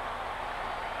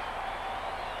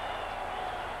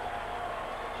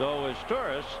 So his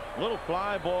Turris, little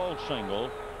fly ball single,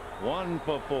 1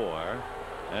 for 4.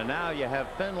 And now you have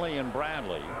Finley and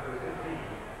Bradley.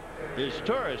 His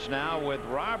Turris now, with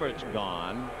Roberts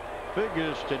gone,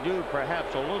 figures to do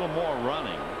perhaps a little more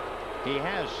running. He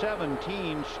has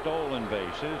 17 stolen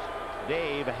bases.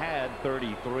 Dave had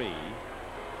 33.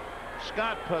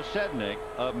 Scott Posednik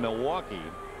of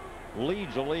Milwaukee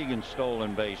leads the league in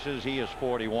stolen bases. He is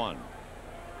 41.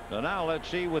 So now let's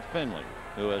see with Finley,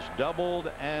 who has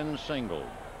doubled and singled.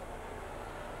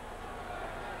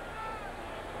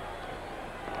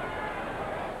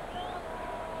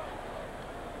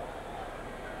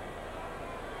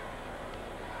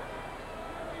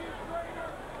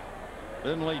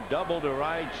 Finley doubled to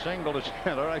right, single to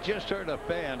center. I just heard a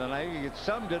fan, and it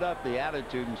summed it up, the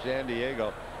attitude in San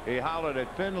Diego. He hollered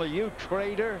at Finley, "You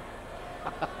traitor."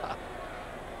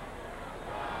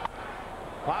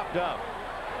 Popped up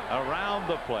around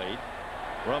the plate,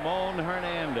 Ramon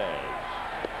Hernandez.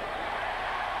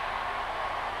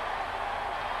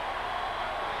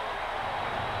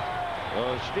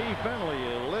 Well, Steve Finley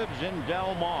lives in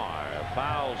Del Mar.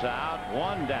 Fouls out,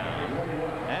 1 down,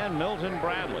 and Milton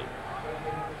Bradley.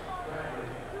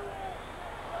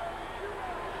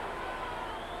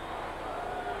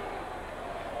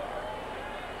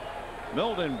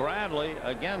 Milton Bradley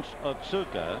against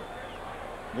Otsuka,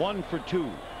 1 for 2.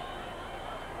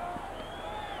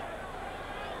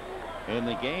 In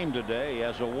the game today, he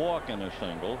has a walk and a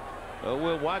single.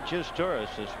 We'll watch his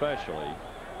Turris especially.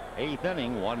 8th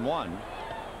inning, 1-1.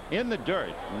 In the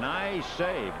dirt, nice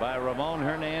save by Ramon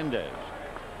Hernandez.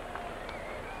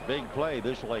 Big play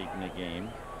this late in the game,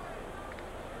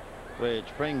 which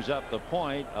brings up the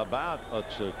point about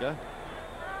Otsuka.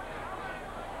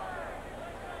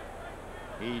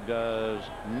 He does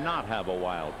not have a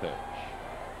wild pitch.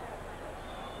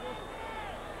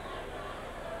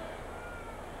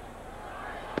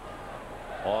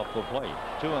 Off the plate,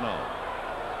 2-0.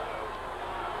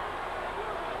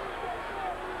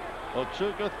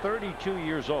 Otsuka, 32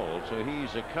 years old, so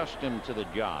he's accustomed to the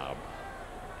job.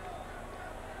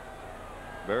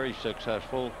 Very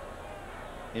successful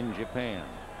in Japan.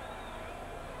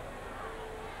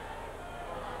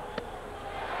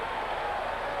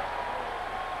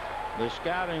 The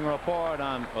scouting report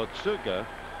on Otsuka: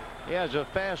 he has a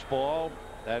fastball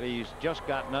that he's just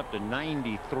gotten up to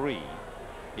 93.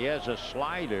 He has a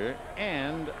slider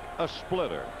and a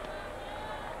splitter.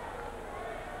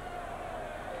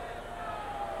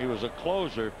 He was a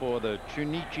closer for the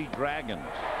Chunichi Dragons.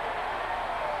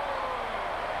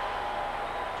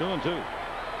 2-2.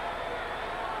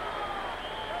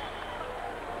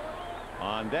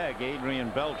 On deck,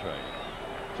 Adrian Beltre.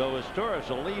 So his Turris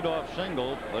a leadoff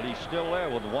single, but he's still there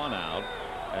with 1 out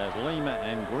as Lima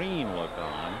and Green look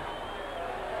on.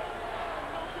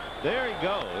 There he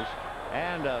goes,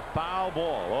 and a foul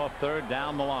ball off third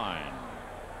down the line.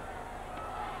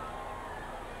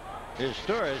 His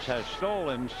Turris has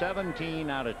stolen 17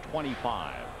 out of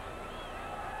 25.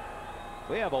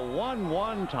 We have a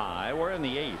 1-1 tie. We're in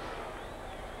the 8th.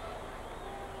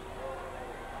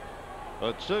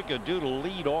 Otsuka due to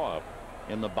lead off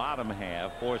in the bottom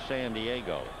half for San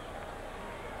Diego.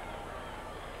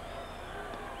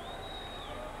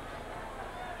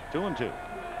 Two and 2.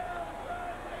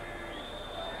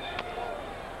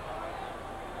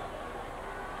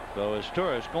 So his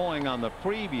Turris going on the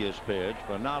previous pitch,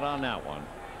 but not on that one.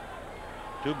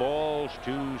 2 balls,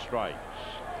 2 strikes.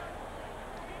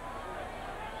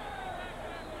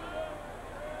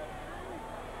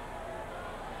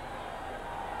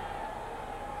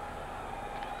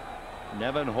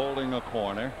 Nevin holding a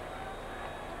corner.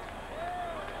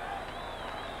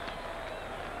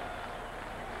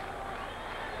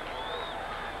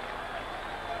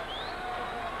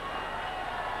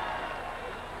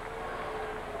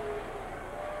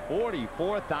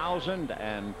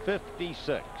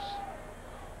 $44,056.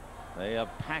 They have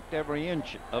packed every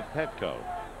inch of Petco.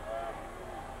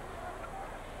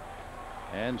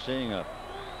 And seeing a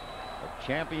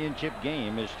championship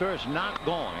game. His Turris not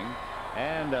going,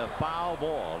 and a foul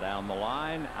ball down the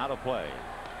line, out of play.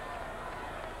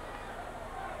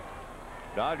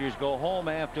 Dodgers go home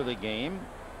after the game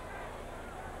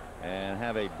and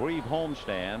have a brief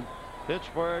homestand.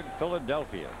 Pittsburgh,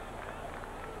 Philadelphia.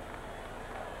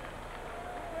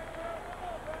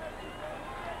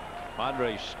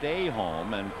 Padres stay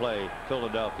home and play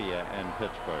Philadelphia and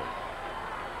Pittsburgh.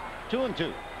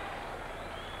 2-2.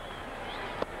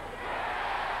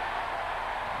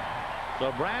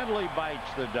 So Bradley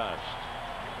bites the dust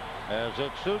as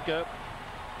Otsuka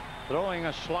throwing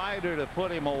a slider to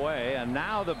put him away, and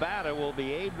now the batter will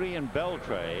be Adrian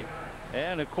Beltre.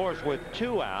 And of course, with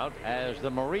 2 out, as the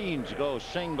Marines go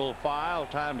single file,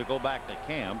 time to go back to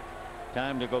camp,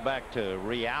 time to go back to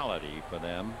reality for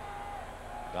them.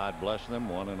 God bless them,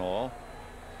 one and all.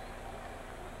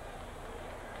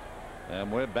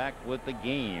 And we're back with the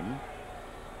game,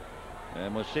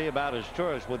 and we'll see about his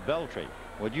Turris with Beltre.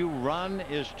 Would you run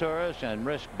his Turris and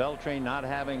risk Beltre not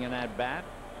having an at bat?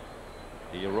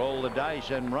 Do you roll the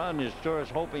dice and run his Turris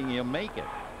hoping you make it?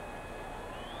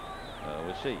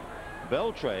 We'll see.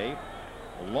 Beltre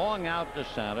long out to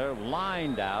center,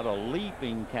 lined out, a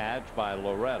leaping catch by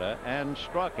Loretta, and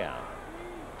struck out.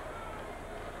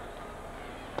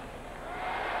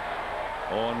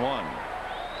 0-1.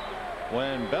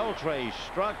 When Beltre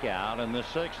struck out in the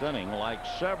 6th inning, like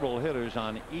several hitters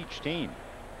on each team,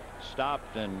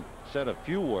 stopped and said a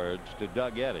few words to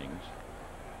Doug Eddings.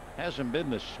 Hasn't been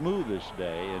the smoothest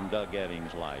day in Doug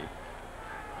Eddings' life.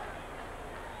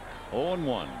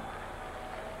 0-1.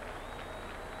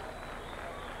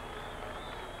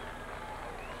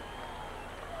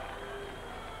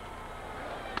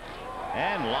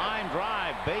 And line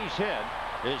drive, base hit.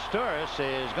 His Turris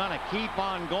is going to keep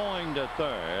on going to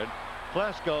third.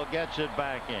 Klesko gets it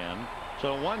back in.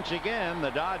 So once again, the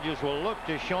Dodgers will look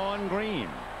to Shawn Green.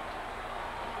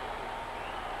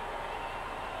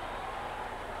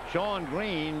 Shawn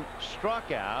Green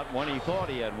struck out when he thought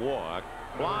he had walked,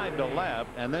 flied to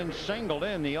left, and then singled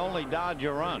in the only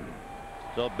Dodger run.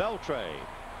 So Beltre,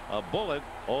 a bullet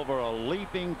over a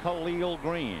leaping Khalil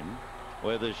Green,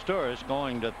 with his Turris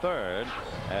going to third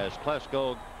as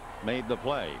Klesko made the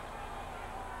play.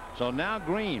 So now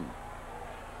Green.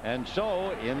 And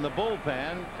so in the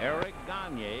bullpen, Eric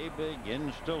Gagne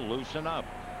begins to loosen up.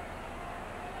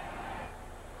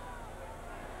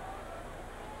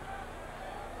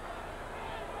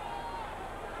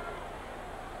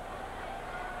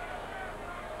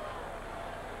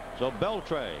 So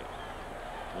Beltre,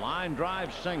 line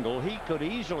drive single. He could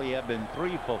easily have been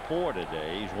 3 for 4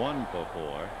 today. He's 1 for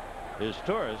 4. His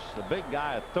Turris, the big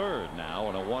guy, at third now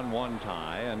in a 1-1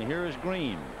 tie. And here's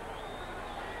Green.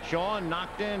 Shawn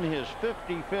knocked in his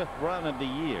 55th run of the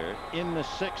year in the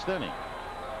 6th inning.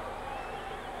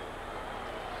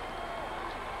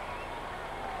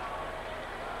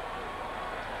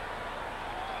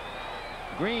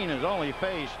 Green has only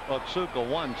faced Otsuka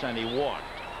once, and he walked.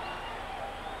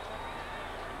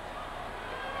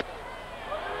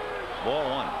 Ball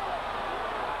 1.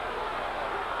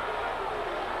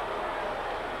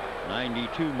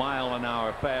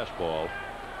 92-mile-an-hour fastball.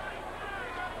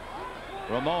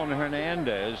 Ramon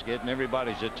Hernandez getting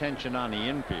everybody's attention on the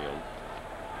infield.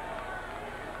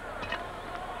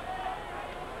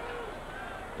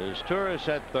 There's Turris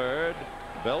at third,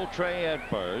 Beltre at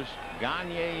first,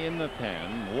 Gagne in the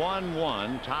pen.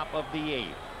 1-1, top of the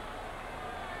 8th.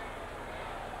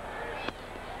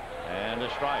 And a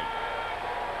strike.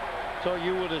 So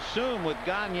you would assume with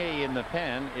Gagne in the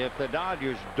pen, if the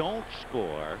Dodgers don't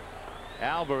score,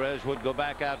 Alvarez would go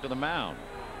back out to the mound.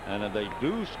 And if they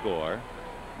do score,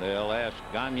 they'll ask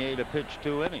Gagne to pitch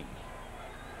 2 innings.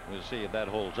 We'll see if that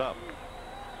holds up.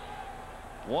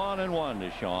 1-1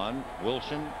 to Shawn.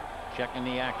 Wilson checking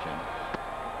the action.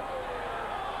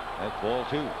 That's ball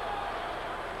 2.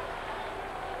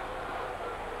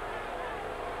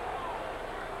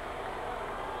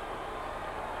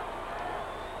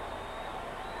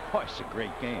 Oh, it's a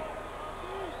great game.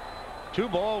 2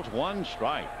 balls, 1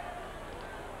 strike.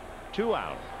 2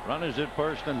 out. Runners at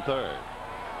first and third.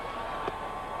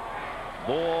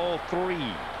 Ball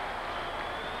 3.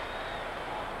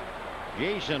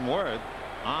 Jason Worth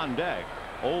on deck.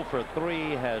 0 for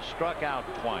 3, has struck out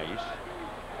twice.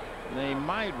 they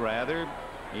might rather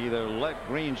either let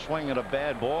Green swing at a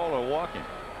bad ball or walk him.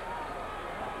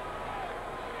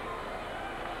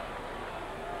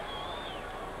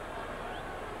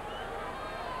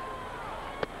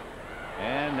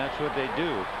 And that's what they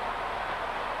do.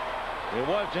 It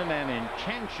wasn't an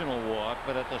intentional walk,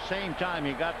 but at the same time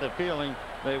you got the feeling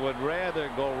they would rather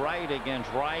go right against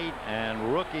right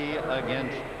and rookie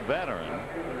against veteran.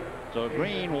 So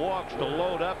Green walks to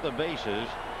load up the bases,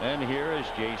 and here is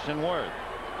Jason Worth.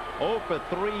 0 for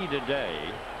 3 today.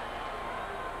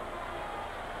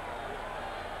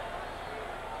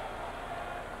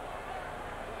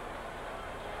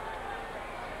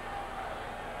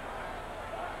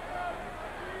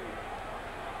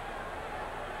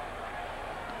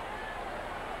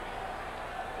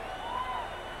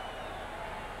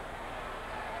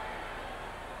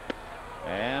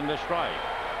 And a strike.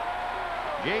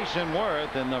 Jason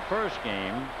Worth in the first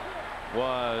game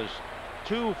was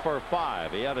 2 for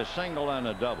 5. He had a single and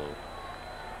a double.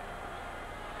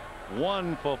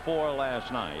 1 for 4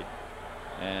 last night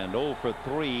and 0 for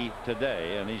 3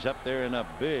 today, and he's up there in a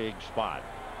big spot.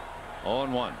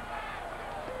 0-1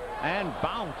 and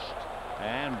bounced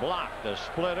and blocked a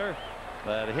splitter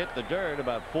that hit the dirt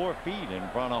about 4 feet in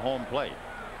front of home plate.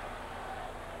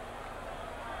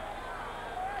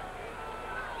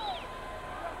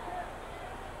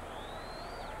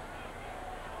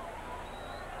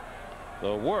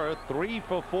 The Worth 3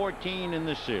 for 14 in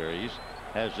the series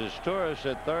has his Turris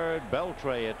at third,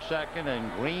 Beltre at second,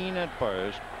 and Green at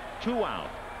first. 2 out.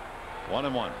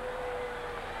 1-1.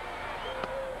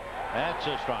 That's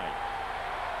a strike.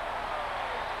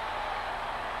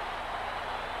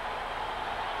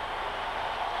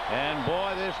 And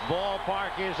boy, this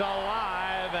ballpark is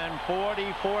alive, and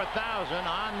 44,000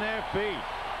 on their feet.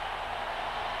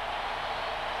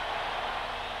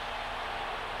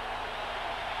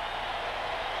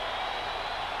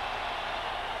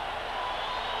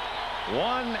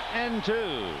 One and 2.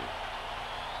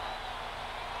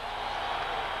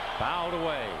 Fouled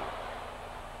away.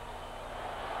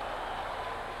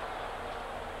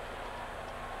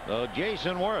 So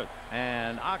Jason Worth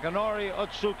and Akinori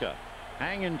Otsuka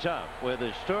hanging tough with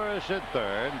his Turris at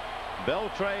third,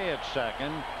 Beltre at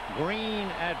second, Green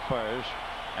at first,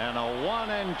 and a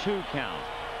 1-2 count.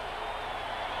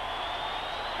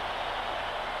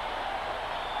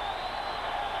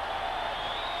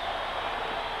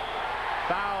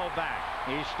 Foul back.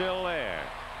 He's still there.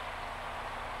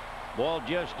 Ball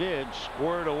just did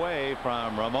squirt away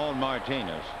from Ramon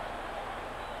Martinez.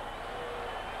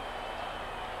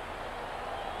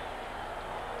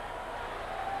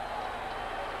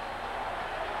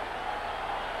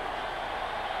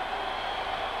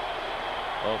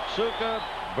 Otsuka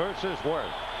versus Worth.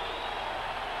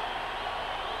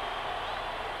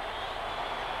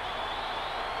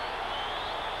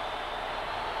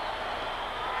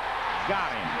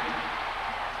 Got him.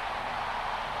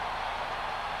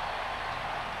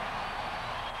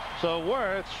 So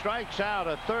Worth strikes out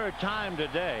a third time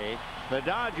today. The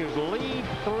Dodgers lead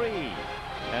 3,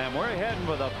 and we're heading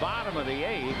for the bottom of the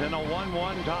 8th in a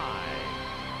 1-1 tie.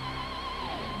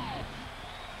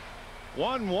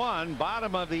 1-1,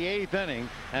 bottom of the 8th inning,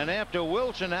 and after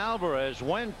Wilson Alvarez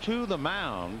went to the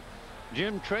mound,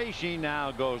 Jim Tracy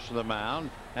now goes to the mound,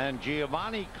 and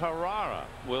Giovanni Carrara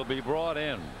will be brought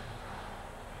in.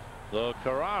 So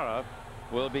Carrara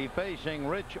will be facing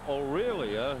Rich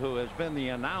Aurelia, who has been the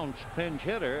announced pinch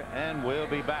hitter, and will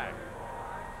be back.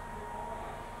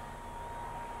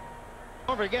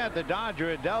 Don't forget the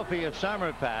Dodger Adelphia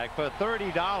Summer Pack. For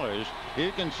 $30,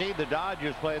 you can see the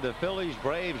Dodgers play the Phillies,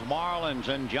 Braves, Marlins,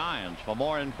 and Giants. For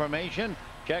more information,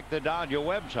 check the Dodger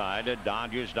website at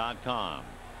Dodgers.com.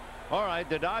 All right,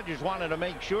 the Dodgers wanted to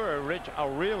make sure Rich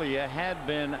Aurelia had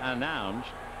been announced.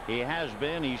 He has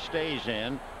been. He stays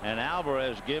in, and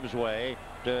Alvarez gives way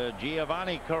to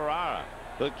Giovanni Carrara,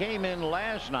 who came in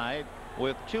last night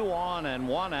with 2 on and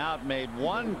 1 out, made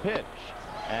 1 pitch,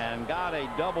 and got a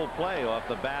double play off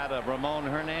the bat of Ramon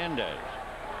Hernandez.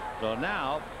 So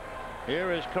now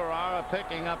here is Carrara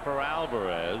picking up for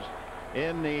Alvarez.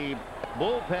 In the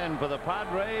bullpen for the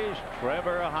Padres,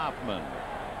 Trevor Hoffman.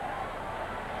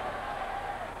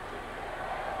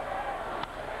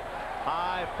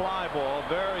 High fly ball,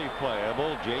 very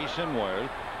playable. Jason Worth.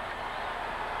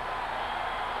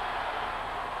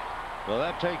 So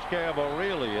that takes care of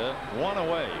Aurelia. 1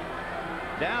 away.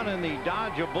 Down in the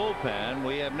Dodger bullpen,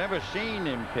 we have never seen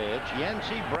him pitch.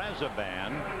 Yency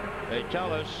Brezovan, they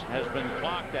tell us, has been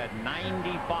clocked at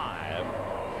 95.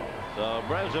 So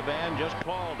Brezovan just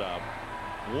called up,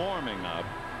 warming up.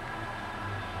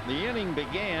 The inning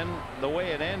began the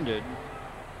way it ended.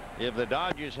 If the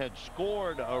Dodgers had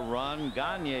scored a run,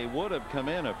 Gagne would have come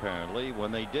in apparently.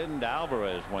 When they didn't,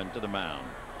 Alvarez went to the mound.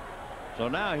 So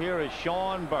now here is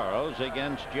Sean Burroughs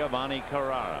against Giovanni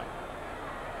Carrara.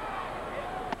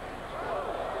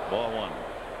 Ball one.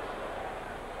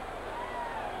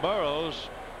 Burroughs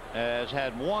has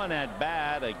had one at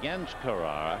bat against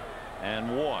Carrara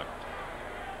and walked.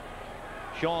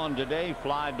 Sean today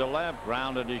flied to left,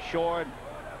 grounded to short,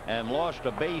 and lost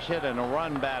a base hit and a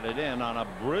run batted in on a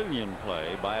brilliant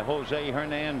play by Jose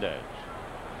Hernandez.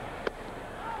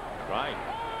 Right.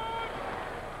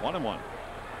 1-1.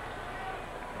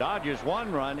 Dodgers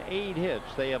 1 run, 8 hits.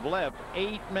 They have left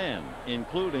 8 men,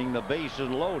 including the bases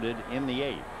loaded in the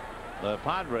 8th. The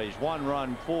Padres 1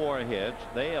 run, 4 hits.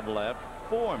 They have left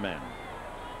 4 men.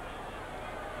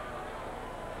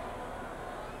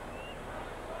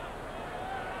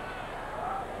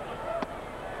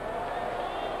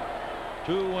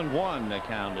 Two and 1 the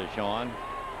count is Sean.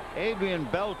 Adrian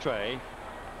Beltre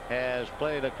has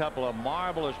played a couple of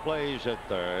marvelous plays at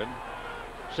third.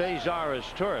 Cesar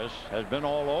Izturis has been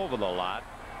all over the lot.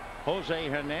 Jose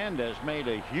Hernandez made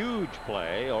a huge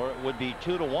play, or it would be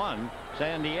 2-1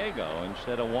 San Diego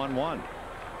instead of 1-1.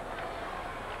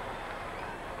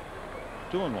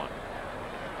 2-1.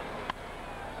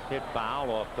 Hit foul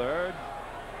off third.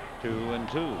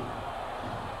 2-2.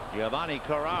 Giovanni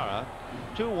Carrara,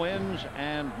 2 wins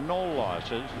and no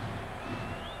losses.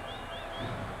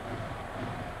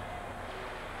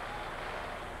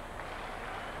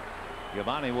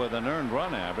 Giovanni with an earned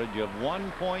run average of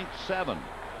 1.7.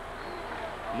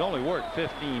 He's only worked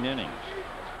 15 innings.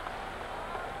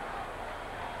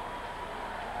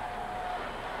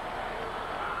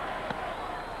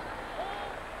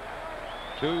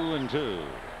 Two and 2.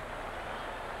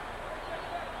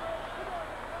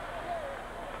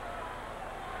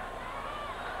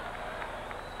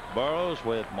 Burroughs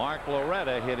with Mark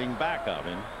Loretta hitting back of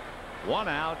him. 1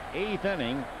 out, 8th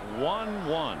inning,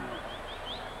 1-1.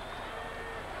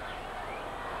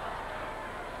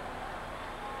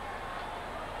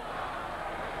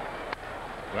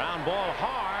 Ground ball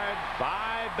hard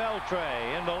by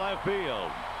Beltre into left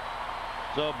field.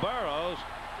 So Burroughs,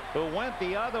 who went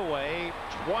the other way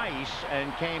twice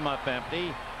and came up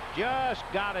empty, just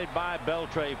got it by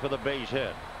Beltre for the base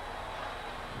hit.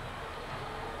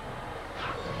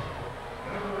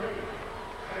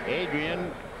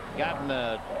 Adrian got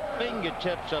the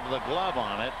fingertips of the glove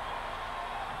on it,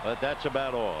 but that's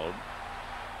about all.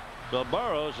 So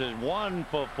Burroughs is 1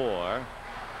 for 4.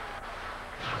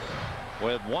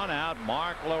 With 1 out,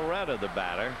 Mark Loretta the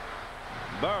batter.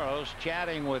 Burroughs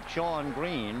chatting with Sean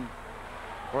Green.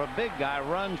 For a big guy,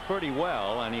 runs pretty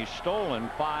well, and he's stolen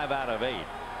 5 out of 8.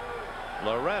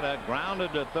 Loretta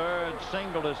grounded to third,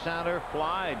 single to center,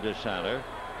 flied to center,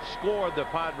 scored the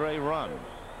Padre run.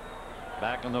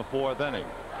 Back in the 4th inning.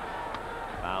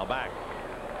 Foul back.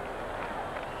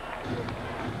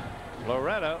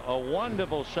 Loretta, a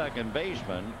wonderful second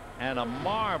baseman and a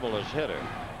marvelous hitter.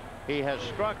 He has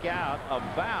struck out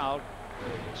about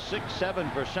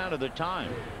 6-7% of the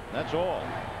time. That's all.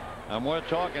 And we're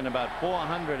talking about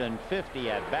 450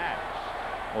 at bats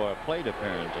or plate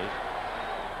appearances.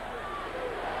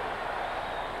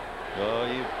 So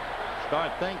you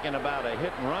start thinking about a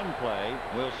hit and run play.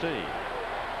 We'll see.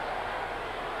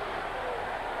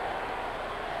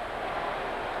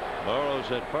 Burroughs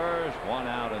at first, 1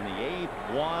 out in the 8th,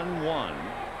 1-1.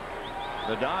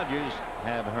 The Dodgers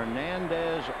have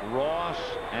Hernandez, Ross,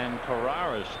 and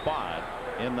Carrara's spot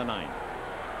in the 9th.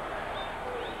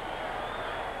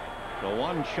 So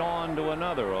one Sean to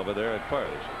another over there at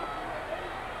first.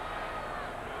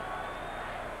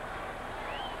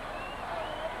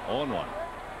 On 1.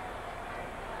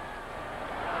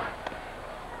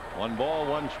 1 ball,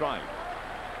 1 strike.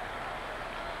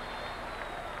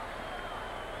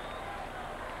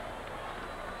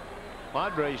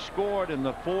 Padres scored in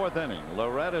the 4th inning.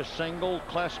 Loretta single,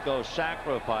 Klesko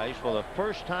sacrifice for the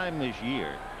first time this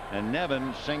year, and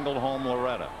Nevin singled home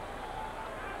Loretta.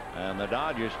 And the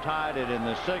Dodgers tied it in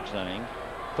the 6th inning.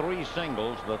 3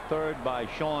 singles, the 3rd by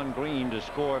Sean Green to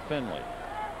score Finley.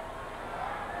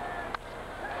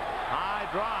 High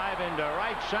drive into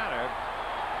right center.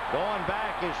 Going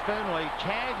back is Finley.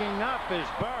 Tagging up is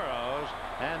Burroughs,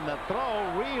 and the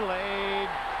throw relayed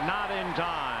not in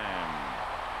time.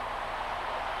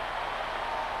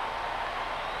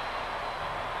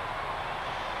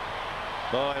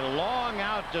 So a long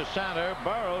out to center.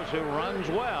 Burroughs, who runs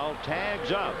well,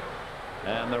 tags up.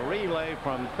 And the relay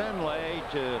from Finlay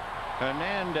to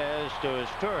Hernandez to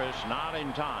Izturis, not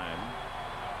in time.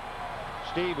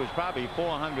 Steve was probably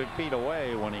 400 feet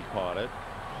away when he caught it.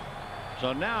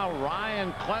 So now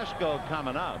Ryan Klesko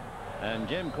coming up. And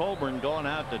Jim Colburn going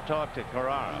out to talk to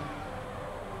Carrara.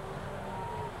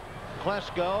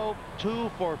 Klesko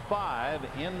 2 for 5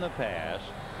 in the past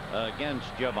against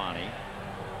Giovanni.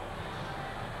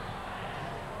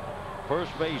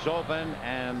 First base open,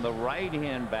 and the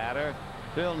right-hand batter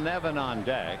Phil Nevin on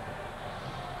deck.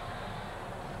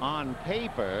 On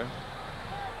paper,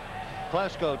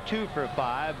 Klesko 2 for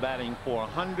 5, batting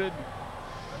 .400.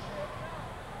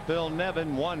 Phil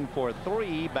Nevin 1 for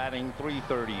 3, batting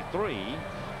 .333.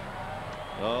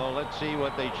 So let's see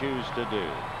what they choose to do.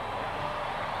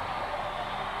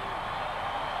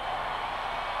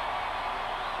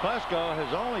 Klesko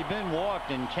has only been walked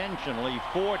intentionally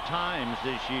 4 times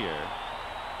this year,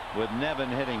 with Nevin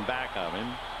hitting back of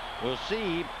him. We'll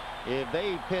see if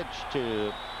they pitch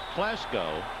to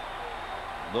Klesko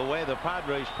the way the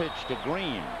Padres pitched to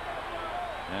Green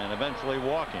and eventually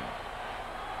walk him,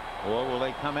 or will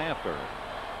they come after it?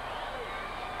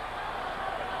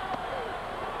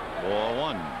 Ball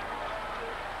 1.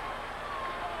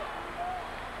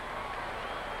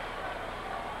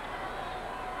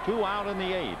 Two out in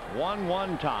the 8th.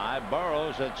 1-1 tie.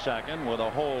 Burrows at second with a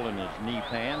hole in his knee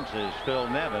pants is Phil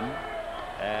Nevin.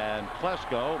 And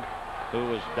Klesko, who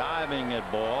was diving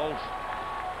at balls,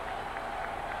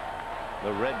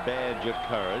 the red badge of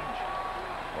courage,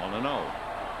 1-0.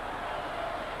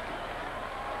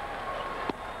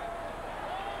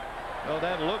 Well,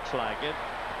 that looks like it.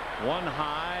 One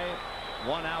high,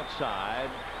 one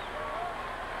outside.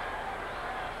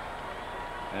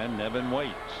 And Nevin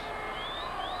waits.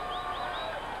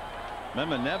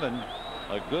 Remember, Nevin,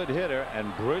 a good hitter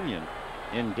and brilliant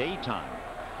in daytime.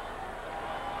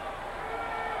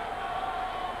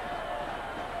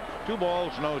 2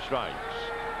 balls, no strikes.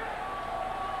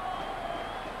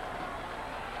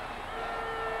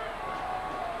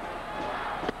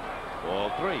 Ball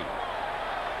 3.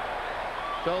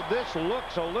 So this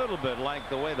looks a little bit like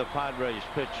the way the Padres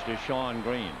pitched to Shawn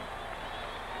Green.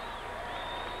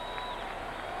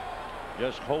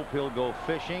 Just hope he'll go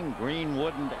fishing. Green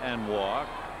wouldn't and walk.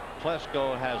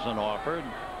 Klesko hasn't offered.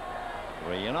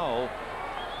 3-0.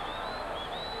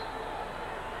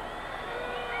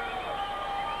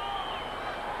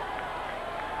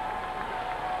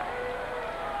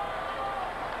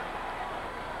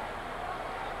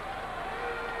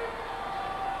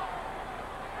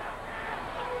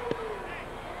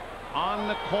 On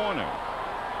the corner.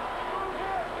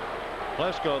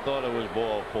 Klesko thought it was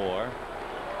ball 4.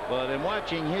 But in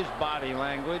watching his body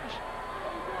language,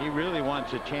 he really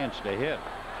wants a chance to hit.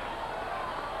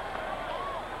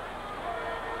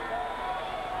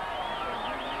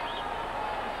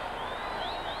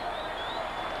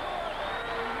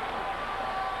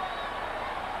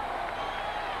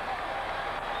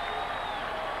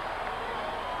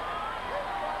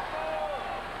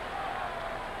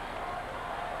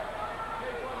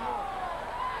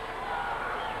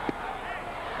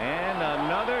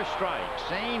 Strike,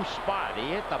 same spot. He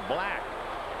hit the black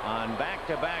on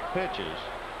back-to-back pitches.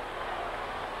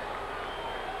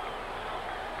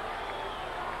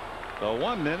 So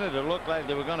 1 minute it looked like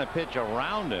they were going to pitch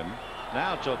around him.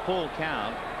 Now it's a full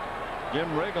count. Jim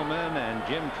Riggleman and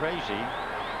Jim Tracy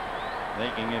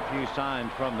making a few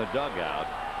signs from the dugout.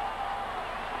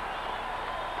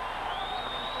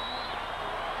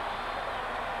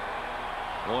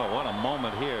 Boy, what a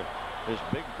moment here. This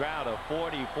big crowd of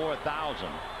 44,000.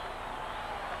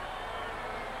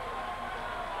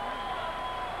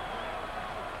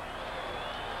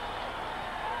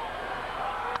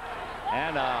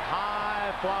 And a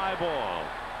high fly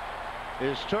ball.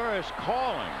 Is Turris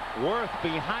calling? Worth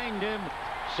behind him.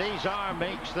 Cesar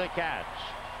makes the catch.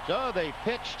 So they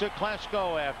pitch to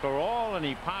Klesko after all, and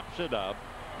he pops it up.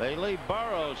 They leave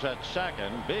Burrows at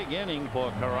second. Big inning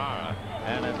for Carrara.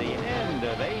 And at the end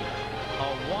of 8,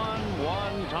 a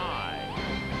 1-1 tie.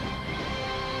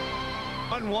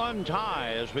 1-1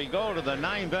 tie as we go to the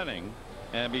 9th inning.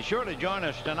 And be sure to join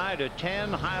us tonight at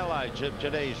 10. Highlights of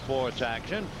today's sports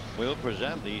action. We'll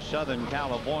present the Southern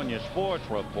California Sports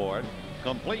Report,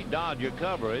 complete Dodger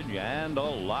coverage, and a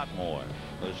lot more.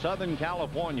 The Southern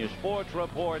California Sports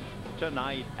Report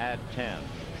tonight at 10.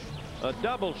 A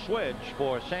double switch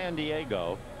for San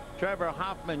Diego. Trevor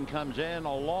Hoffman comes in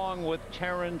along with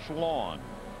Terrence Long.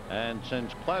 And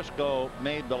since Klesko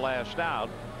made the last out,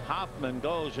 Hoffman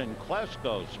goes in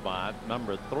Klesko's spot,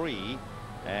 number 3.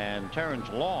 And Terrence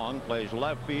Long plays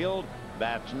left field,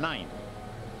 bats 9th.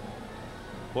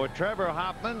 For Trevor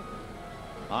Hoffman,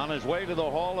 on his way to the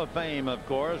Hall of Fame, of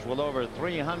course, with over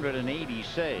 380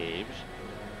 saves.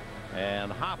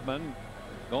 And Hoffman,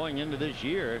 going into this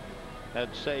year,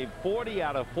 had saved 40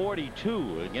 out of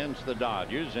 42 against the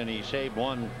Dodgers, and he saved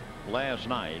one last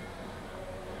night.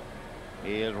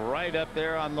 He is right up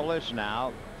there on the list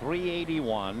now,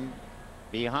 381,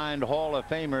 behind Hall of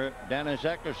Famer Dennis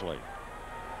Eckersley.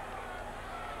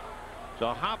 So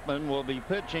Hoffman will be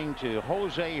pitching to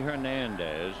Jose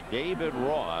Hernandez, David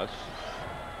Ross,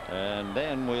 and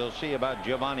then we'll see about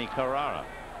Giovanni Carrara.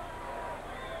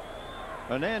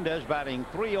 Hernandez batting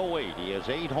 .308. He has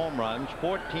 8 home runs,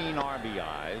 14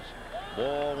 RBIs.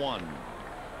 Ball 1.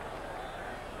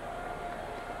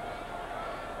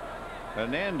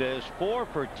 Hernandez 4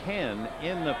 for 10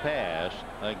 in the past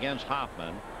against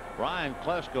Hoffman. Brian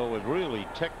Klesko was really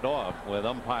ticked off with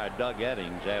umpire Doug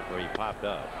Eddings after he popped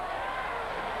up.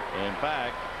 In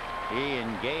fact, he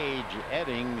engaged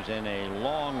Eddings in a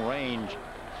long-range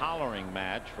hollering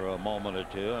match for a moment or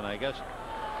two, and I guess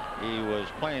he was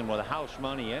playing with house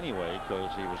money anyway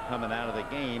because he was coming out of the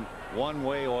game one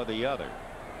way or the other.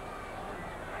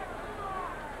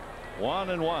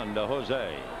 1-1 to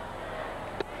Jose.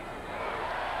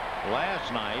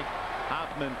 Last night,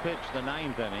 Hoffman pitched the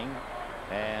 9th inning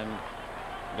and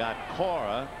got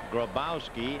Cora,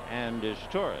 Grabowski, and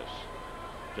Izturis.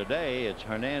 Today, it's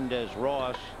Hernandez,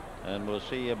 Ross, and we'll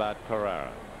see about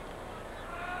Carrara.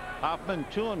 Hoffman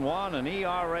 2-1, an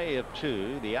ERA of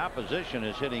 2. The opposition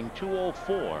is hitting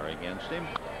 .204 against him.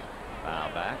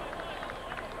 Foul back.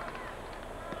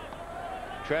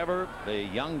 Trevor, the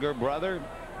younger brother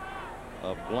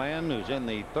of Glenn, who's in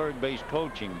the third base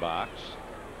coaching box.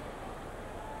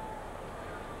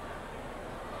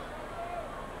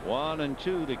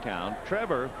 1-2 the count.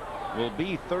 Trevor will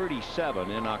be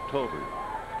 37 in October.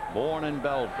 Born in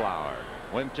Bellflower.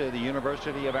 Went to the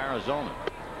University of Arizona.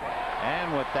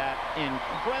 And with that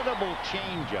incredible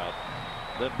changeup,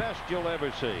 the best you'll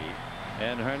ever see.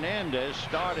 And Hernandez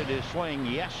started his swing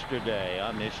yesterday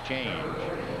on this change.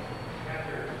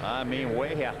 I mean,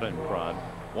 way out in front.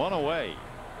 1 away.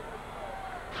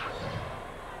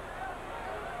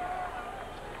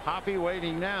 Hoffy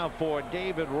waiting now for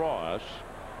David Ross.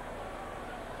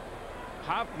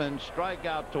 Hoffman's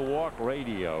strikeout to walk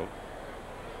ratio.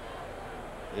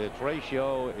 Its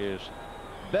ratio is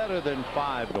better than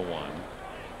 5-1.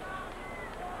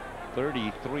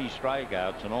 33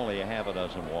 strikeouts and only a half a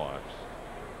dozen walks.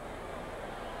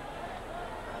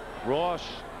 Ross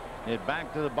hit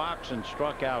back to the box and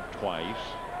struck out twice.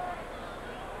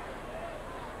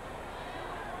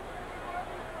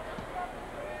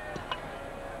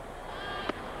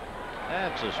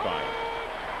 That's a strike.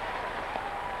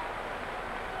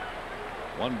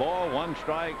 1 ball, 1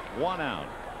 strike, 1 out.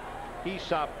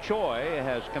 Aesop Choi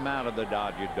has come out of the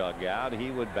Dodger dugout.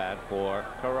 He would bat for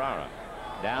Carrara.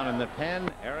 Down in the pen,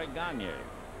 Eric Gagne.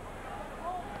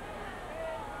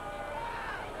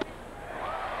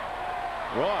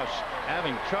 Ross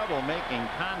having trouble making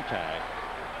contact.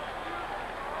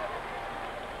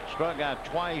 Struck out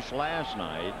twice last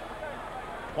night,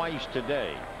 twice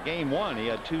today. Game 1, he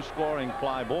had 2 scoring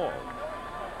fly balls.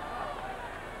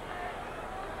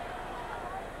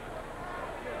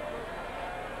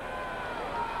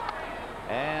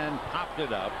 And popped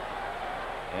it up,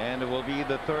 and it will be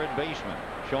the third baseman,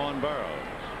 Sean Burroughs.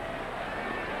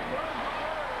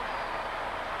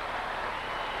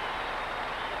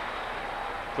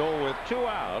 So with 2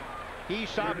 out,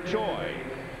 Aesop Choi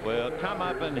will come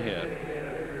up and hit.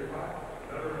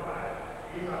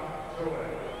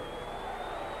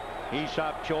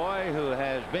 Aesop Choi, who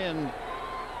has been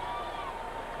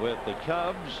with the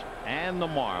Cubs and the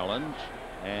Marlins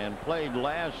and played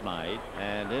last night,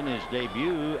 and in his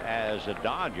debut as a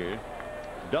Dodger,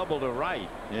 doubled to right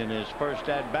in his first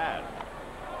at bat.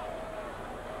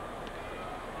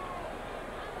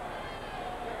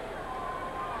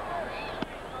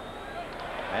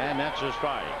 And that's a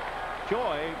strike.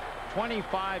 Choi,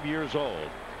 25 years old,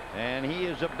 and he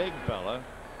is a big fella,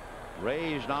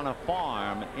 raised on a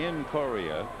farm in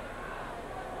Korea,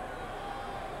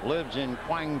 lives in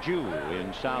Gwangju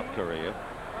in South Korea.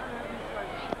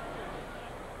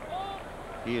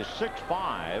 He is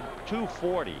 6'5",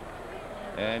 240,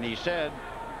 and he said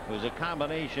it was a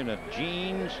combination of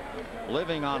genes,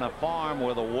 living on a farm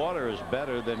where the water is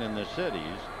better than in the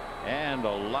cities, and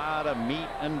a lot of meat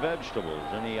and vegetables,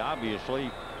 and he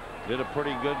obviously did a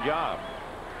pretty good job.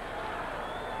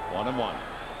 1-1.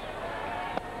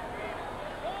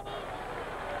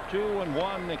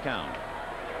 2-1 the count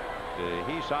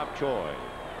to Aesop Choi.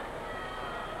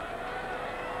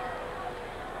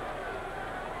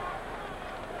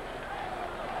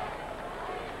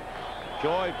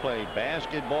 Choi played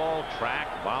basketball, track,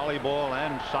 volleyball,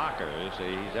 and soccer.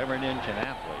 He's every inch an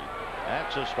athlete.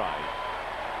 That's a strike.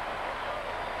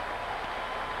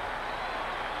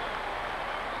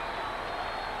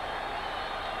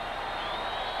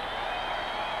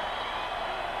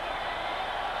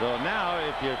 So now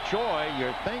if you're Choi,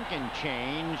 you're thinking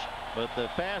change, but the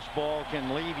fastball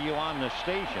can leave you on the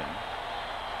station.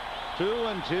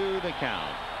 2-2 the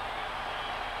count.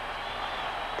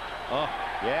 Oh,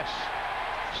 yes.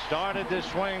 Started to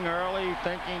swing early,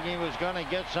 thinking he was going to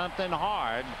get something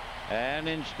hard, and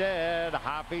instead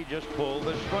Hoppy just pulled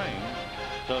the strings.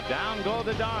 So down go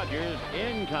the Dodgers.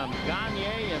 In comes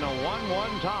Gagne in a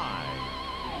 1-1 tie.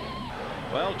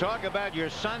 Well, talk about your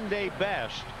Sunday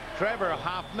best. Trevor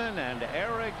Hoffman and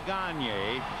Eric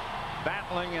Gagne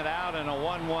battling it out in a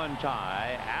 1-1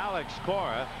 tie. Alex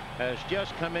Cora has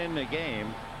just come in the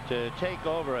game to take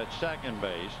over at second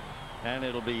base. And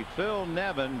it'll be Phil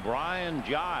Nevin, Brian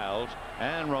Giles,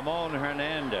 and Ramon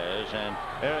Hernandez. And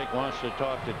Eric wants to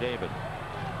talk to David.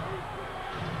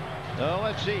 So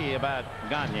let's see about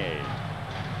Gagne.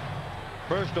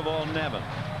 First of all, Nevin.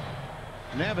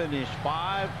 Nevin is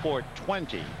 5 for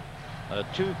 20, a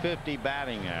 .250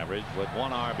 batting average with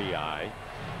 1 RBI.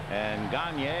 And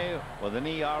Gagne with an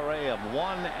ERA of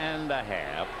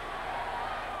 1.5.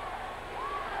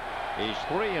 He's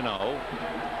 3-0.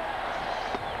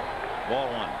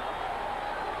 Ball 1.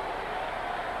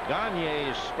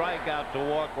 Gagne's strikeout to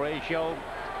walk ratio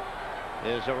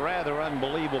is a rather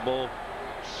unbelievable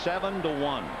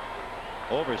 7-1.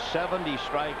 Over 70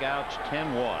 strikeouts,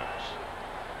 10 walks.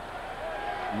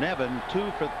 Nevin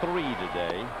 2 for 3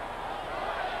 today.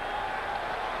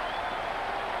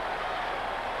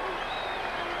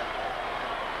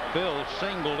 Phil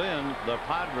singled in the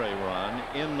Padre run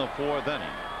in the 4th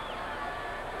inning.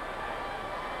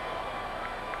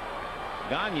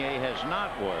 Gagne has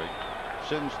not worked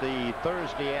since the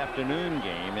Thursday afternoon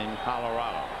game in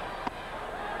Colorado.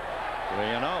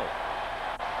 3-0.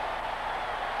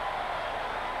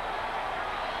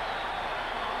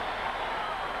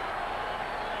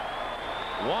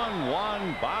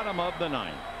 One bottom of the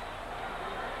 9th.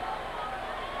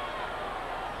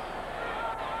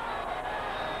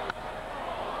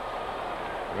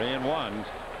 Three and 1.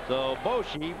 So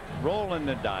Boshi rolling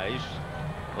the dice,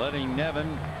 letting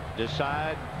Nevin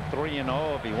decide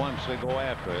 3-0 if he wants to go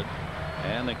after it.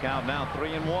 And the count now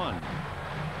 3-1.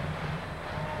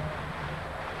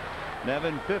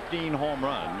 Nevin 15 home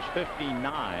runs,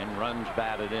 59 runs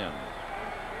batted in.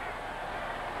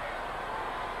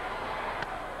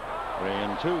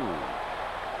 3-2.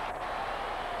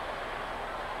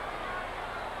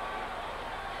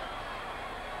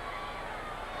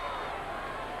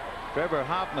 Trevor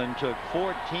Hoffman took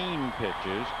 14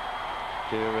 pitches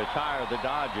to retire the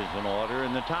Dodgers in order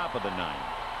in the top of the 9th.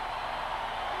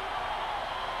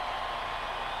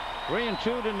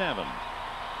 3-2 to Nevin.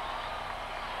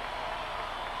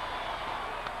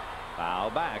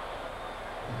 Foul back.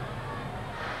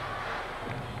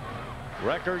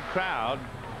 Record crowd.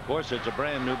 Of course, it's a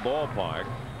brand new ballpark.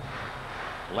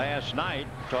 Last night,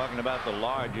 talking about the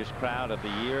largest crowd of the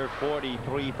year,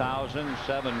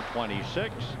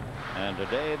 43,726. And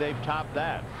today they've topped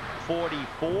that,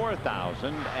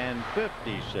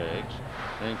 44,056,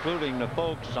 including the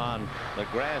folks on the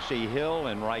grassy hill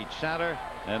in right center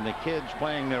and the kids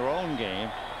playing their own game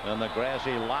on the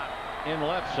grassy lot in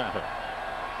left center.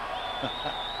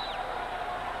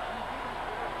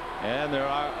 And there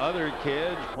are other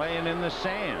kids playing in the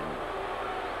sand.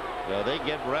 So they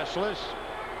get restless,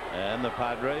 and the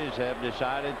Padres have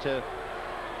decided to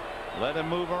let them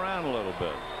move around a little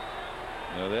bit.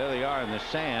 You know, there they are in the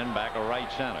sand back of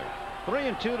right center.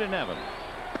 3-2 to Nevin.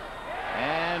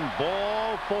 And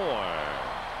ball 4.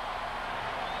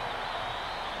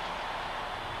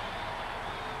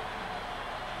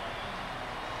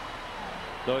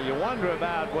 So you wonder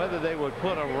about whether they would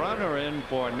put a runner in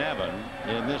for Nevin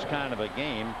in this kind of a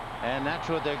game, and that's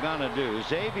what they're going to do.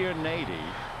 Xavier Nady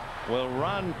will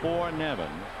run for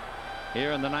Nevin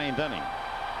here in the 9th inning.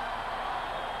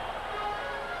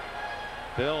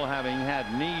 Phil having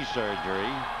had knee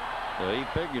surgery, so he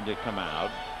figured to come out.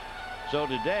 So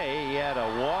today he had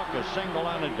a walk, a single,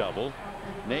 and a double.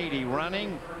 Nady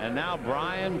running, and now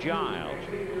Brian Giles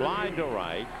flied to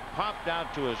right, popped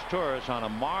out to his tourist on a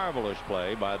marvelous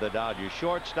play by the Dodgers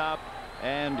shortstop,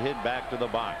 and hit back to the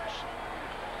box.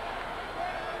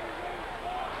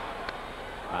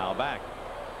 Foul back.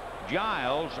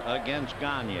 Giles against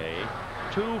Gagne,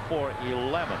 2 for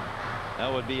 11.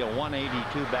 That would be a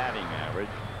 182 batting average.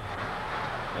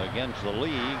 Against the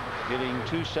league, hitting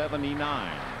 .279.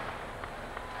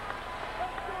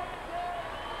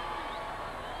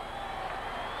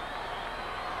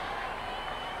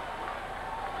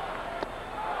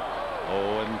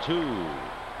 Two.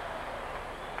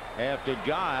 After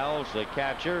Giles, the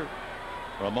catcher,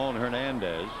 Ramon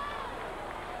Hernandez,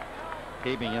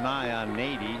 keeping an eye on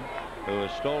Nady, who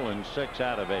has stolen 6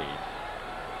 out of 8.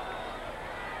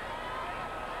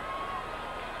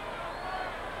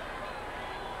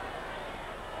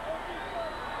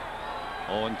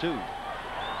 0-2.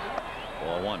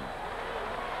 4-1.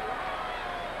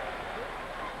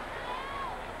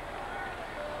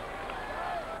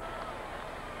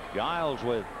 Giles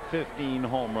with 15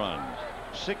 home runs,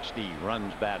 60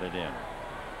 runs batted in.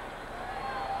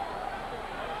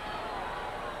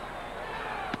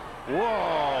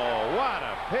 Whoa, what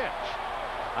a pitch.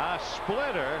 A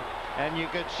splitter, and you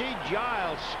could see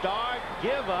Giles start,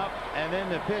 give up, and then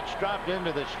the pitch dropped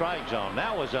into the strike zone.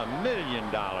 That was a $1 million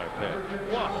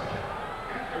pitch.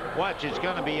 Whoa. Watch, it's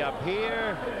going to be up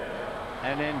here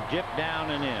and then dip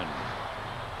down and in.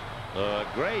 A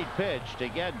great pitch to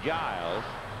get Giles.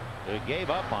 He gave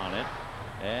up on it,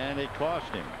 and it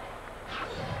cost him.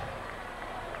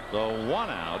 So 1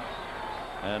 out,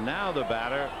 and now the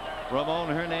batter, Ramon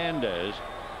Hernandez,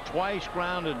 twice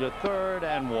grounded to third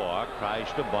and walked,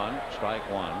 tries to bunt, strike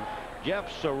 1.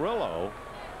 Jeff Cirillo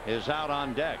is out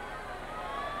on deck.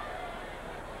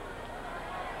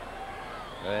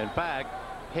 In fact,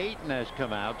 Payton has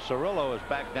come out. Cirillo is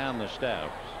back down the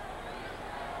steps.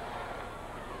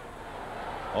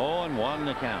 0-1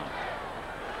 the count.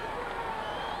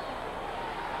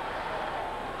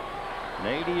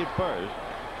 Nady at first.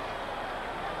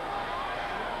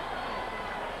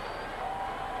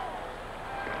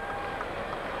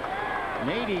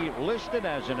 Nady listed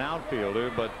as an outfielder,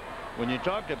 but when you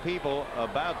talk to people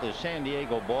about the San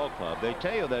Diego Ball Club, they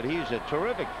tell you that he's a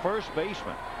terrific first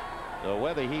baseman. So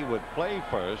whether he would play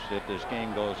first if this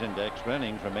game goes into extra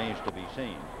innings remains to be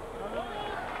seen.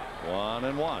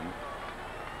 1-1.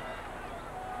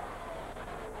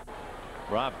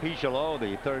 Rob Pichelot,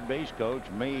 the third base coach,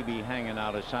 may be hanging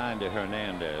out a sign to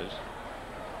Hernandez.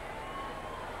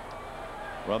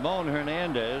 Ramon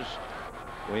Hernandez,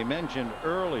 we mentioned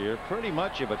earlier, pretty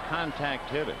much of a contact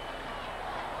hitter.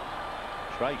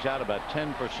 Strikes out about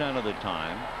 10% of the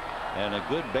time, and a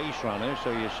good base runner,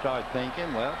 so you start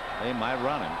thinking, well, they might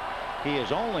run him. He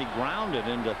has only grounded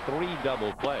into 3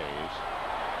 double plays.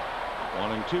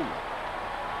 1-2.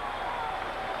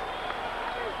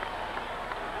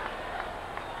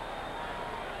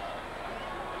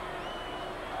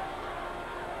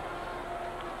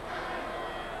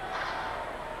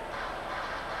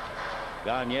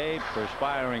 Gagne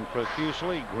perspiring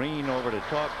profusely. Green over to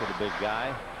talk to the big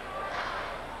guy.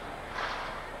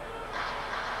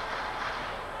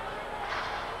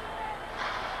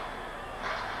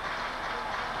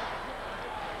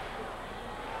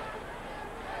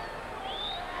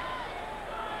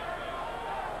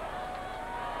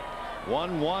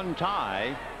 One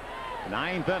tie.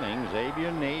 9th inning.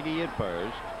 Xavier Nady at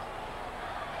first.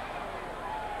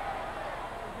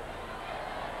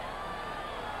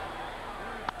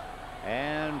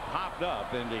 And popped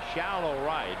up into shallow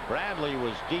right. Bradley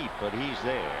was deep, but he's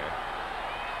there.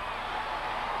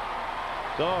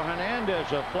 So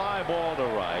Hernandez a fly ball to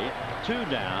right. 2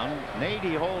 down.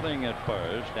 Nady holding at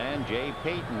first, and Jay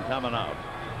Payton coming up.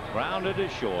 Grounded to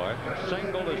short,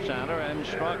 single to center, and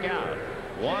struck out.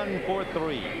 1 for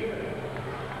 3.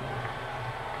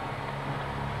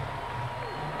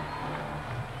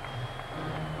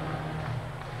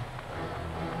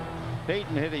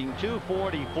 Payton hitting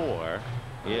 .244.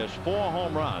 He has 4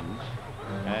 home runs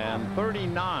and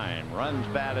 39 runs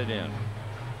batted in.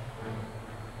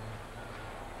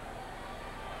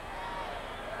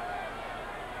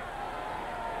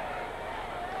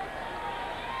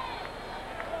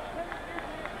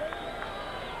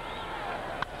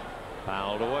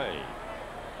 Fouled away.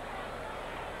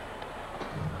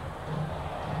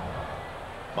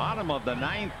 Bottom of the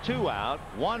 9th, 2 out,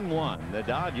 1-1. The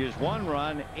Dodgers 1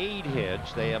 run, 8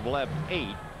 hits. They have left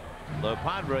 8. The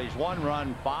Padres 1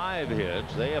 run, 5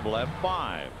 hits. They have left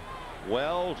 5.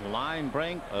 Wells,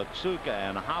 Linebrink, Otsuka,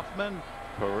 and Hoffman,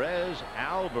 Perez,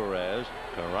 Alvarez,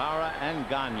 Carrara, and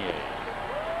Gagne.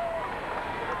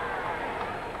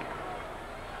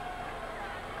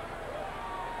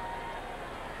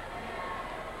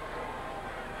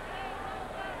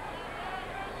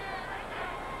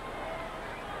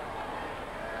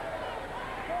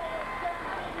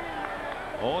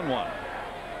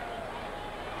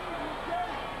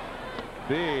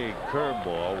 Big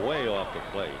curveball way off the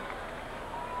plate.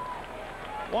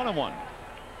 1-1.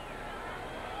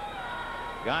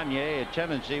 Gagne, a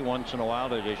tendency once in a while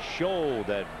to just show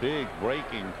that big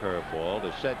breaking curveball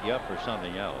to set you up for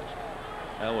something else.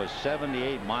 That was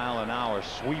 78-mile-an-hour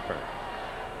sweeper.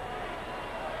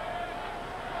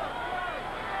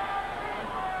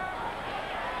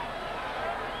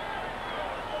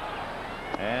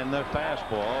 And the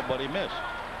fastball, but he missed.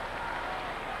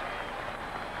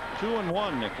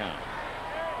 2-1 the count.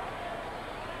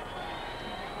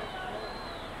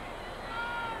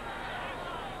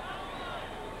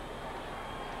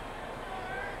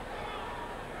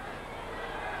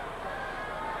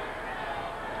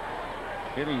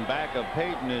 Hitting back of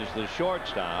Peyton is the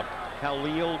shortstop,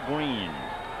 Khalil Green.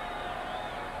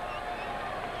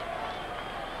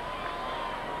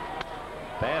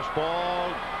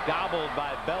 Fastball gobbled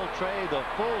by Beltre. The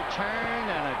full turn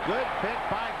and a good pick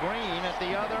by Green at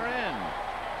the other end.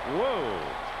 Whoa.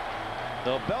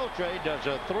 So Beltre does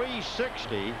a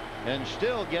 360 and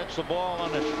still gets the ball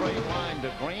on a straight line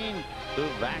to Green, who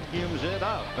vacuums it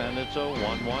up, and it's a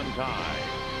 1-1 tie.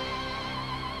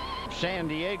 If San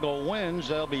Diego wins,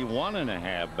 they'll be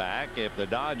 1.5 back. If the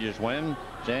Dodgers win,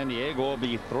 San Diego will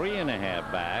be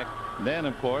 3.5 back. Then,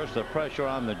 of course, the pressure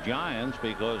on the Giants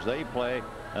because they play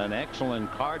an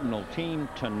excellent Cardinal team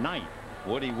tonight,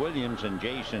 Woody Williams and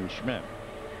Jason Schmidt.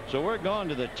 So we're going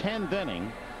to the 10th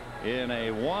inning in a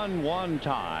 1-1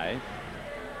 tie.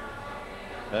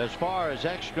 As far as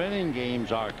extra inning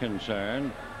games are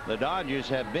concerned, the Dodgers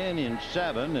have been in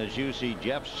 7, as you see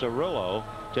Jeff Cirillo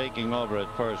taking over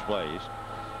at first base.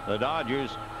 The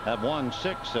Dodgers have won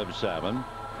 6 of 7,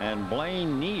 and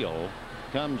Blaine Neal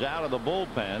comes out of the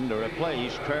bullpen to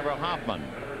replace Trevor Hoffman.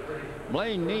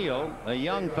 Blaine Neal, a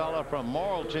young fella from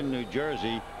Morrilton, New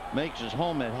Jersey, makes his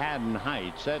home at Haddon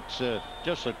Heights. That's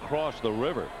just across the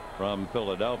river from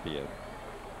Philadelphia.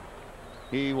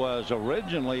 He was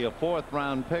originally a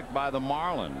 4th-round pick by the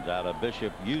Marlins out of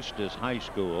Bishop Eustace High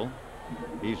School.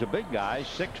 He's a big guy,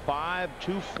 6'5",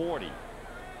 240.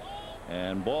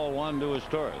 And ball 1 to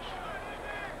Izturis.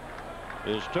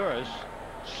 Izturis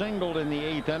singled in the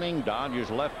 8th inning. Dodgers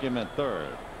left him at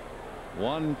 3rd.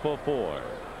 1 for 4.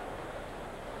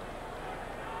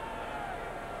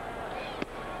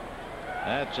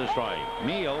 That's a strike.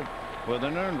 Neal, with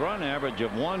an earned run average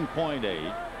of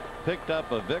 1.8, picked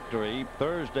up a victory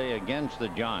Thursday against the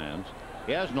Giants.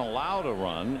 He hasn't allowed a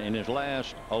run in his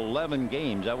last 11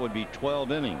 games. That would be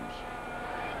 12 innings.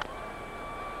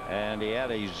 And he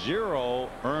had a 0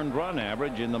 earned run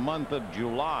average in the month of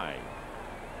July.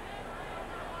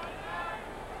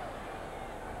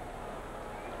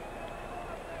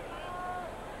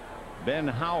 Ben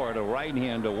Howard, a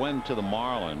right-hander, went to the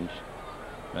Marlins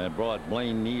and brought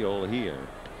Blaine Neal here.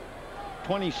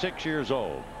 26 years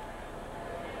old.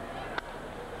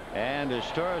 And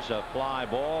Izturis, a fly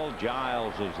ball.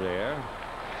 Giles is there.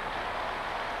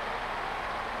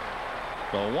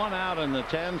 So 1 out in the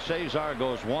 10. Cesar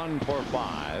goes 1 for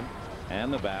 5.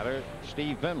 And the batter,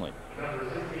 Steve Finley.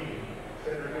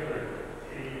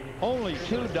 Only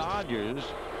 2 Dodgers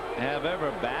have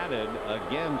ever batted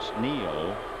against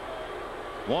Neal.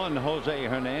 One, Jose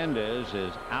Hernandez,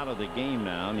 is out of the game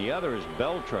now, and the other is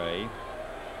Beltre,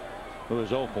 who is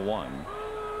 0 for 1.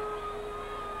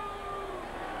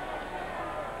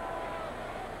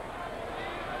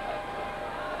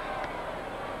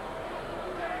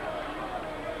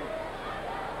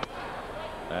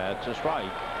 That's a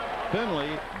strike.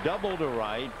 Finley doubled to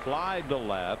right, flied to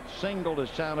left, singled to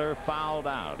center, fouled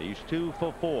out. He's 2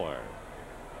 for 4.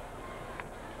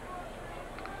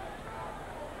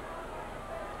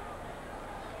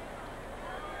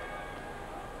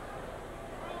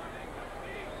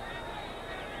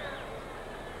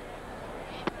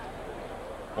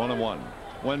 One and 1.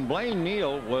 When Blaine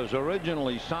Neal was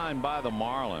originally signed by the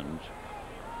Marlins,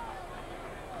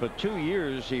 for 2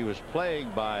 years he was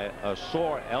plagued by a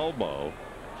sore elbow,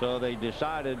 so they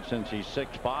decided, since he's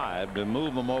 6'5", to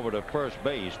move him over to first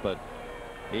base, but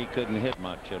he couldn't hit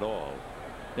much at all.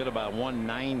 Hit about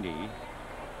 190,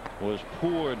 was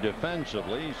poor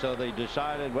defensively, so they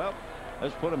decided, well,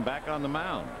 let's put him back on the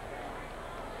mound.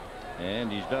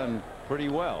 And he's done pretty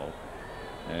well.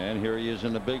 And here he is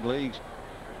in the big leagues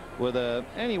with a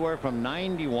anywhere from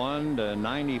 91 to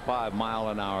 95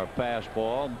 mile-an-hour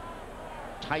fastball,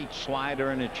 tight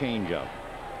slider, and a changeup.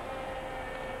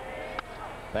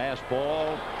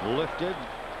 Fastball lifted.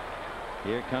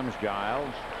 Here comes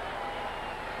Giles.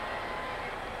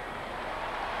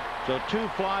 So 2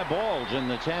 fly balls in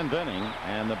the 10th inning,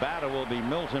 and the batter will be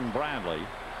Milton Bradley.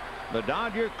 The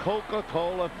Dodger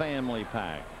Coca-Cola Family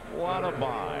Pack. What a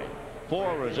buy.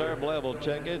 4 reserve level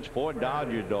tickets, 4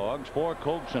 Dodger dogs, 4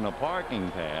 Cokes, and a parking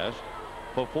pass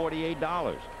for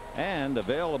 $48. And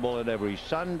available at every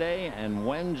Sunday and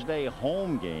Wednesday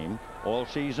home game all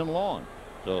season long.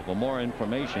 So for more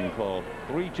information, call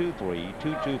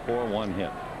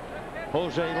 323-2241-HIT.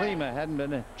 Jose Lima hadn't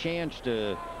been a chance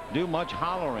to do much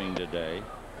hollering today.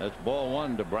 That's ball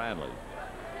 1 to Bradley.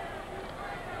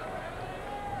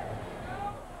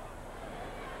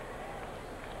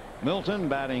 Milton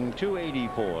batting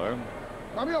 .284.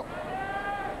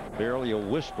 Barely a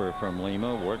whisper from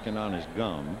Lima, working on his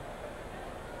gum.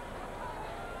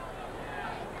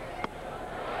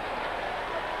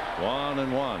 One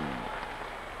and 1.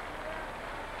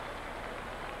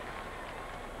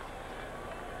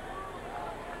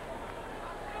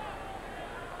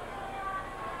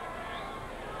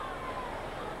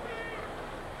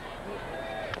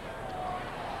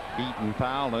 beaten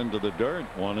foul into the dirt.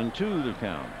 1-2 the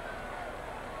count.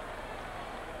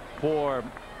 For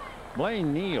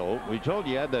Blaine Neal, we told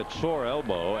you he had that sore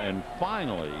elbow, and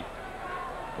finally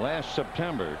last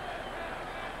September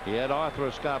he had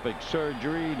arthroscopic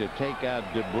surgery to take out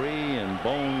debris and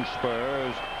bone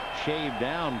spurs, shave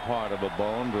down part of a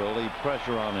bone to relieve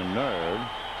pressure on a nerve.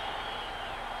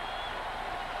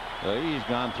 So he's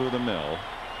gone through the mill.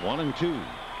 1-2.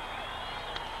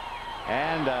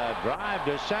 And a drive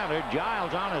to center.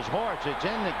 Giles on his horse. It's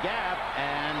in the gap,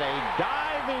 and a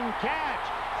diving catch.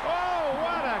 Oh,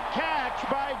 what a catch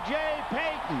by Jay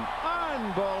Payton.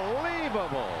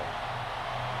 Unbelievable.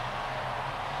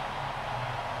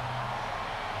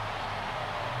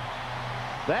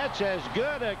 That's as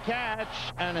good a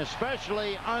catch, and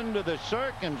especially under the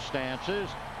circumstances.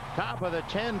 Top of the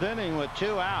 10th inning with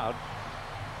 2 out.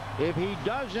 If he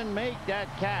doesn't make that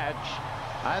catch,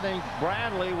 I think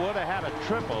Bradley would have had a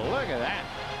triple. Look at that.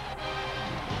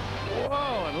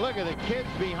 Whoa, and look at the kids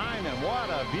behind him. What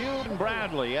a view.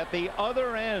 Bradley at the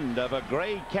other end of a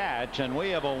great catch, and we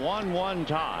have a 1-1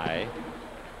 tie.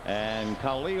 And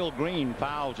Khalil Green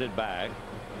fouls it back.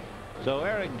 So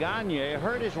Eric Gagne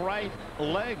hurt his right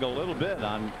leg a little bit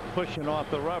on pushing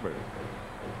off the rubber.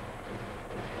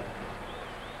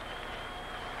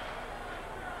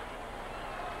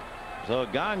 So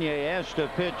Gagne has to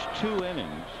pitch 2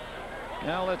 innings.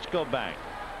 Now let's go back.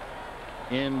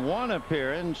 In one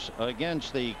appearance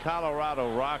against the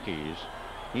Colorado Rockies,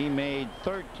 he made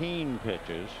 13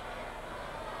 pitches.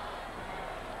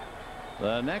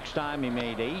 The next time he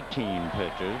made 18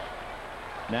 pitches.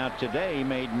 Now today he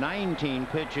made 19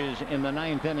 pitches in the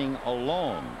 9th inning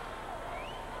alone.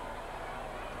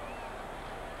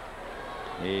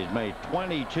 He's made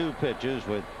 22 pitches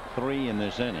with 3 in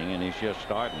this inning, and he's just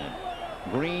starting it.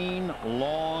 Green,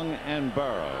 Long, and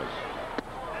Burrows.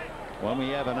 When we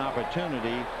have an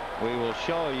opportunity, we will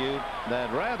show you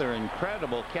that rather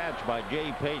incredible catch by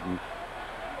Jay Payton,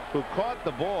 who caught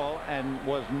the ball and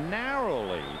was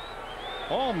narrowly,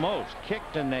 almost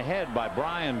kicked in the head by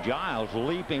Brian Giles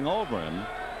leaping over him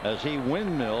as he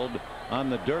windmilled on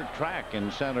the dirt track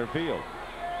in center field.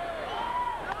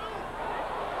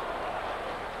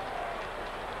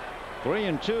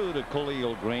 3-2 to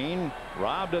Khalil Green,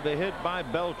 robbed of a hit by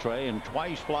Beltre and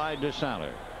twice flied to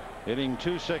center, hitting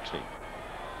 .260.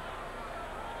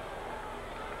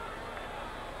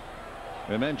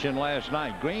 We mentioned last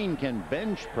night Green can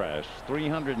bench press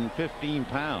 315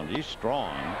 pounds. He's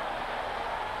strong.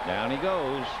 Down he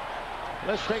goes.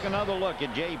 Let's take another look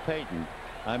at Jay Payton.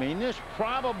 I mean, this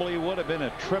probably would have been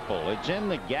a triple. It's in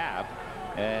the gap,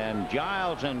 and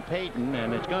Giles and Payton,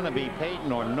 and it's going to be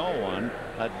Payton or no one.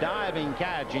 A diving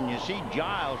catch, and you see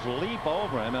Giles leap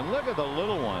over him, and look at the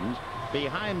little ones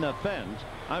behind the fence.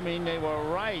 I mean, they were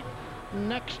right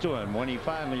next to him when he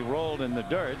finally rolled in the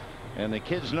dirt, and the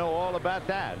kids know all about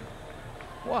that.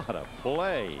 What a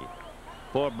play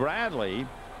for Bradley.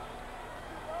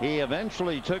 He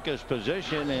eventually took his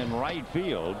position in right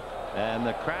field, and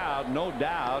the crowd, no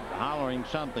doubt, hollering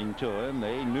something to him.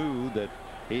 They knew that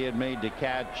he had made the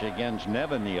catch against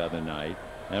Nevin the other night,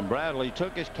 and Bradley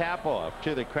took his cap off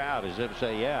to the crowd as if to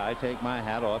say, yeah, I take my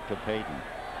hat off to Payton.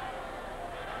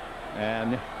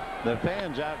 And the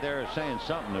fans out there are saying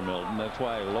something to Milton. That's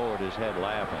why he lowered his head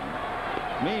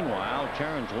laughing. Meanwhile,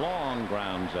 Terrence Long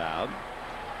grounds out.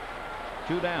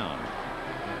 2 down.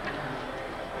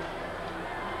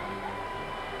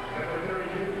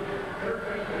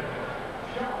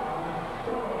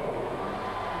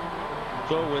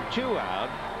 So with 2 out,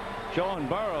 Sean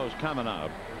Burrows coming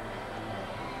up.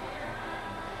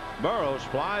 Burrows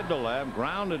flied to left,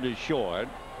 grounded to short,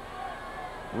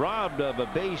 robbed of a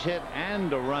base hit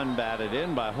and a run batted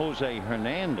in by Jose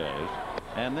Hernandez,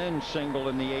 and then single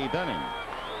in the 8th inning.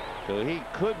 So he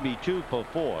could be 2 for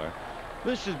 4.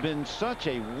 This has been such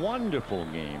a wonderful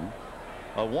game.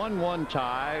 A 1-1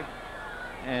 tie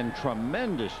and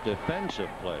tremendous defensive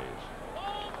plays.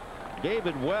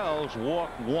 David Wells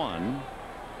walked 1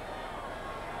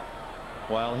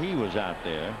 while he was out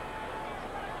there.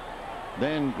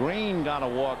 Then Green got a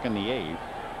walk in the 8th.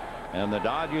 And the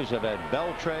Dodgers have had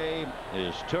Beltre,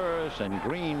 Turris, and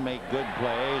Green make good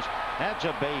plays. That's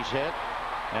a base hit.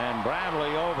 And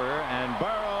Bradley over, and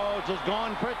Burrows is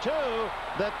going for 2.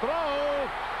 The throw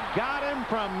got him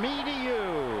from me to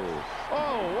you.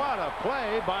 Oh, what a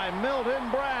play by Milton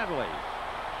Bradley.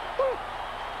 Woo.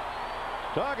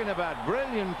 Talking about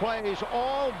brilliant plays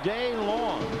all day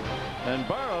long. And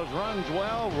Burrows runs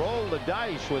well, rolled the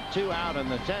dice with 2 out in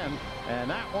the 10th, and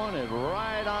that one is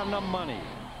right on the money.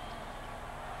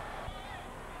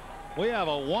 We have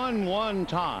a 1-1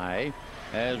 tie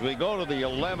as we go to the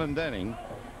 11th inning.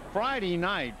 Friday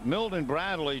night, Milton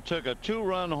Bradley took a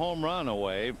 2-run home run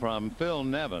away from Phil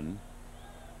Nevin,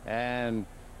 and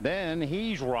then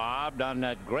he's robbed on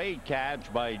that great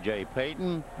catch by Jay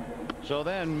Payton. So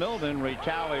then Milton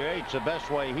retaliates the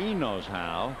best way he knows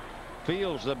how,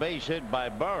 fields the base hit by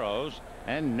Burrows,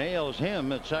 and nails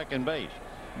him at second base.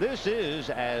 This is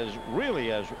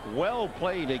really as well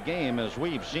played a game as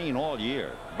we've seen all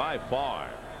year, by far.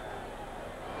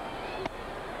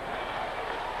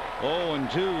 0-2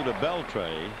 to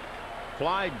Beltre.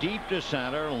 Fly deep to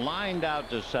center, lined out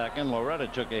to second. Loretta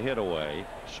took a hit away,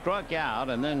 struck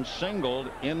out, and then singled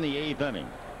in the 8th inning.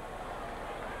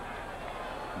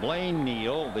 Blaine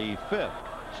Neal, the 5th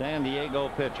San Diego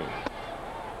pitcher.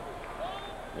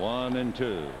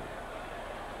 1-2.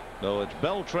 So it's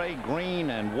Beltre, Green,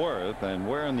 and Worth, and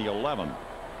we're in the 11th.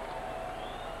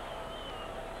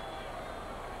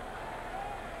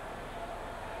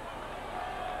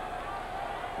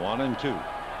 One and 2.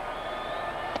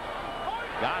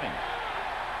 Got him.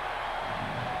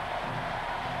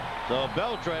 So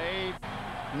Beltre,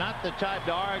 not the type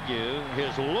to argue.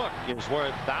 His look is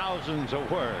worth thousands of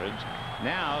words.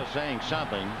 Now saying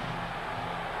something.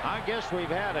 I guess we've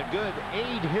had a good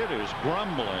 8 hitters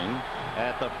grumbling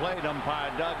at the plate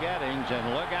umpire Doug Eddings,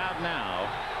 and look out now.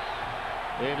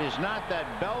 It is not that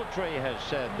Beltre has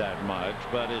said that much,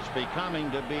 but it's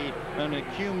becoming to be an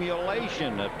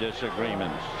accumulation of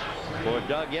disagreements for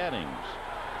Doug Eddings.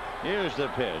 Here's the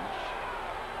pitch.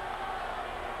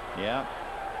 Yeah.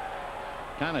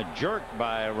 Kind of jerked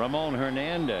by Ramon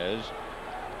Hernandez,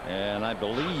 and I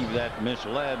believe that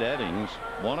misled Eddings.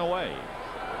 One away.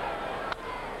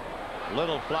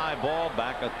 Little fly ball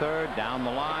back at third, down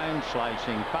the line,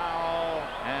 slicing foul,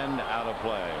 and out of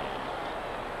play.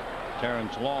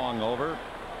 Terrence Long over.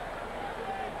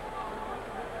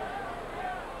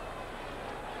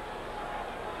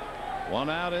 One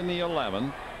out in the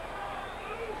 11th.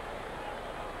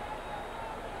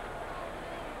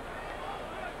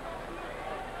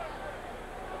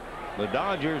 The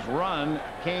Dodgers run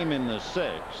came in the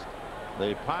 6th.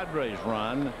 The Padres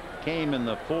run came in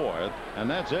the 4th, and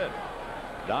that's it.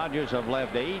 Dodgers have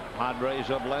left 8, Padres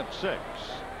have left 6.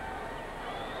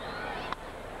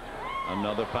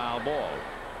 Another foul ball.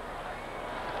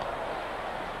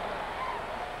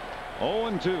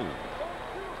 0-2.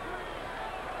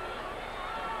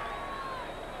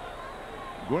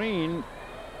 Green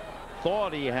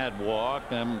thought he had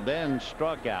walked and then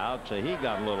struck out, so he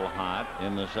got a little hot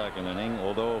in the 2nd inning,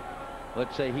 although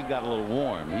let's say he got a little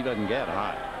warm. He doesn't get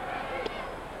hot.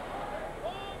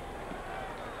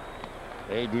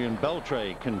 Adrian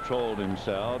Beltre controlled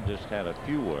himself, just had a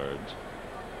few words.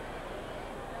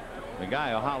 The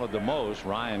guy who hollered the most,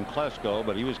 Ryan Klesko,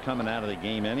 but he was coming out of the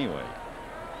game anyway.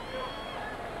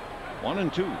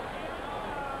 1-2.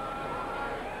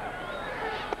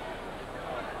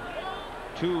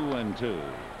 2-2.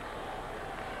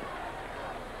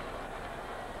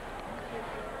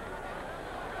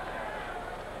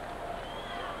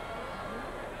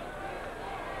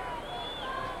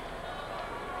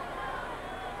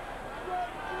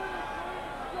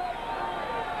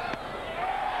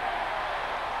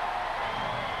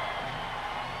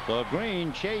 So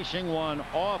Green chasing one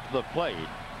off the plate.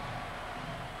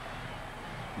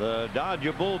 The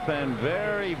Dodger bullpen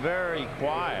very, very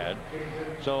quiet.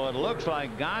 So it looks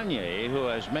like Gagne, who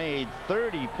has made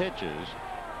 30 pitches,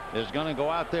 is going to go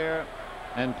out there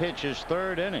and pitch his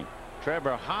 3rd inning.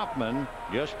 Trevor Hoffman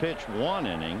just pitched 1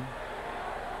 inning.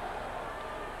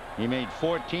 He made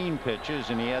 14 pitches,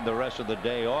 and he had the rest of the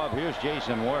day off. Here's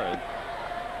Jason Worth.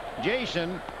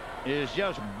 Jason is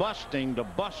just busting to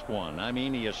bust one. I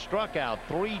mean, he has struck out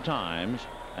 3 times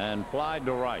and flied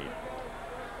to right.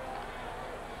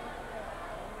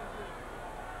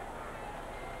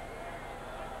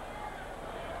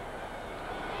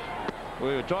 We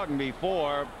were talking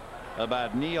before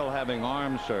about Neal having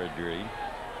arm surgery.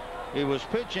 He was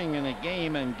pitching in a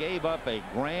game and gave up a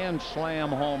grand slam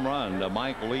home run to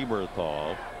Mike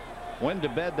Lieberthal. Went to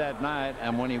bed that night,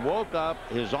 and when he woke up,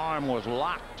 his arm was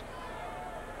locked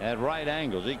at right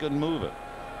angles. He couldn't move it.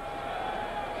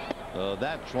 So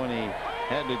that's when he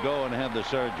had to go and have the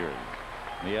surgery.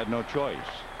 He had no choice,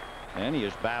 and he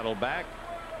has battled back,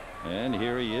 and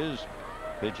here he is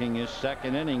pitching his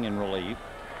 2nd inning in relief.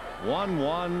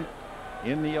 1-1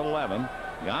 in the 11th.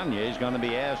 Gagne is going to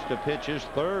be asked to pitch his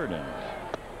 3rd inning.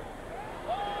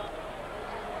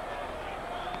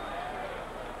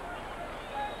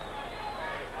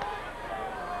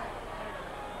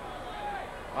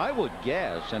 I would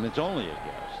guess, and it's only a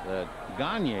guess, that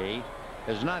Gagne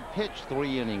has not pitched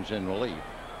 3 innings in relief.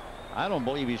 I don't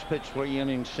believe he's pitched 3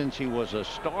 innings since he was a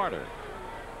starter.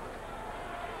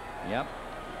 Yep.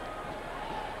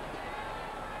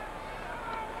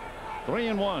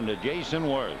 3-1 to Jason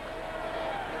Worth.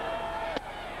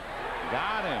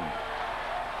 Got him.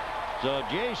 So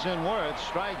Jason Worth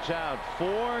strikes out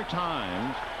 4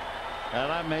 times, and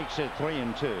that makes it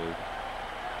 3-2.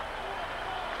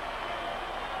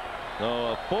 So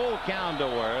a full count to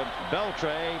Worth.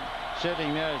 Beltre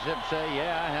sitting there as if to say,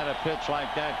 yeah, I had a pitch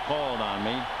like that called on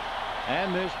me.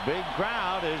 And this big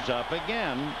crowd is up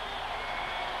again.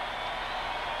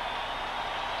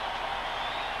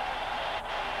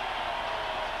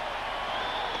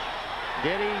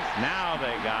 Did he? Now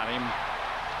they got him.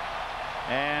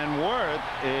 And Worth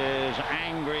is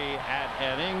angry at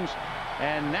Eddings.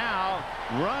 And now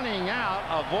running out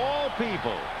of all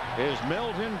people is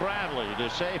Milton Bradley to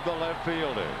save the left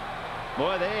fielder.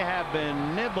 Boy, they have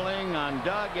been nibbling on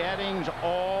Doug Eddings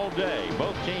all day,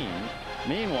 both teams.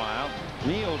 Meanwhile,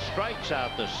 Neal strikes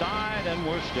out the side, and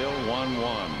we're still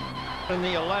 1-1. In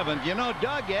the 11th, you know,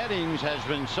 Doug Eddings has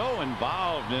been so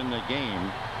involved in the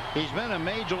game. He's been a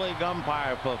major league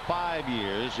umpire for 5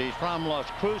 years. He's from Las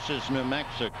Cruces, New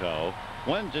Mexico,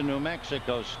 went to New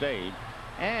Mexico State,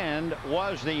 and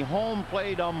was the home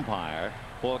plate umpire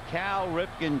for Cal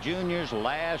Ripken Jr.'s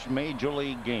last major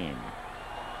league game.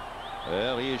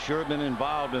 Well, he has sure been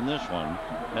involved in this one.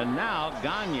 And now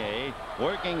Gagne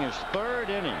working his 3rd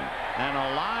inning, and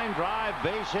a line drive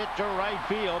base hit to right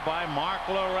field by Mark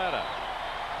Loretta.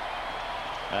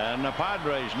 And the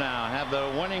Padres now have the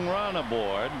winning run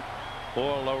aboard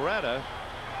for Loretta.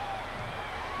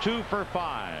 2 for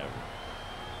 5.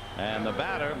 And the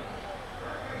batter,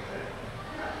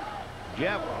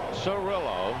 Jeff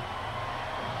Cirillo,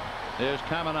 is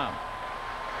coming up.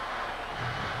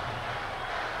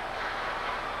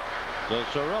 So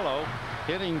Cirillo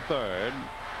hitting 3rd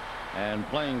and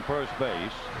playing first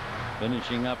base,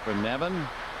 finishing up for Nevin.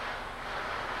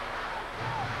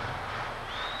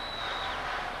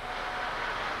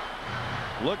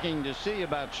 Looking to see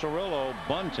about Cirillo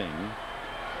bunting.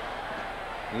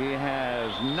 He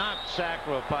has not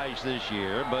sacrificed this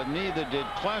year, but neither did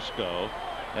Klesko,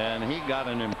 and he got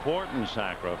an important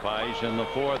sacrifice in the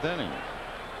 4th inning.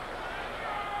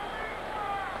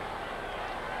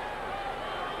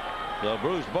 So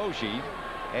Bruce Bochy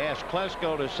asked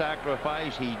Klesko to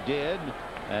sacrifice. He did,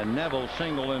 and Neville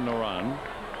singled in the run.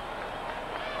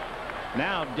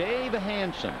 Now Dave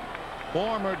Hansen,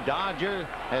 former Dodger,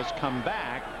 has come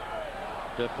back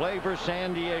to play for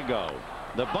San Diego.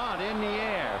 The bunt in the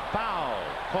air, foul,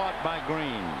 caught by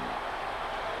Green.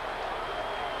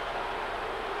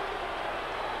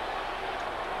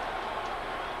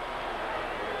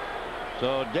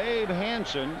 So Dave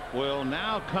Hansen will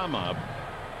now come up.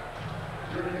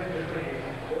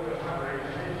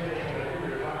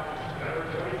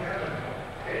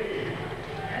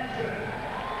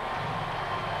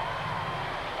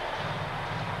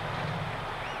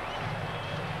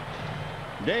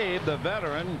 Dave, the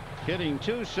veteran, hitting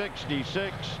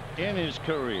 .266 in his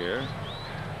career.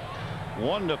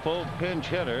 Wonderful pinch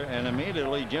hitter, and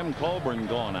immediately Jim Colburn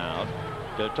going out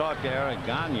to talk to Eric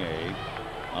Gagne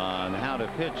on how to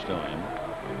pitch to him.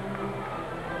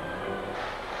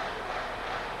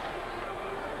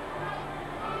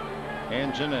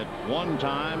 Hansen at one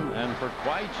time and for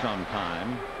quite some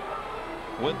time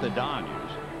with the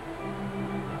Dodgers.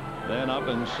 Then up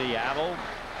in Seattle.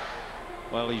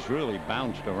 Well, he's really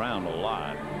bounced around a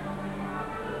lot.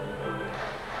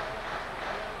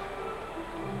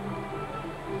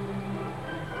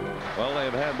 Well,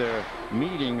 they've had their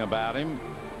meeting about him.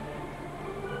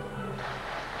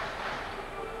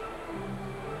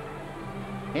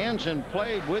 Hansen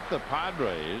played with the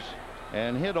Padres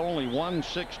and hit only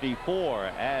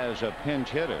 .164 as a pinch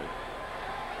hitter.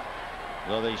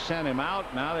 So they sent him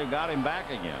out. Now they've got him back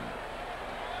again.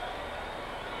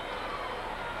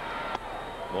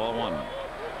 Ball 1.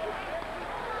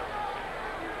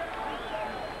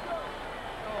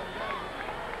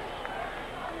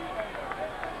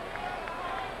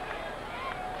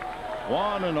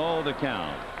 One and all the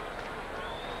count.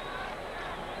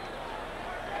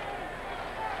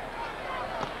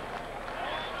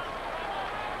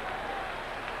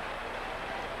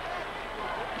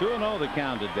 Two and oh the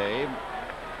count to Dave.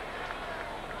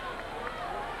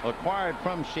 Acquired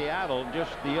from Seattle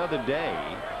just the other day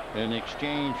in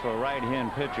exchange for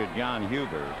right-hand pitcher John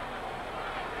Huber.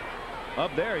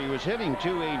 Up there he was hitting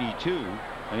 .282,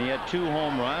 and he had 2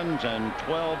 home runs and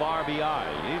 12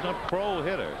 RBI. He's a pro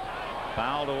hitter.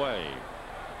 Fouled away.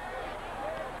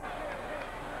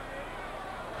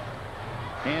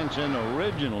 Hansen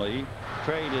originally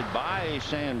traded by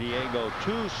San Diego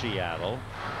to Seattle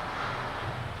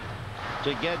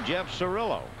to get Jeff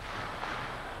Cirillo.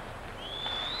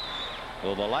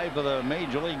 Well, the life of the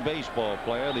Major League Baseball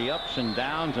player, the ups and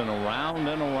downs and around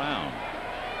and around.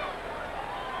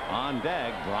 On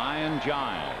deck, Brian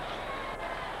Giles.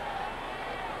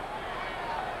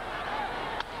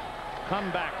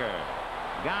 Comebacker.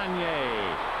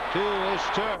 Gagne to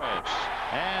Izturis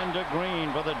and to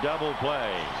Green for the double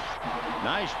play.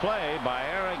 Nice play by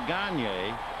Eric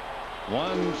Gagne.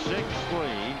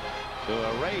 1-6-3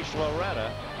 to erase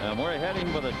Loretta, and we're heading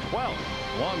for the 12th.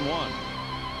 1-1.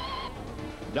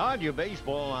 Dodger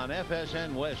Baseball on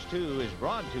FSN West 2 is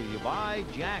brought to you by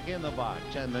Jack in the Box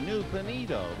and the new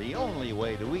Panito, the only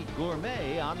way to eat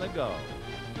gourmet on the go.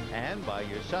 And by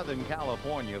your Southern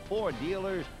California Ford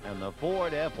dealers and the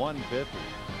Ford F-150.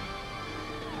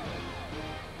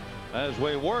 As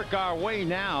we work our way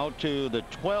now to the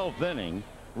 12th inning,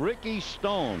 Ricky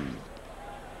Stone,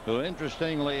 who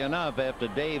interestingly enough, after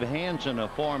Dave Hansen, a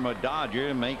former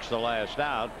Dodger, makes the last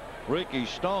out, Ricky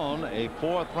Stone, a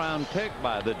 4th-round pick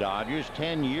by the Dodgers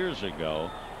 10 years ago,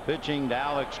 pitching to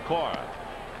Alex Cora.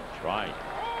 That's right.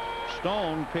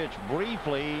 Stone pitched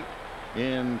briefly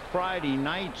in Friday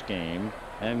night's game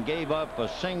and gave up a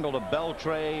single to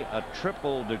Beltre, a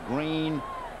triple to Green,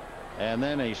 and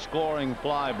then a scoring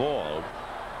fly ball.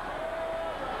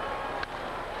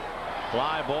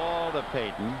 Fly ball to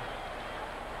Payton.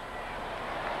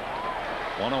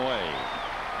 One away.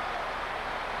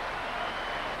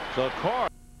 So Cora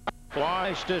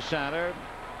flies to center,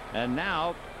 and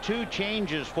now 2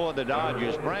 changes for the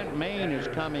Dodgers. Brent Mayne is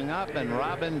coming up, and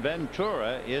Robin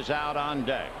Ventura is out on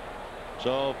deck.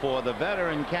 So for the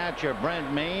veteran catcher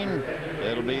Brent Mayne,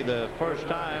 it'll be the first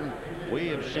time we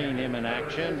have seen him in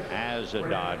action as a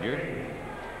Dodger.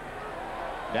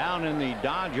 Down in the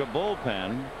Dodger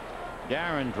bullpen,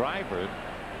 Darren Dreifort,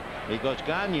 because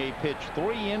Gagne pitched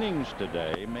 3 innings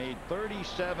today, made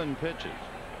 37 pitches.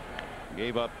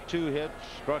 Gave up 2 hits,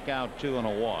 struck out 2 and a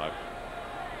walk.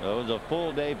 It was a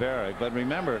full day for Eric, but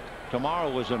remember, tomorrow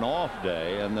was an off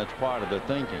day, and that's part of the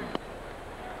thinking.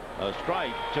 A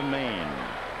strike to Mayne.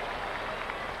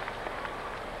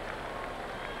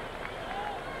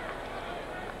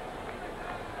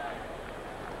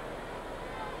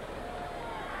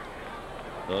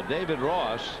 So David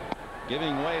Ross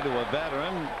giving way to a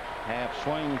veteran, half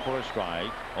swing for a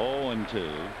strike,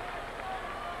 0-2.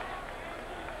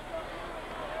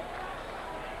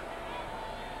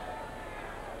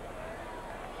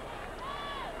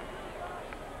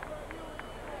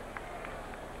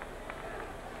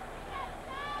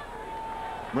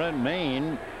 Brent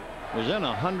Mayne was in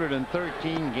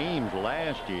 113 games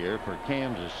last year for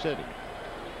Kansas City.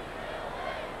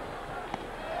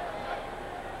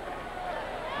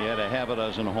 He had a half a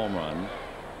dozen home runs.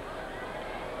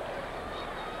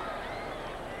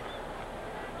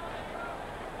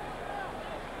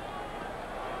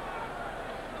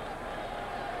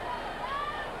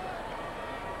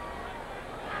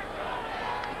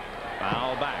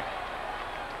 Foul back.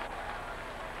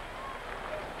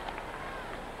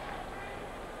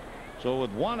 So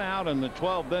with 1 out in the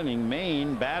 12th inning,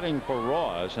 Mayne batting for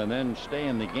Ross and then stay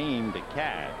in the game to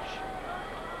catch.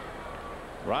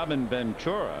 Robin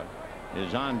Ventura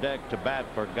is on deck to bat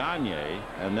for Gagne,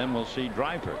 and then we'll see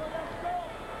Dreifort.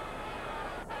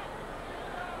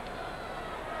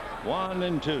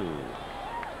 1-2.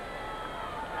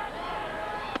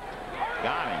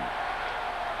 Got him.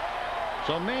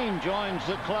 So Mayne joins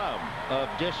the club of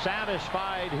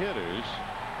dissatisfied hitters.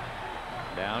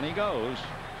 Down he goes.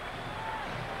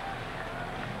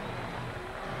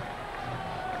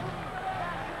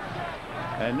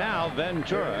 And now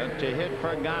Ventura to hit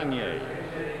for Gagne.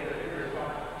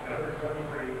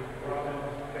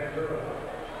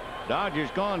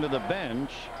 Dodgers going to the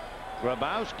bench.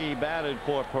 Grabowski batted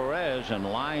for Perez and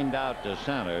lined out to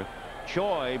center.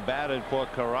 Choi batted for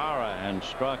Carrara and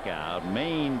struck out.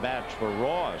 Mayne bats for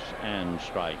Ross and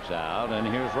strikes out. And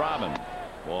here's Robin.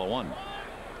 Ball 1.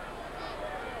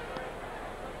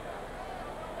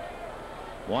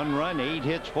 1 run, 8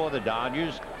 hits for the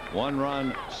Dodgers. 1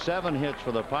 run, 7 hits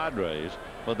for the Padres,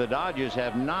 but the Dodgers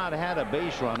have not had a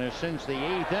base runner since the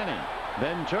 8th inning.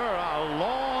 Ventura, a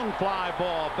long fly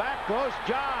ball. Back goes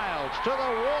Giles to the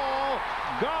wall.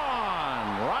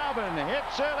 Gone. Robin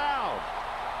hits it out.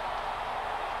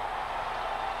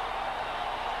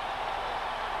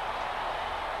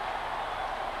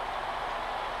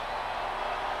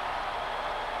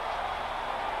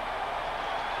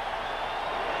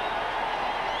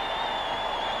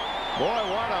 Boy,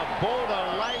 what a bolt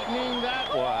of lightning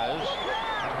that was.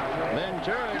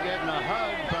 Ventura getting a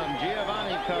hug from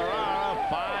Giovanni Carrara.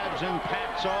 5s and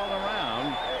pats all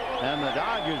around. And the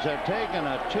Dodgers have taken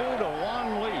a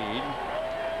 2-1 lead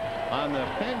on the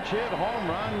pinch hit home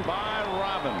run by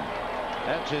Robin.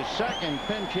 That's his second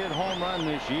pinch hit home run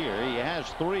this year. He has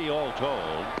 3 all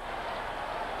told.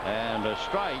 And a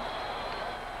strike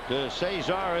to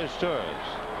Cesar Izturis.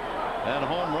 That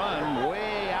home run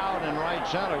way out in right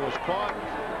center was caught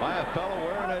by a fellow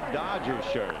wearing a Dodgers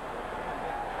shirt.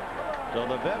 So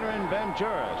the veteran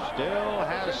Ventura still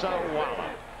has a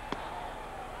wallop.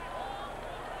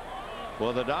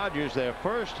 For the Dodgers, their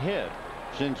first hit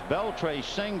since Beltre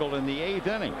singled in the 8th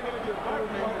inning.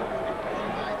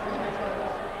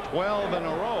 12 in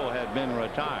a row had been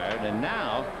retired, and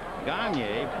now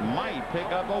Gagne might pick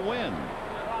up a win.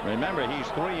 Remember, he's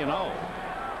 3-0.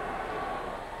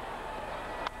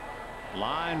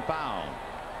 Line foul.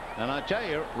 And I tell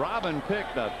you, Robin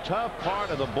picked a tough part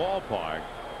of the ballpark.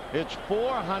 It's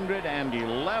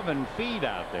 411 feet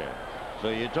out there. So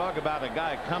you talk about a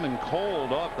guy coming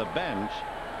cold off the bench.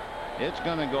 It's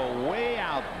going to go way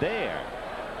out there.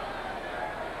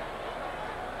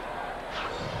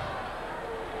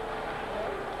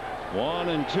 One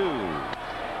and 2.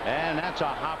 And that's a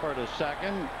hopper to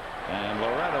second. And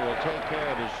Loretta will take care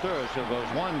of his third. So it goes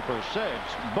 1 for 6.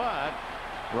 But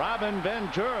Robin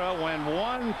Ventura went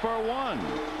 1 for 1.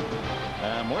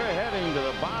 And we're heading to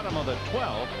the bottom of the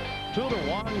 12th.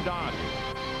 2-1 Dodgers.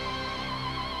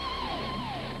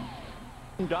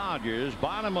 Dodgers,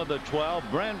 bottom of the 12th.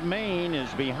 Brent Mayne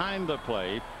is behind the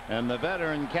plate, and the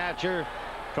veteran catcher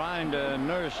trying to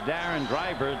nurse Darren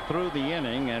Driver through the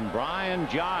inning, and Brian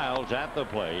Giles at the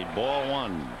plate. Ball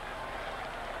 1.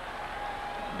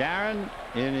 Darren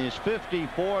in his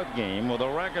 54th game with a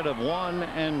record of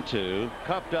 1-2,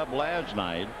 cupped up last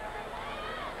night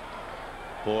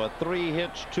for 3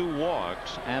 hits, 2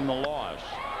 walks, and the loss.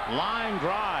 Line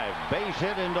drive, base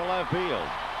hit into left field.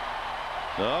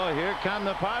 So here come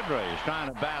the Padres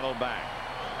trying to battle back.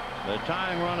 The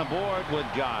tying run aboard with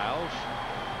Giles.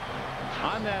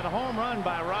 On that home run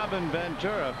by Robin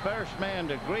Ventura, first man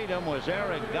to greet him was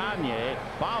Eric Gagne,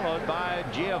 followed by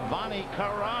Giovanni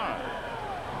Carrara.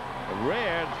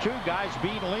 Rare 2 guys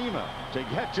beat Lima to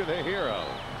get to the hero.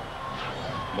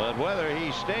 But whether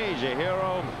he stays a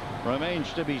hero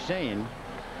remains to be seen.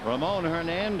 Ramon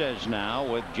Hernandez now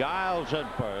with Giles at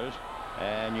first.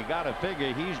 And you got to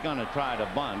figure he's going to try to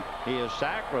bunt. He has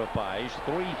sacrificed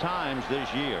 3 times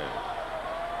this year.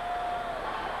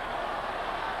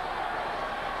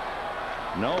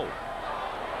 No.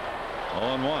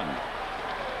 0-1.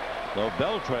 So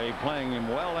Beltre playing him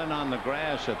well in on the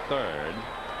grass at third.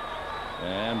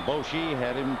 And Bochy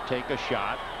had him take a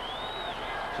shot.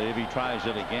 See if he tries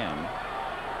it again.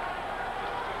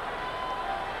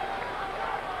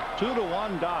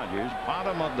 2-1 Dodgers,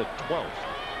 bottom of the 12th.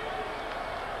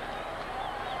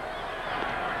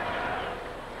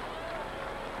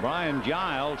 Brian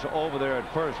Giles over there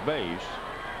at first base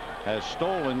has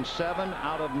stolen 7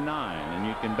 out of 9, and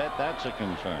you can bet that's a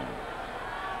concern.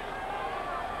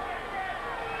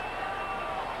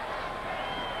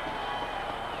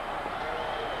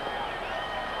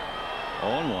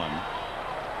 On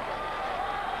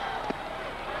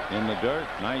 1 in the dirt.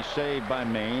 Nice save by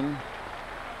Mayne.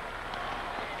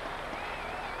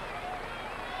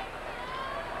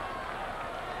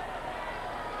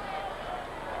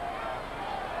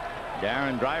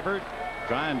 Darren Driver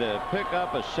trying to pick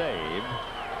up a save.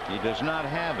 He does not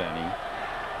have any.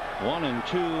 1 and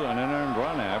 2 and an earned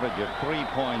run average of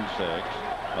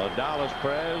 3.6. Dallas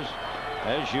Perez,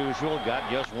 as usual, got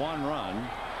just 1 run.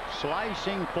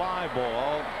 Slicing fly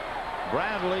ball.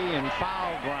 Bradley in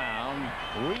foul ground,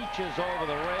 reaches over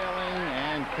the railing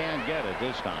and can't get it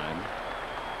this time.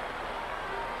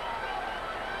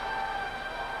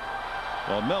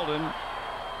 Well, Milton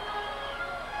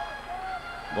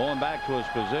going back to his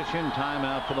position.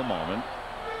 Timeout for the moment.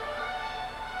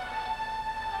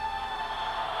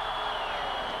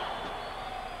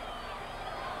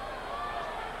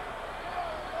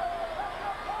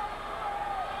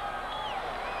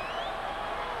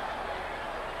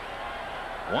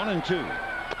 One and 2.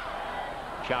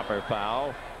 Chopper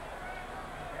foul.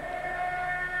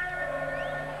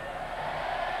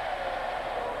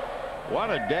 What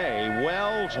a day.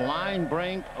 Wells,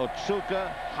 Linebrink,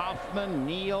 Otsuka, Hoffman,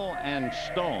 Neal, and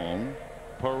Stone.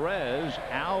 Perez,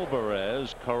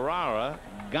 Alvarez, Carrara,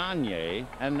 Gagne,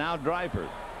 and now Driver.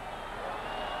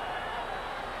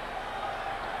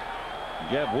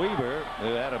 Jeff Weaver,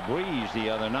 who had a breeze the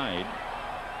other night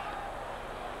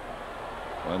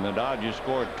when the Dodgers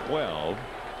scored 12.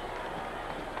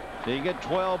 So you get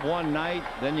 12 one night,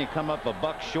 then you come up a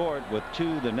buck short with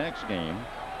 2 the next game.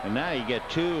 And now you get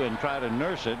 2 and try to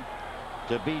nurse it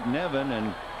to beat Nevin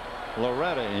and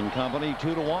Loretta and company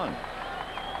 2-1.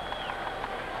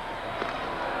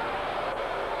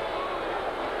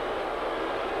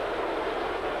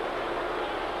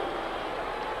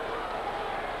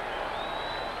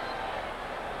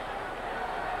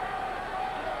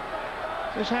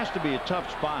 This has to be a tough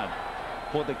spot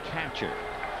for the catcher.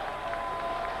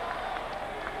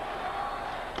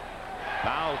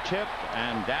 Foul tip,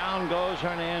 and down goes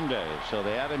Hernandez. So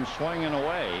they have him swinging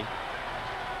away,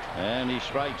 and he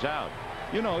strikes out.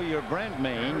 You know, you're Brent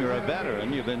Maine. You're a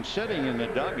veteran. You've been sitting in the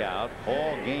dugout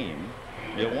all game.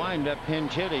 You wind up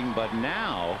pinch hitting, but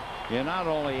now you're not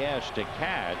only asked to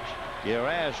catch, you're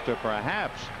asked to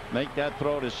perhaps make that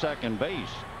throw to second base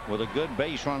with a good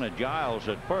base run of Giles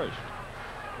at first.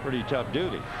 Pretty tough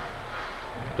duty.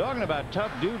 Talking about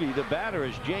tough duty, the batter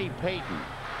is Jay Payton.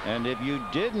 And if you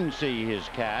didn't see his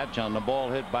catch on the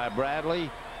ball hit by Bradley,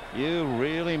 you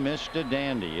really missed a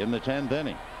dandy in the 10th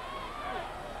inning.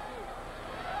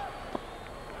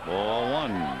 Ball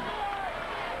one.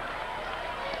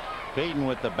 Payton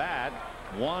with the bat,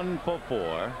 1 for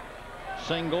 4.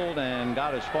 Singled and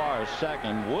got as far as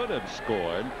second. Would have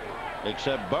scored,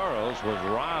 except Burrows was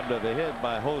robbed of a hit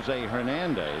by Jose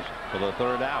Hernandez for the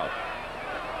 3rd out.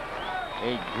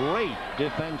 A great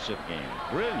defensive game.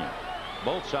 Brilliant.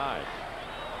 Both sides.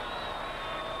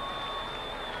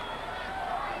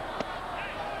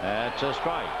 That's a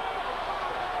strike.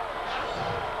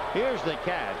 Here's the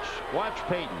catch. Watch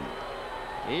Payton.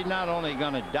 He's not only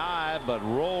going to dive but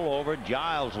roll over.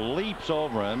 Giles leaps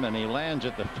over him and he lands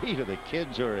at the feet of the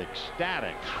kids who are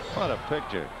ecstatic. What a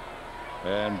picture.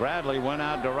 And Bradley went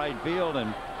out to right field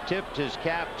and tipped his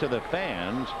cap to the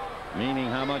fans, meaning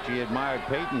how much he admired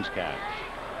Payton's catch.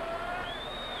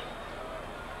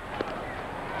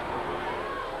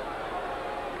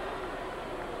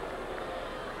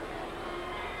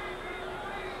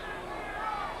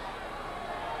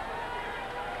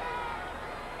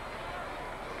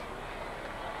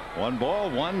 One ball,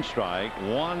 1 strike,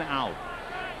 1 out.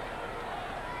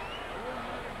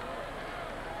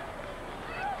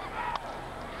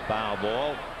 Foul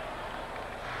ball.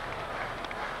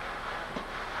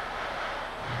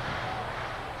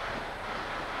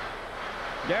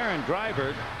 Darren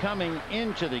Driver coming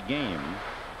into the game.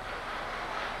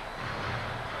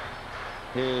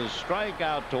 His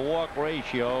strikeout to walk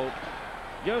ratio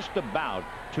just about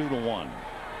 2-to-1.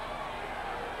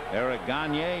 Eric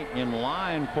Gagne in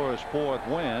line for his 4th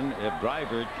win if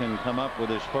Driver can come up with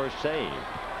his first save.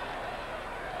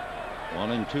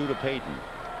 1-2 to Payton.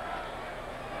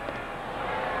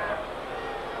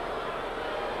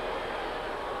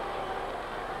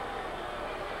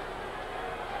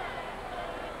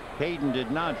 Payton did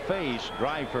not face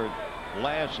Driver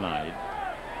last night.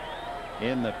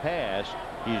 In the past,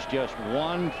 he's just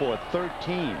 1 for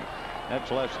 13. That's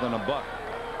less than a buck.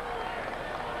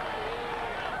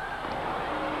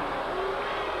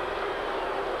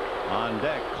 On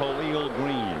deck, Khalil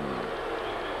Green.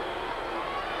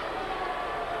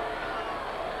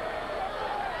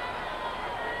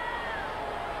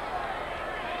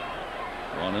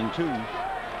 One and two.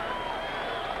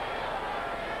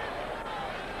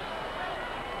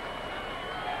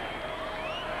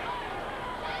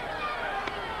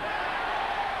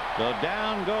 So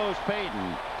down goes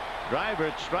Payton.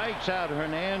 Driver strikes out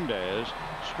Hernandez,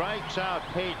 strikes out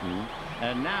Payton,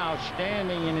 and now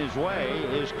standing in his way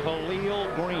is Khalil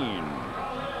Green.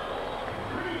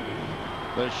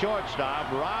 The shortstop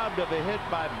robbed of a hit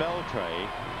by Beltre,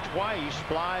 twice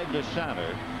flied to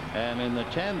center, and in the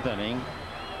 10th inning,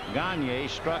 Gagne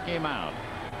struck him out.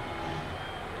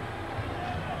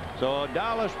 So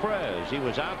Dallas Perez, he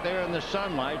was out there in the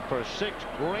sunlight for 6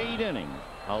 great innings,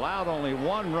 allowed only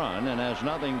 1 run and has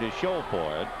nothing to show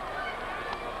for it.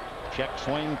 Check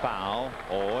swing foul,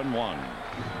 0-1.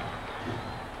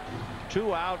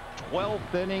 2 out,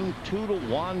 12th inning,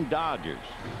 2-1 Dodgers.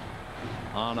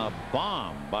 On a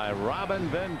bomb by Robin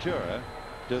Ventura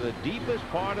to the deepest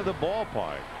part of the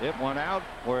ballpark. It went out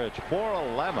where it's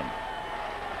 411.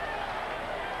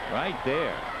 Right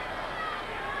there.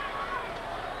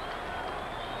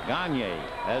 Gagne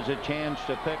has a chance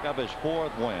to pick up his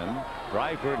 4th win.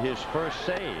 Dryford his first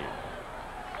save.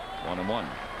 1-1.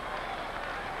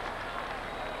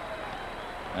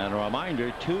 And a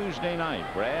reminder, Tuesday night,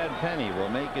 Brad Penny will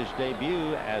make his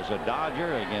debut as a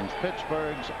Dodger against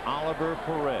Pittsburgh's Oliver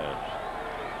Perez.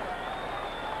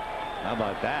 How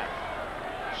about that?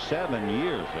 7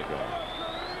 years ago.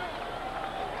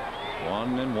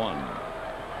 1-1.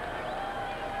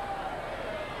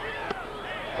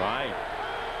 Right.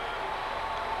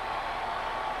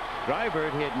 Driver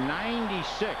hit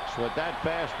 96 with that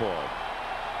fastball.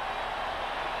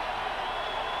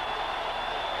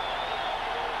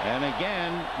 And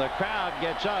again, the crowd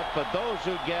gets up, but those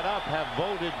who get up have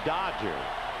voted Dodger.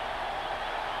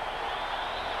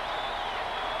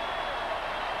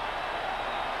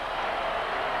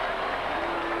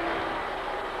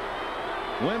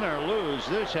 Win or lose,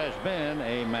 this has been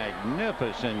a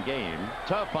magnificent game.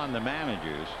 Tough on the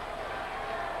managers,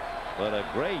 but a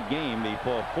great game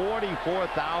before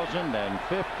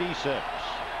 44,056.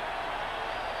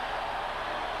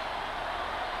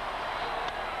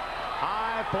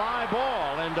 High fly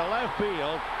ball into left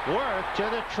field. Worth to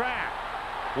the track.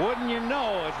 Wouldn't you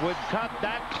know it would cut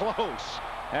that close.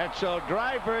 And so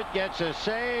Drivert gets a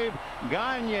save.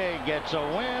 Gagne gets a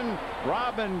win.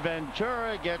 Robin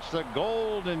Ventura gets the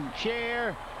golden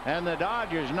chair. And the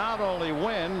Dodgers not only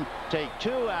win, take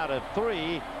 2 out of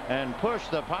 3 and push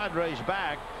the Padres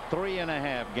back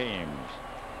 3.5 games.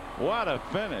 What a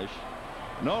finish.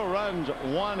 No runs,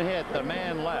 1 hit, the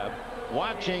man left.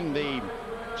 Watching the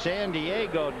San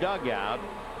Diego dugout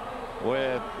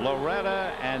with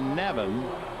Loretta and Nevin.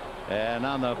 And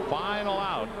on the final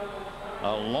out,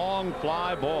 a long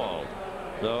fly ball.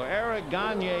 So Eric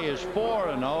Gagne is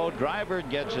 4-0. Driver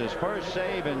gets his first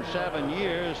save in 7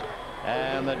 years.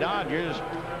 And the Dodgers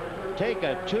take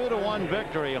a 2-1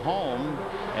 victory home.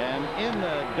 And in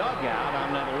the dugout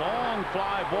on that long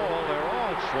fly ball, they're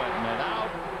all sweating it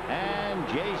out. And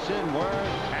Jason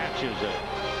Worth catches it.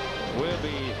 We'll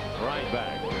be right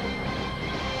back.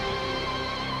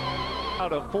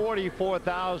 Out of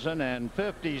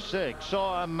 44,056,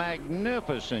 saw a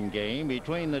magnificent game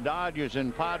between the Dodgers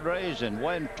and Padres and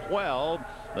went 12.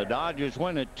 The Dodgers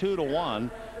win it 2-1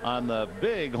 on the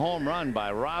big home run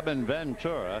by Robin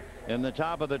Ventura in the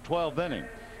top of the 12th inning.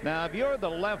 Now, if you're the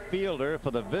left fielder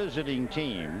for the visiting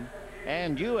team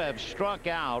and you have struck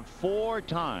out 4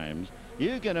 times,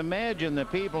 you can imagine the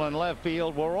people in left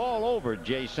field were all over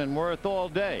Jason Worth all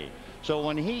day. So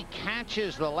when he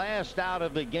catches the last out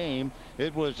of the game,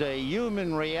 it was a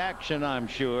human reaction, I'm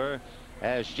sure,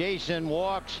 as Jason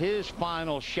walks his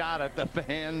final shot at the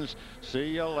fans. See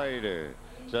you later.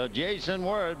 So Jason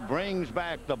Worth brings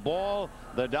back the ball.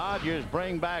 The Dodgers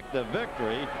bring back the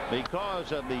victory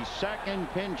because of the second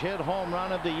pinch hit home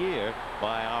run of the year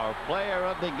by our player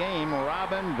of the game,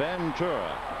 Robin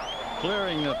Ventura,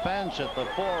 clearing the fence at the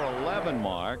 4:11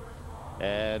 mark.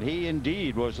 And he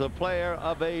indeed was the player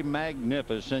of a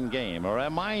magnificent game. A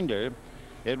reminder,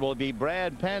 it will be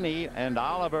Brad Penny and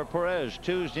Oliver Perez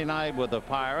Tuesday night with the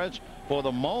Pirates. For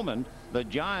the moment, the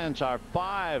Giants are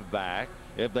 5 back.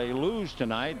 If they lose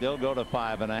tonight, they'll go to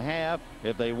 5.5.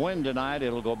 If they win tonight,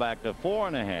 it'll go back to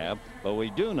 4.5. But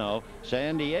we do know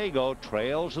San Diego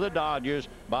trails the Dodgers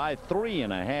by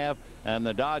 3.5, and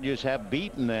the Dodgers have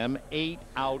beaten them 8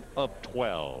 out of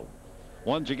 12.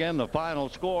 Once again, the final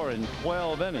score in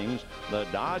 12 innings, the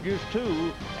Dodgers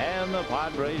 2 and the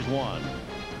Padres 1.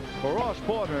 For Ross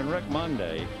Porter and Rick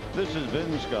Monday, this is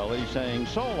Vin Scully saying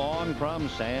so long from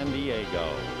San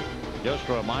Diego. Just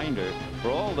a reminder, for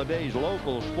all the day's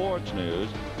local sports news,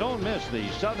 don't miss the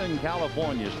Southern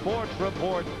California Sports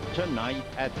Report tonight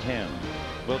at 10.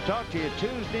 We'll talk to you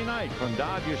Tuesday night from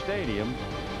Dodger Stadium.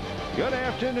 Good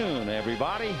afternoon,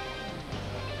 everybody.